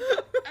 okay.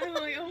 I'm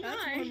like, oh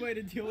That's my. one way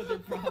to deal with their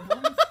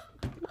problems.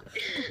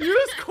 You're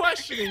just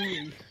questioning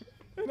me,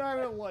 and I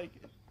don't like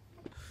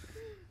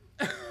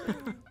it.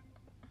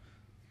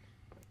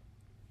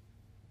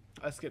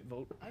 I skip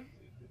vote. I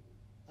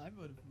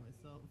voted for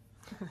myself.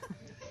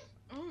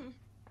 Oh.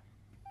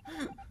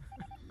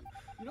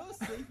 You know, a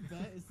safe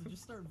bet is to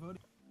just start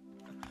voting.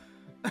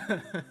 Time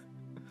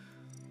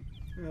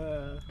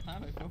I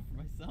vote for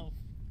myself.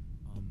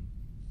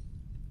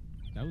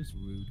 That was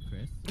rude,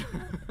 Chris.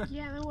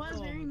 Yeah, that was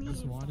very I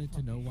just mean. wanted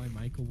to know why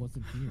Michael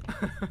wasn't here.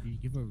 Did you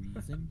give a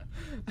reason?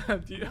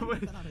 Do you,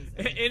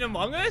 in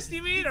Among Us, do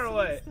you mean, or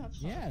what?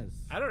 Yes.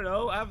 I don't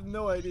know. I have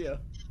no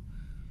idea.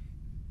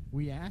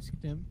 We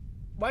asked him.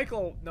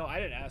 Michael, no, I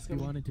didn't ask He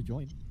him. wanted to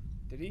join.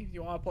 Did he?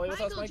 You want to play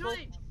with us, Michael?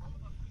 join.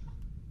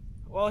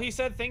 Well, he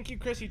said, "Thank you,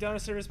 Chris. You've done a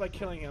service by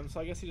killing him." So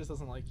I guess he just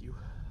doesn't like you.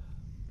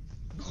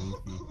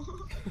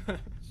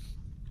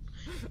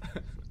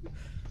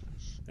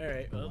 All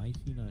right. But Well, why is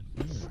he not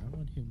here? I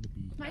want him to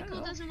be Michael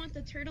know. doesn't want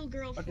the turtle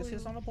girl I flu. guess he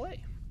doesn't want to play.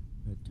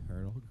 the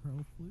turtle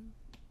girl flu.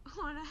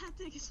 Oh, and I had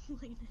to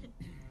explain it.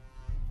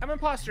 I'm an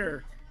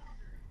imposter.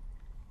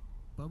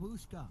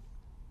 Babushka.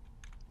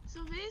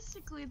 So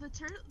basically, when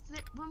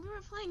we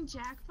were playing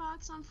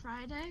Jackbox on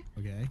Friday,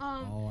 Okay.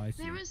 Oh, I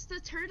see. there was the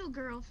turtle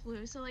girl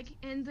flu. So like,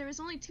 and there was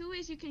only 2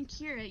 ways you can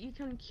cure it. You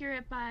can cure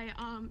it by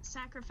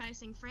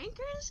sacrificing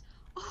Frankers,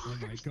 or Oh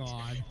my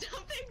god.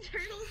 dumping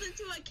turtles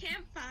into a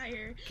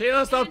campfire.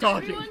 Kayla, stop And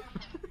talking.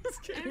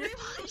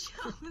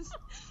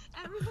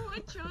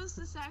 Everyone chose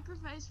to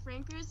sacrifice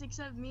Frankers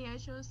except me. I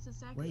chose to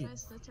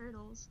sacrifice the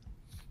turtles.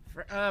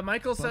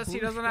 Michael says he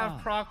doesn't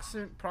have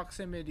Babushka.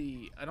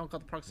 proximity. I don't got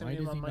the proximity.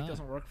 Why does My he mic not?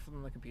 doesn't work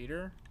from the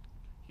computer.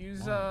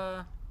 Use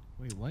Why?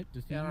 Wait, what?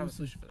 Does he Yeah, I don't have a use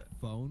his solution for that.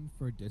 phone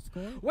for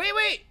Discord?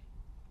 Wait,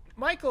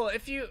 Michael,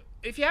 if you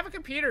have a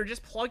computer,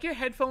 just plug your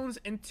headphones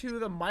into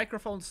the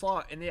microphone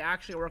slot, and they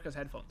actually work as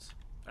headphones.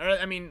 Or,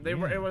 I mean, it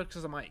works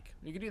as a mic.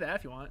 You can do that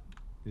if you want.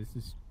 This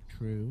is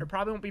true. It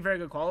probably won't be very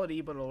good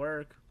quality, but it'll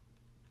work.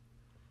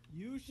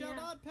 You shall Yeah.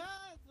 not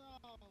pass.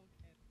 Oh,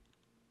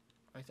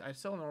 okay. I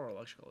still don't know where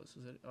electrical is.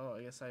 Is it? Oh,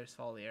 I guess I just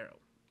follow the arrow.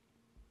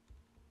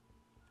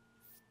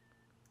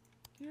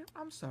 Yeah,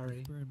 I'm sorry.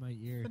 Whisper in my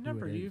ear The who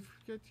number it is. you've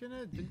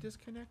been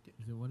disconnected.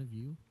 Is it one of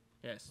you?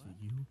 Yes. Is it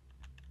you?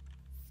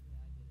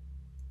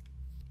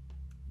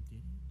 You did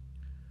it?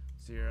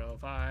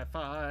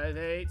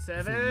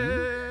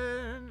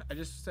 05587. I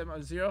just said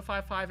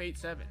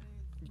 05587.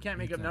 You can't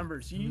make up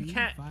numbers. You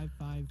can't.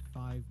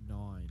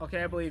 5559.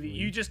 Okay, I believe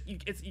you.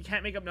 You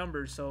can't make up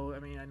numbers. So I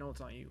mean, I know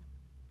it's not you.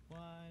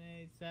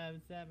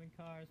 1877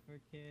 cars for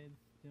kids.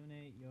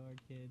 Donate your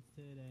kids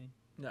today.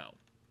 No.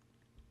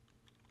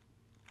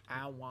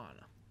 I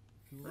wanna.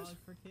 Gulag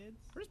for kids?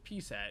 Where's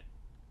Peace at?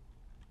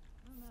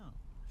 I don't know. I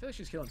feel like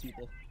she's killing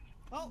people.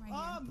 Oh,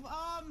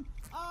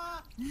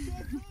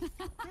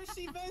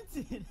 Chrissy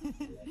Benson.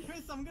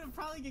 Chris, I'm gonna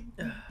probably get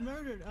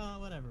murdered.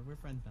 Whatever. We're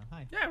friends now.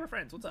 Hi. Yeah, we're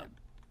friends. What's up?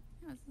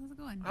 How's it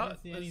going? I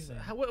didn't see anything.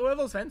 What are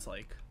those vents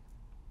like?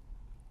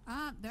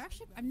 They're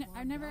actually.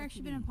 I've never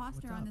actually been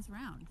imposter What's on up? this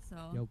round, so.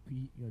 Yo,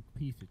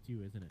 Peace, it's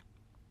you, isn't it?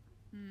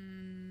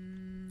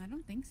 I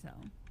don't think so.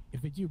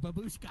 If it's you,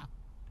 babushka.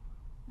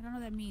 I don't know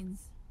what that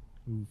means.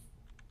 Oof.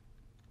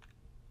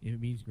 It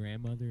means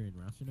grandmother in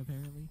Russian,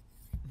 apparently.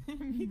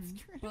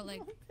 But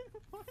like,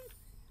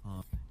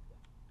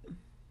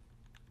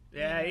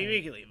 Yeah,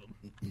 you can leave them.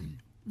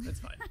 That's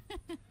fine.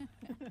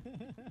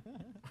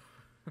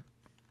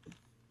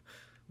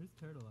 Where's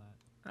Turtle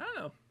at? I don't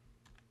know.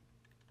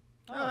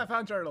 Oh, I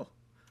found Turtle.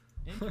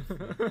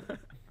 Interesting.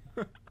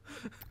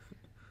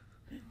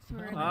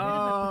 we're in a bit Oh.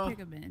 of a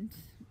predicament. So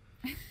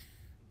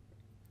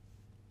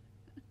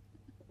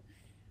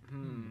Who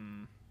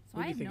do I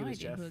you have think no it is,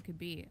 idea who Jeff? it could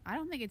be. I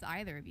don't think it's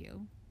either of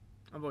you.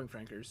 I'm voting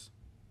Frankers.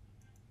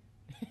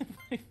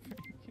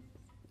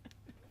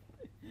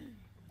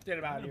 Get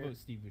him out I'm of gonna here. vote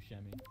Steve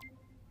Buscemi.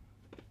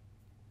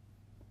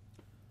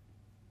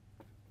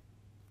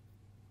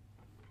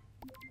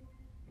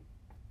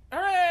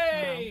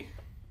 Hooray!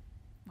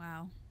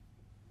 Wow.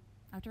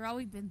 After all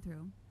we've been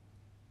through.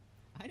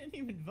 I didn't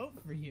even vote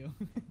for you.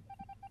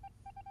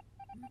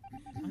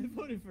 I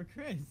voted for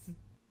Chris.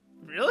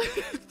 Really?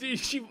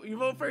 Did you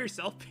vote for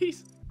yourself,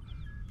 Peace?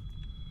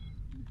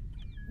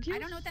 You I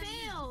don't know what that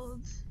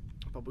failed.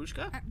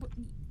 Babushka?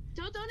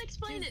 Don't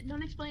explain it.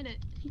 Don't explain it.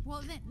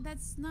 Well, then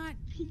that's not.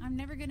 I'm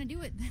never gonna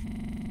do it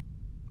then.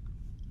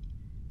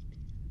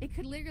 It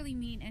could literally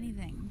mean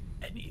anything.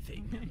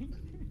 Anything.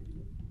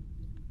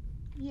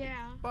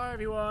 Yeah. Bye,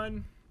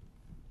 everyone.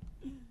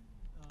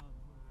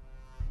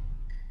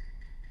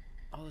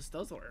 Oh, this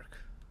does work.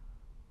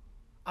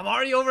 I'm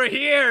already over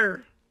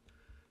here!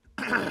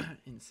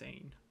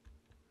 Insane.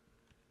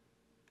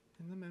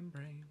 In the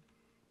membrane.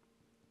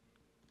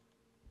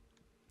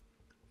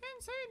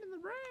 Insane in the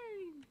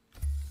brain!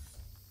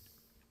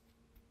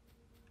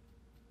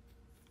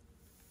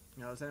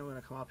 Now, is anyone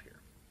gonna come up here?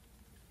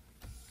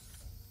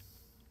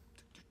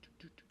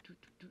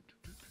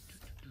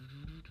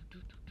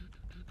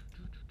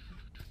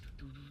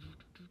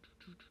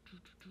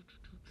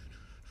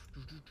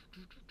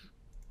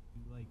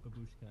 You like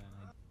Babushka and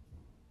I.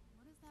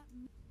 What does that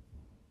mean?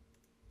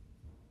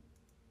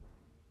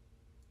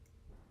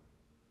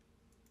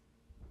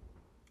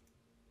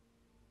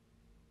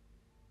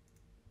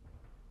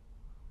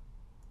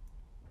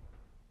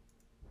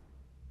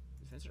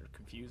 These things are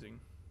confusing.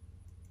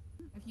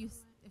 If you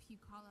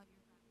call out your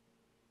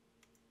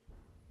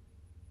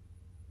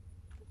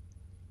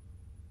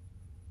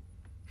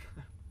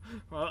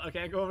Well, I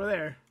can't go over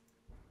there.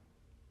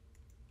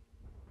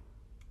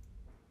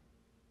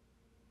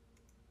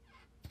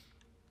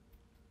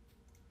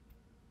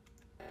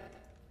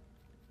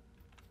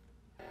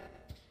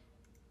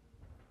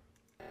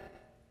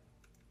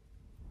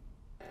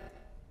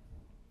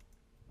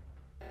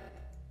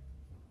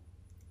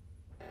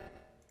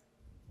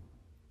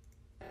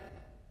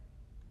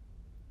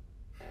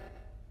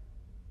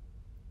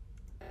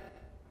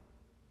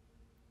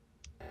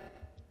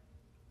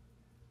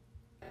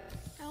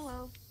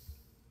 Hello.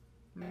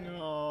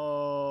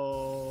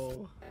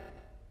 No.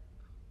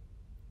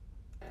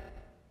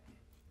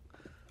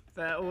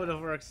 That would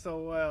have worked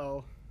so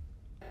well.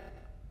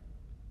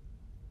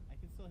 I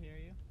can still hear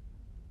you.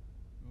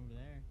 Over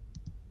there.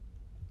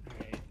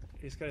 Alright,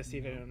 you just gotta see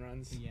if anyone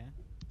runs. Yeah.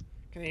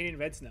 Can I hear you in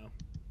vents now?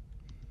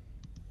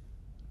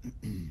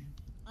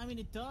 I mean,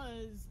 it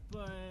does,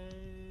 but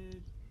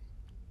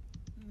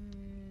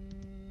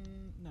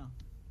no.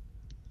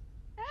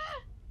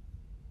 Ah!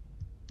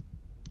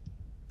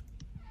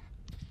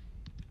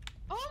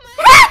 Oh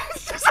my!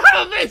 Son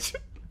of a bitch!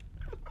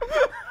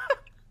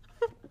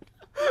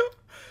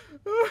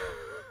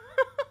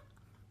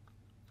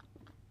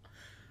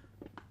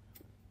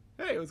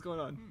 Hey, what's going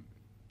on?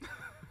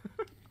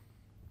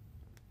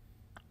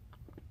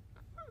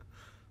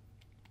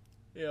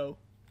 Yo.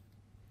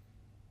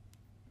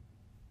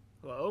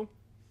 Hello?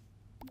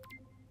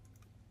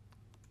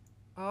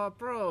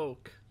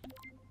 Broke.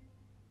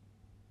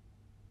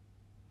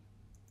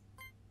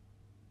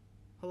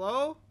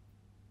 Hello?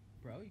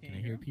 Bro, you Can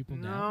can't I hear people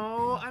now?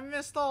 No, I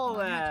missed all I'm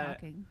not that.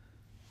 talking.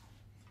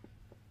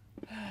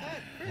 Well,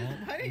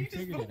 Why didn't we you just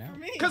figured vote it for out.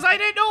 me? Because I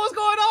didn't know what was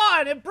going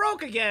on. It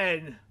broke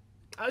again.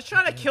 I was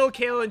trying to kill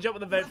Kayla and jump in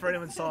the vent for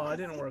anyone saw. It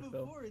didn't work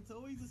though. Before, it's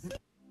always the same.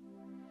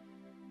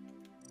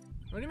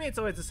 What do you mean it's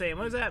always the same?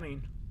 What does that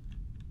mean?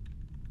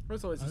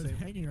 What's always I the was same?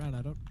 hanging around.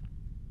 I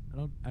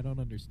don't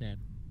understand.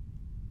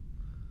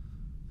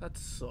 That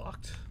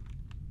sucked.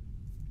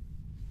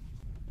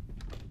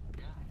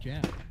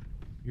 Jeff,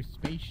 your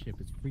spaceship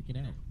is freaking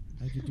out.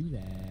 How'd you do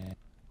that?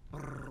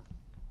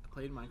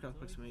 Played Minecraft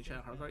proximity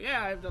chat hardcore.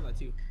 Yeah, I've done that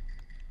too.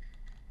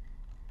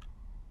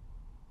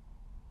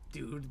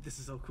 Dude, this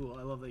is so cool.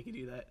 I love that you can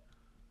do that.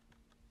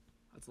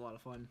 That's a lot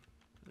of fun.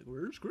 Like,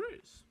 where's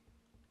Chris?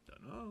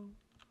 Dunno.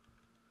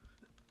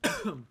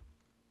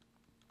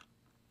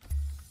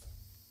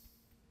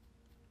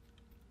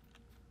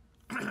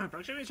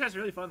 Proximity chat's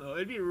really fun though.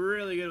 It'd be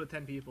really good with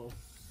 10 people.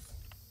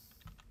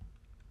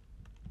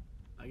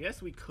 I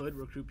guess we could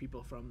recruit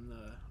people from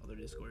the other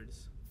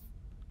Discords.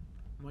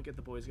 I might get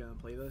the boys gonna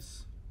play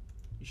this.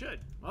 You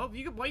should. Well,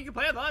 you can play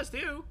with us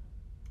too.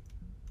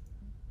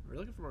 We're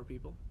looking for more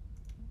people.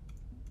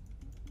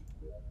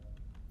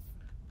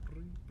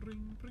 Bring,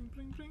 bring, bring,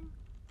 bring, bring.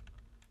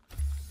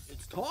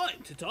 It's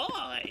time to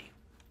die.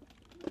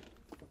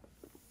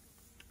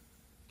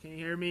 Can you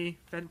hear me,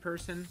 vent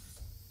person?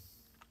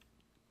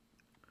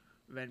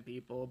 Vent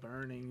people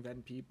burning,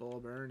 vent people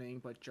burning.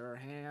 Put your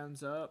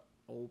hands up.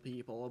 Old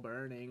people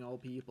burning,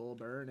 old people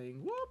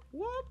burning. Whoop,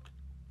 whoop.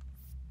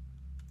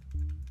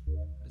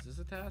 Is this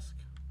a task?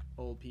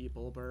 Old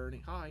people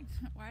burning. Hi.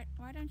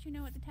 Why don't you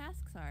know what the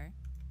tasks are?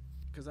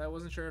 Because I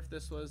wasn't sure if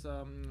this was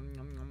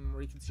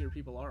where you can see where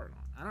people are or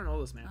not. I don't know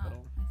this map at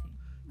all.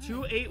 I see.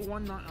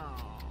 2819.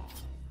 Oh.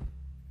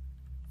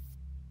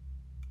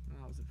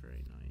 That wasn't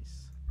very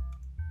nice.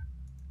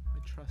 I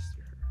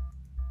trusted her.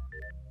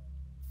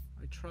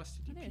 I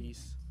trusted you,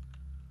 Peace.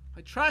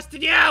 I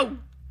trusted you!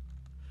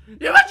 You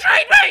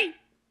betrayed me!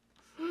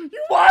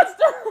 You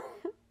monster!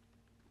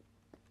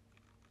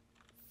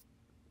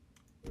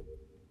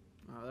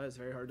 Oh, that is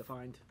very hard to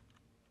find.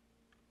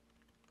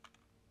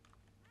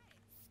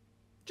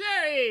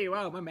 Jerry!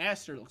 Wow, my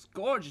master looks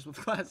gorgeous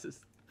with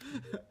glasses.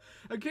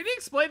 Can you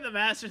explain the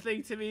master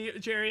thing to me,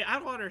 Jerry? I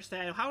don't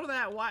understand. How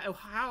that? Why?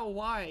 How?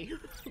 Why?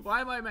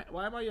 Why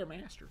am I your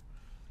master?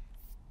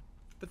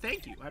 But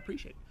thank you. I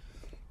appreciate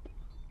it.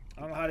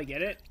 I don't know how to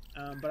get it,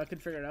 but I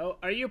could figure it out.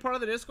 Are you part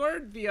of the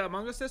Discord? The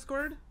Among Us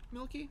Discord?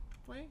 Milky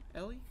Way?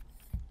 Ellie?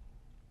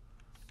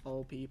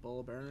 Old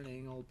people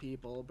burning, old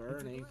people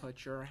burning.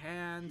 Put your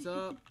hands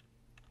up.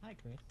 Hi,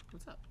 Chris.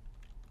 What's up?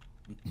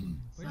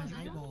 My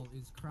eyeball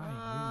is crying really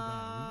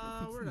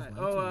bad. where did I? Just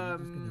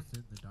gonna sit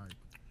in the dark.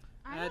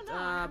 I don't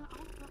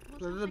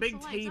At, know. the big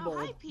table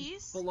hi,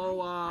 Peace.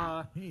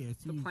 below Hey, I see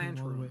the you plant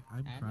came all the way. room.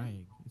 I'm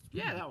crying. It's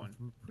Yeah, pretty- that one.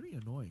 It's pretty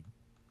annoying.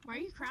 Why are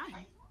you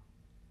crying?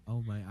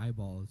 Oh, my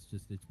eyeball is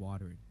just, it's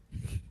watering.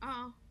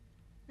 Oh,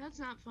 that's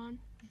not fun.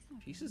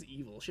 Peace is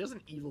evil. She has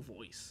an evil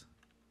voice.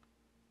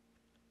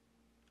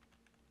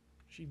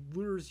 She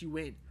lures you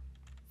in.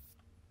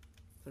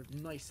 With her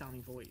nice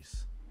sounding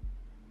voice.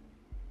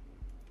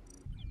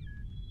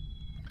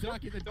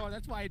 Duck in the door,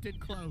 that's why it didn't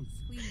close.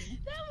 Queen.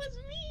 That was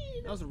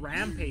mean. That was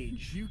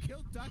Rampage. You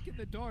killed Duck in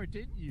the door,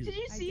 didn't you? Did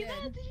you I see did.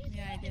 that? Did you?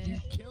 Yeah, I You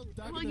did. killed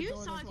Duck Well, in the you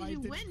door, saw that's it why because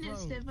you didn't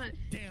witnessed close. it, but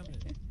Damn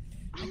it.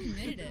 I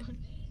committed it.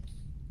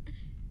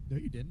 No,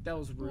 you didn't. That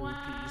was rude,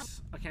 Wow.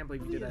 Peace. I can't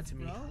believe you did that to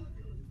me.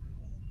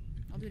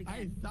 I'll do it I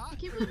again. thought. I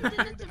can't believe you did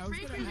that to I was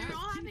Frank. gonna We were ask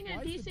all you, having why a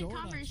is the decent door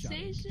not shutting?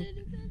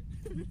 conversation.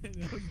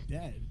 And I was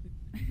dead.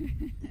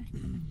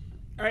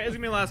 Alright, this is gonna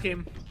be the last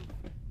game.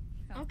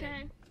 Sounds good.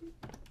 Okay.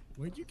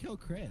 Where'd you kill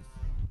Chris?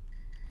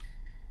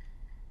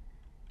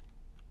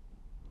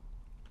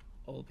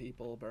 Old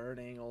people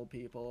burning,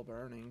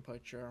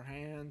 put your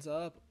hands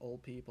up.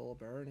 Old people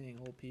burning,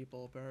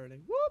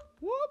 whoop,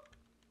 whoop.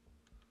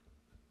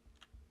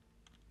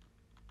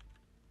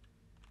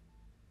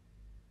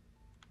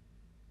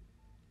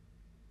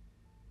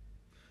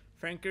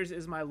 Frankers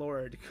is my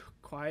lord.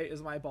 Quiet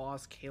is my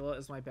boss. Kayla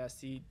is my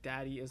bestie.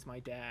 Daddy is my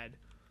dad.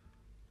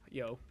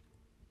 Yo.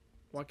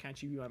 Why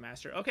can't you be my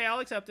master? Okay, I'll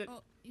accept it.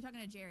 Oh, you're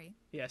talking to Jerry.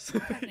 Yes.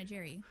 You're talking to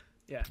Jerry.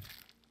 Yeah.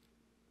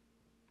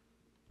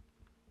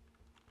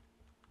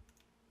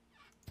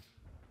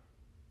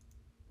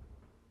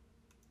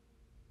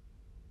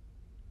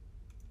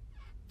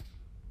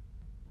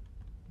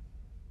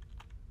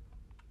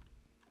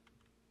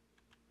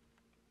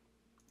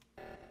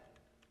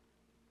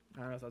 I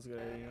don't know if that's a good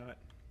idea or not.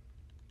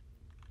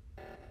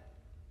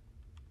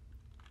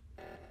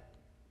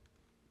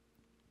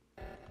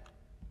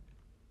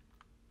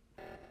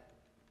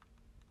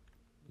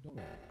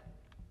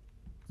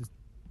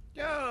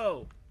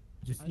 Yo!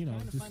 Just, I was you know,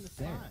 trying to just find a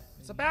there. spot.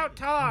 It's about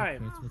time!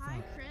 Chris, Oh, what's hi,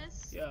 up?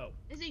 Chris. Yo.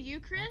 Is it you,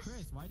 Chris? Oh,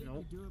 Chris, why didn't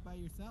Nope. you do it by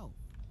yourself?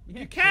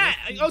 Yeah, You can't!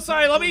 Chris, Oh,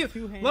 sorry, let can't go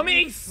me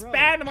two-handed,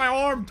 expand my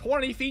arm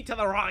 20 feet to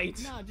the right!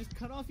 throw. No, just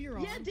cut off your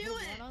arm. Yeah, do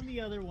put it. one on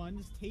the other one,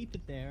 just tape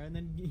it there, and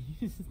then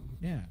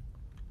Yeah.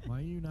 Why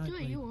are you not Do it,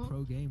 like you won't.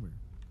 pro gamer?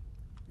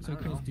 So I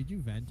don't Chris, know. did you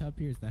vent up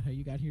here? Is that how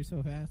you got here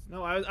so fast?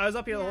 No, I was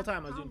up here the Yeah, whole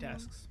time. I was doing probably.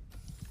 tasks.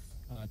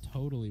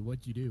 Totally.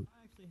 What'd you do?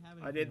 I actually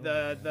haven't. I did been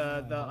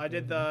over there. I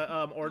did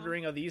the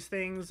ordering of these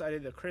things. I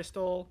did the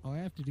crystal. Oh, I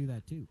have to do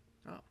that too.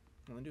 Well,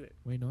 then do it.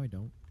 Wait, no, I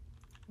don't.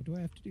 What do I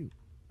have to do?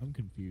 I'm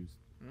confused.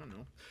 I don't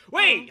know.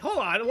 Wait, hold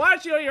on. Why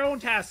don't you know your own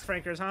tasks,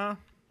 Frankers, huh?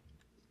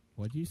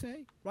 What'd you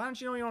say? Why don't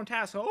you know your own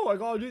tasks? Oh, I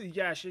gotta do.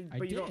 Yeah, I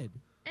but you did. don't.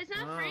 It's not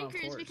Ah, of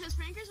Frankers course. because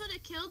Frankers would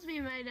have killed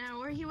me right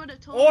now, or he would have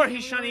told Or me.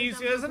 he's and trying to we use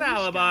would've you as done an babushka.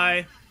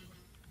 alibi.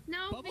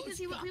 No, because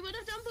we Babushka. would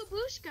have done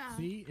babushka.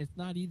 See, it's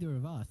not either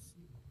of us.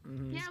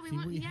 Mm-hmm. Yeah, we See,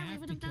 would. we Yeah, we have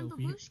would to have done kill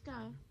Fe-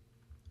 babushka.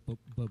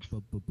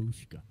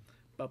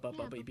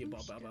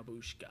 Babushka.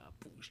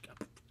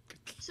 Babushka.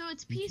 So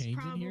it's You peace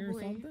changing here or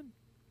probably, something?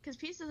 because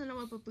peace doesn't know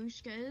what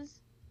babushka is.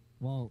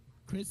 Well,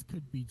 Chris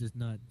could be just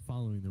not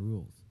following the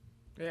rules.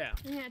 Yeah.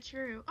 Yeah,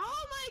 true.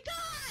 Oh my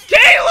God!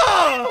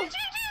 Kayla! Did you do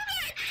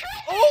that?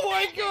 Oh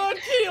my God,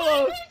 Kayla!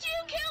 Why would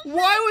you kill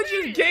Why would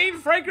you Frankers? gain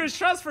Franker's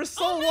trust for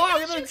so Oh my long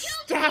gosh, and then you killed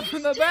stab him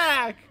in the Peace,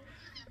 back?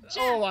 Jeff,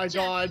 Oh my Jeff,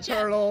 God, Jeff,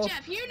 Turtle.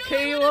 Jeff, you know I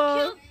Kayla,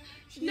 would've killed-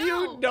 you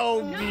No, know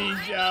no, me,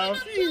 I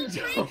Jeff. wouldn't You have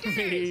killed know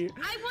Frankers. me.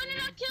 I wouldn't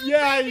have killed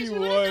Yeah, Frankers. you We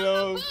would've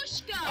done would've.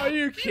 babushka. Are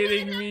you We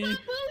kidding would've me? done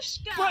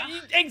babushka. But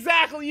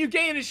exactly, you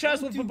gain his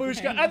chest with Don't do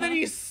babushka, that. and then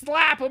you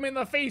slap him in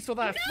the face with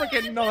that No, I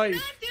freaking would knife.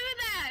 not do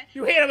that.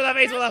 You hit him in the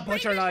face with Those that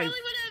butcher Frankers knife.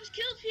 Really would have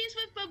killed Peace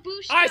with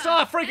babushka. I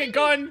saw a freaking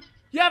gun.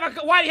 You have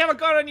a, why do you have a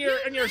gun on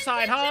your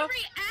side, huh? Every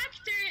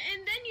actor,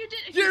 and then you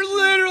did. You're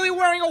literally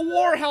wearing a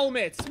war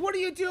helmet. What are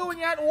you doing?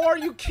 You're at war.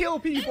 You kill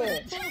people.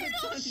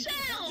 Turtle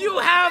shell. You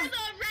have- For the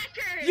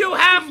record. You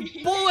have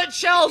bullet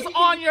shells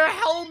on your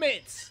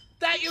helmet.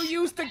 that you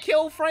used to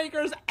kill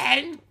Frankers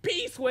and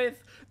peace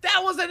with.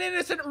 That was an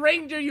innocent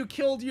reindeer you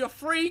killed, you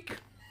freak.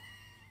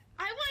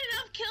 I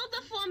wouldn't have killed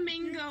the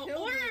flamingo You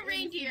killed or the a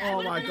reindeer. Oh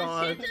I my would've been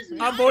God. Santa's I'm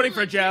voting naughty for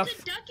list. Jeff.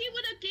 The ducky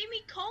would have gave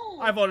me coal.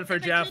 I voted for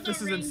if I Jeff. killed a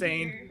This is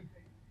insane. reindeer.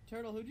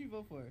 Turtle, who'd you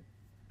vote for?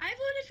 I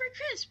voted for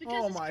Chris because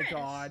Oh it's my Chris.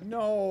 God.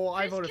 No,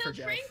 I Chris voted for killed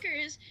Jeff.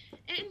 Frankers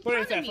in But front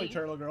it's of definitely me.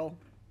 Turtle Girl.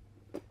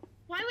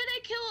 Why would I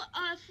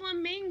kill a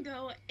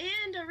flamingo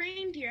and a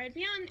reindeer? I'd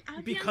be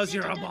on Because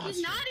you're Santa a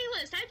Ducky's monster. naughty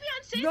list. I'd be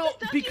on Santa No,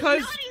 Ducky's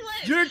because naughty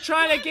list. you're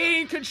trying to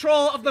gain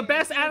control of the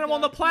best animal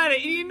on the planet,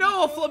 and you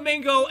know a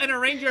flamingo and a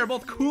reindeer are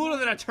both cooler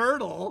than a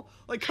turtle.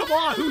 Like, come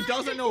on, who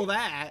doesn't know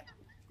that?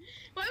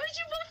 Why would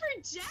you vote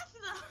for Jeff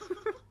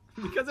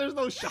though? Because there's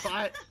no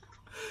shot.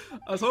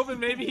 I was hoping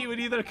maybe he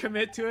would either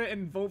commit to it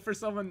and vote for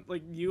someone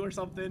like you or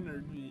something,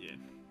 or yeah.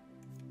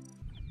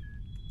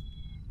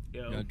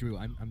 Yo. Drew,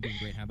 I'm doing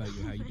great. How about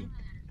you? How you doing?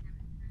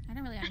 I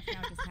don't really understand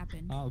what just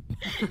happened. Oh,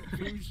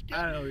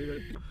 I don't know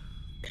either.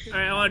 All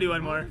right, I want to do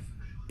one more.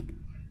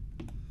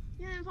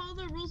 Yeah, and follow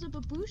the rules of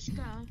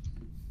babushka.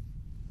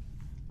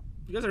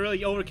 You guys are really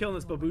overkilling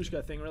this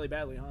babushka thing really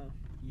badly, huh?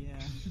 Yeah.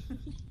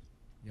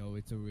 yo,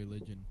 it's a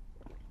religion.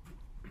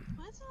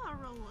 What's a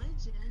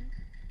religion?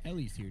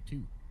 Ellie's here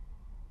too.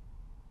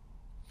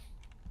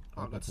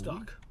 Oh, I got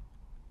stuck.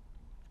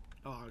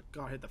 Oh,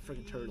 God, I hit the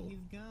freaking turtle. He's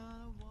gonna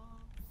walk.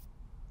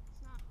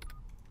 It's not.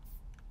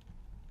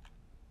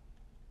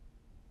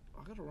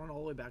 I gotta run all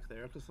the way back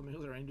there because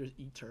flamingos and reindeers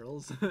eat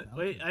turtles.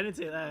 Wait, I didn't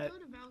say that. Go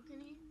to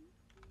balcony.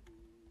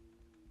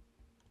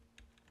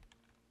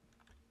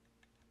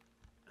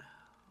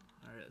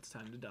 Alright, it's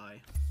time to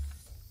die.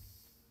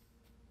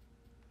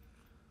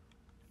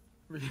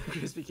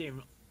 Chris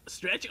became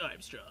Stretch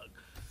Armstrong.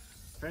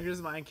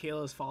 Franker's mine,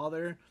 Kayla's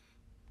father.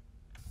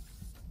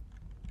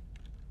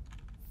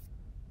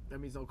 That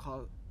means no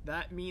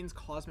that means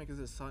Cosmic is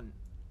his son.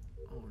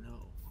 Oh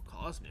no.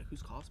 Cosmic?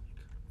 Who's Cosmic?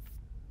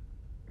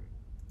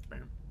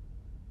 Bam.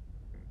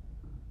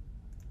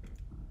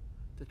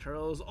 The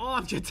turtles. Oh,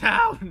 I'm get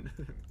down!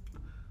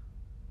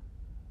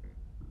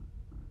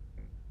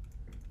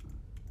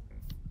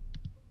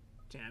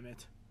 Damn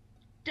it.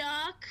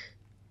 Duck.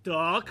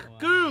 Duck. Wow.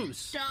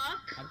 Goose.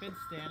 Duck. I've been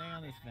standing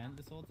on this vent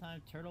this whole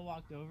time. Turtle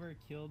walked over,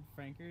 killed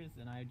Frankers,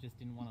 and I just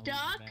didn't want to leave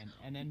Duck. the vent.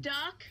 And then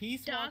Duck.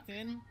 Peace Duck. walked in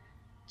and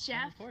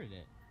Jeff. reported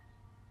it.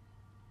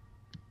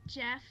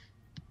 Jeff.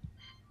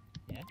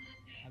 Yeah.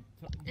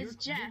 It's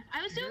Jeff.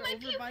 I was doing you're my over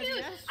pew by pews.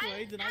 the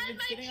asteroids, and I've been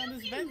sitting on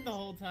this vent the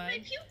whole time. My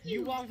pew You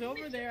pews. walked My over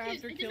pew there pews.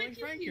 after I did killing my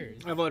pew Frankers.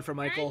 pews. I voted for I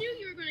Michael. knew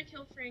you were gonna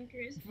kill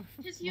Frankers.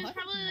 Because he was What?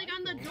 probably like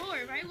on the Michael? door,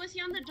 right? Was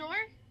he on the door?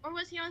 Or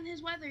was he on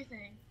his weather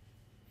thing?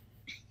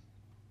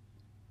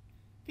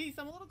 Peace,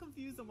 I'm a little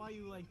confused on why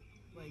you like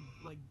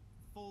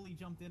fully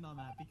jumped in on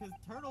that because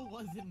Turtle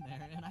was in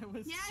there and I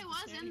was. Yeah, I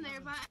was in standing there,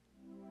 on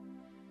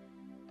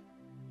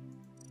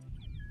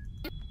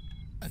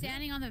but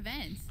Standing on the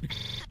vents.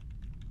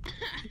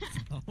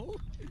 So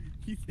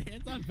he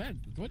stands on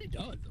vents. That's what he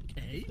does. I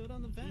Okay. stood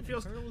on the vent.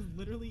 feels- And Turtle was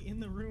literally in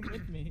the room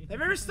with me. Have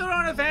you ever stood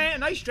on a vent? A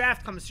nice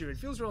draft comes through. It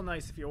feels real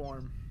nice if you're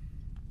warm.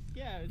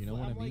 Yeah, it's You know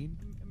like, what I I'm like mean?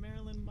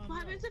 Marilyn Monroe. what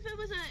happens if it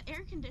was an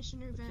air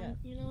conditioner vent? Jeff.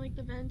 You know, like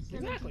the vents.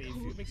 that make Exactly. it It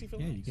cold. makes you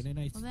feel Yeah, nice. you get a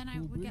nice. Well, then I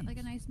cool would get like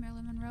a breeze. nice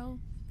Marilyn Monroe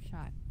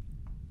shot.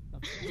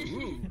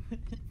 Ooh.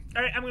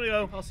 All right, I'm gonna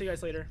go. I'll see you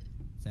guys later.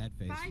 Sad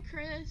face. Bye,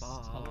 Chris.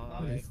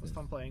 Bye. It was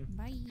fun playing.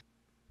 Bye.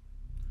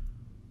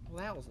 Well,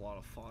 that was a lot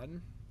of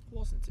fun,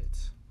 wasn't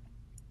it?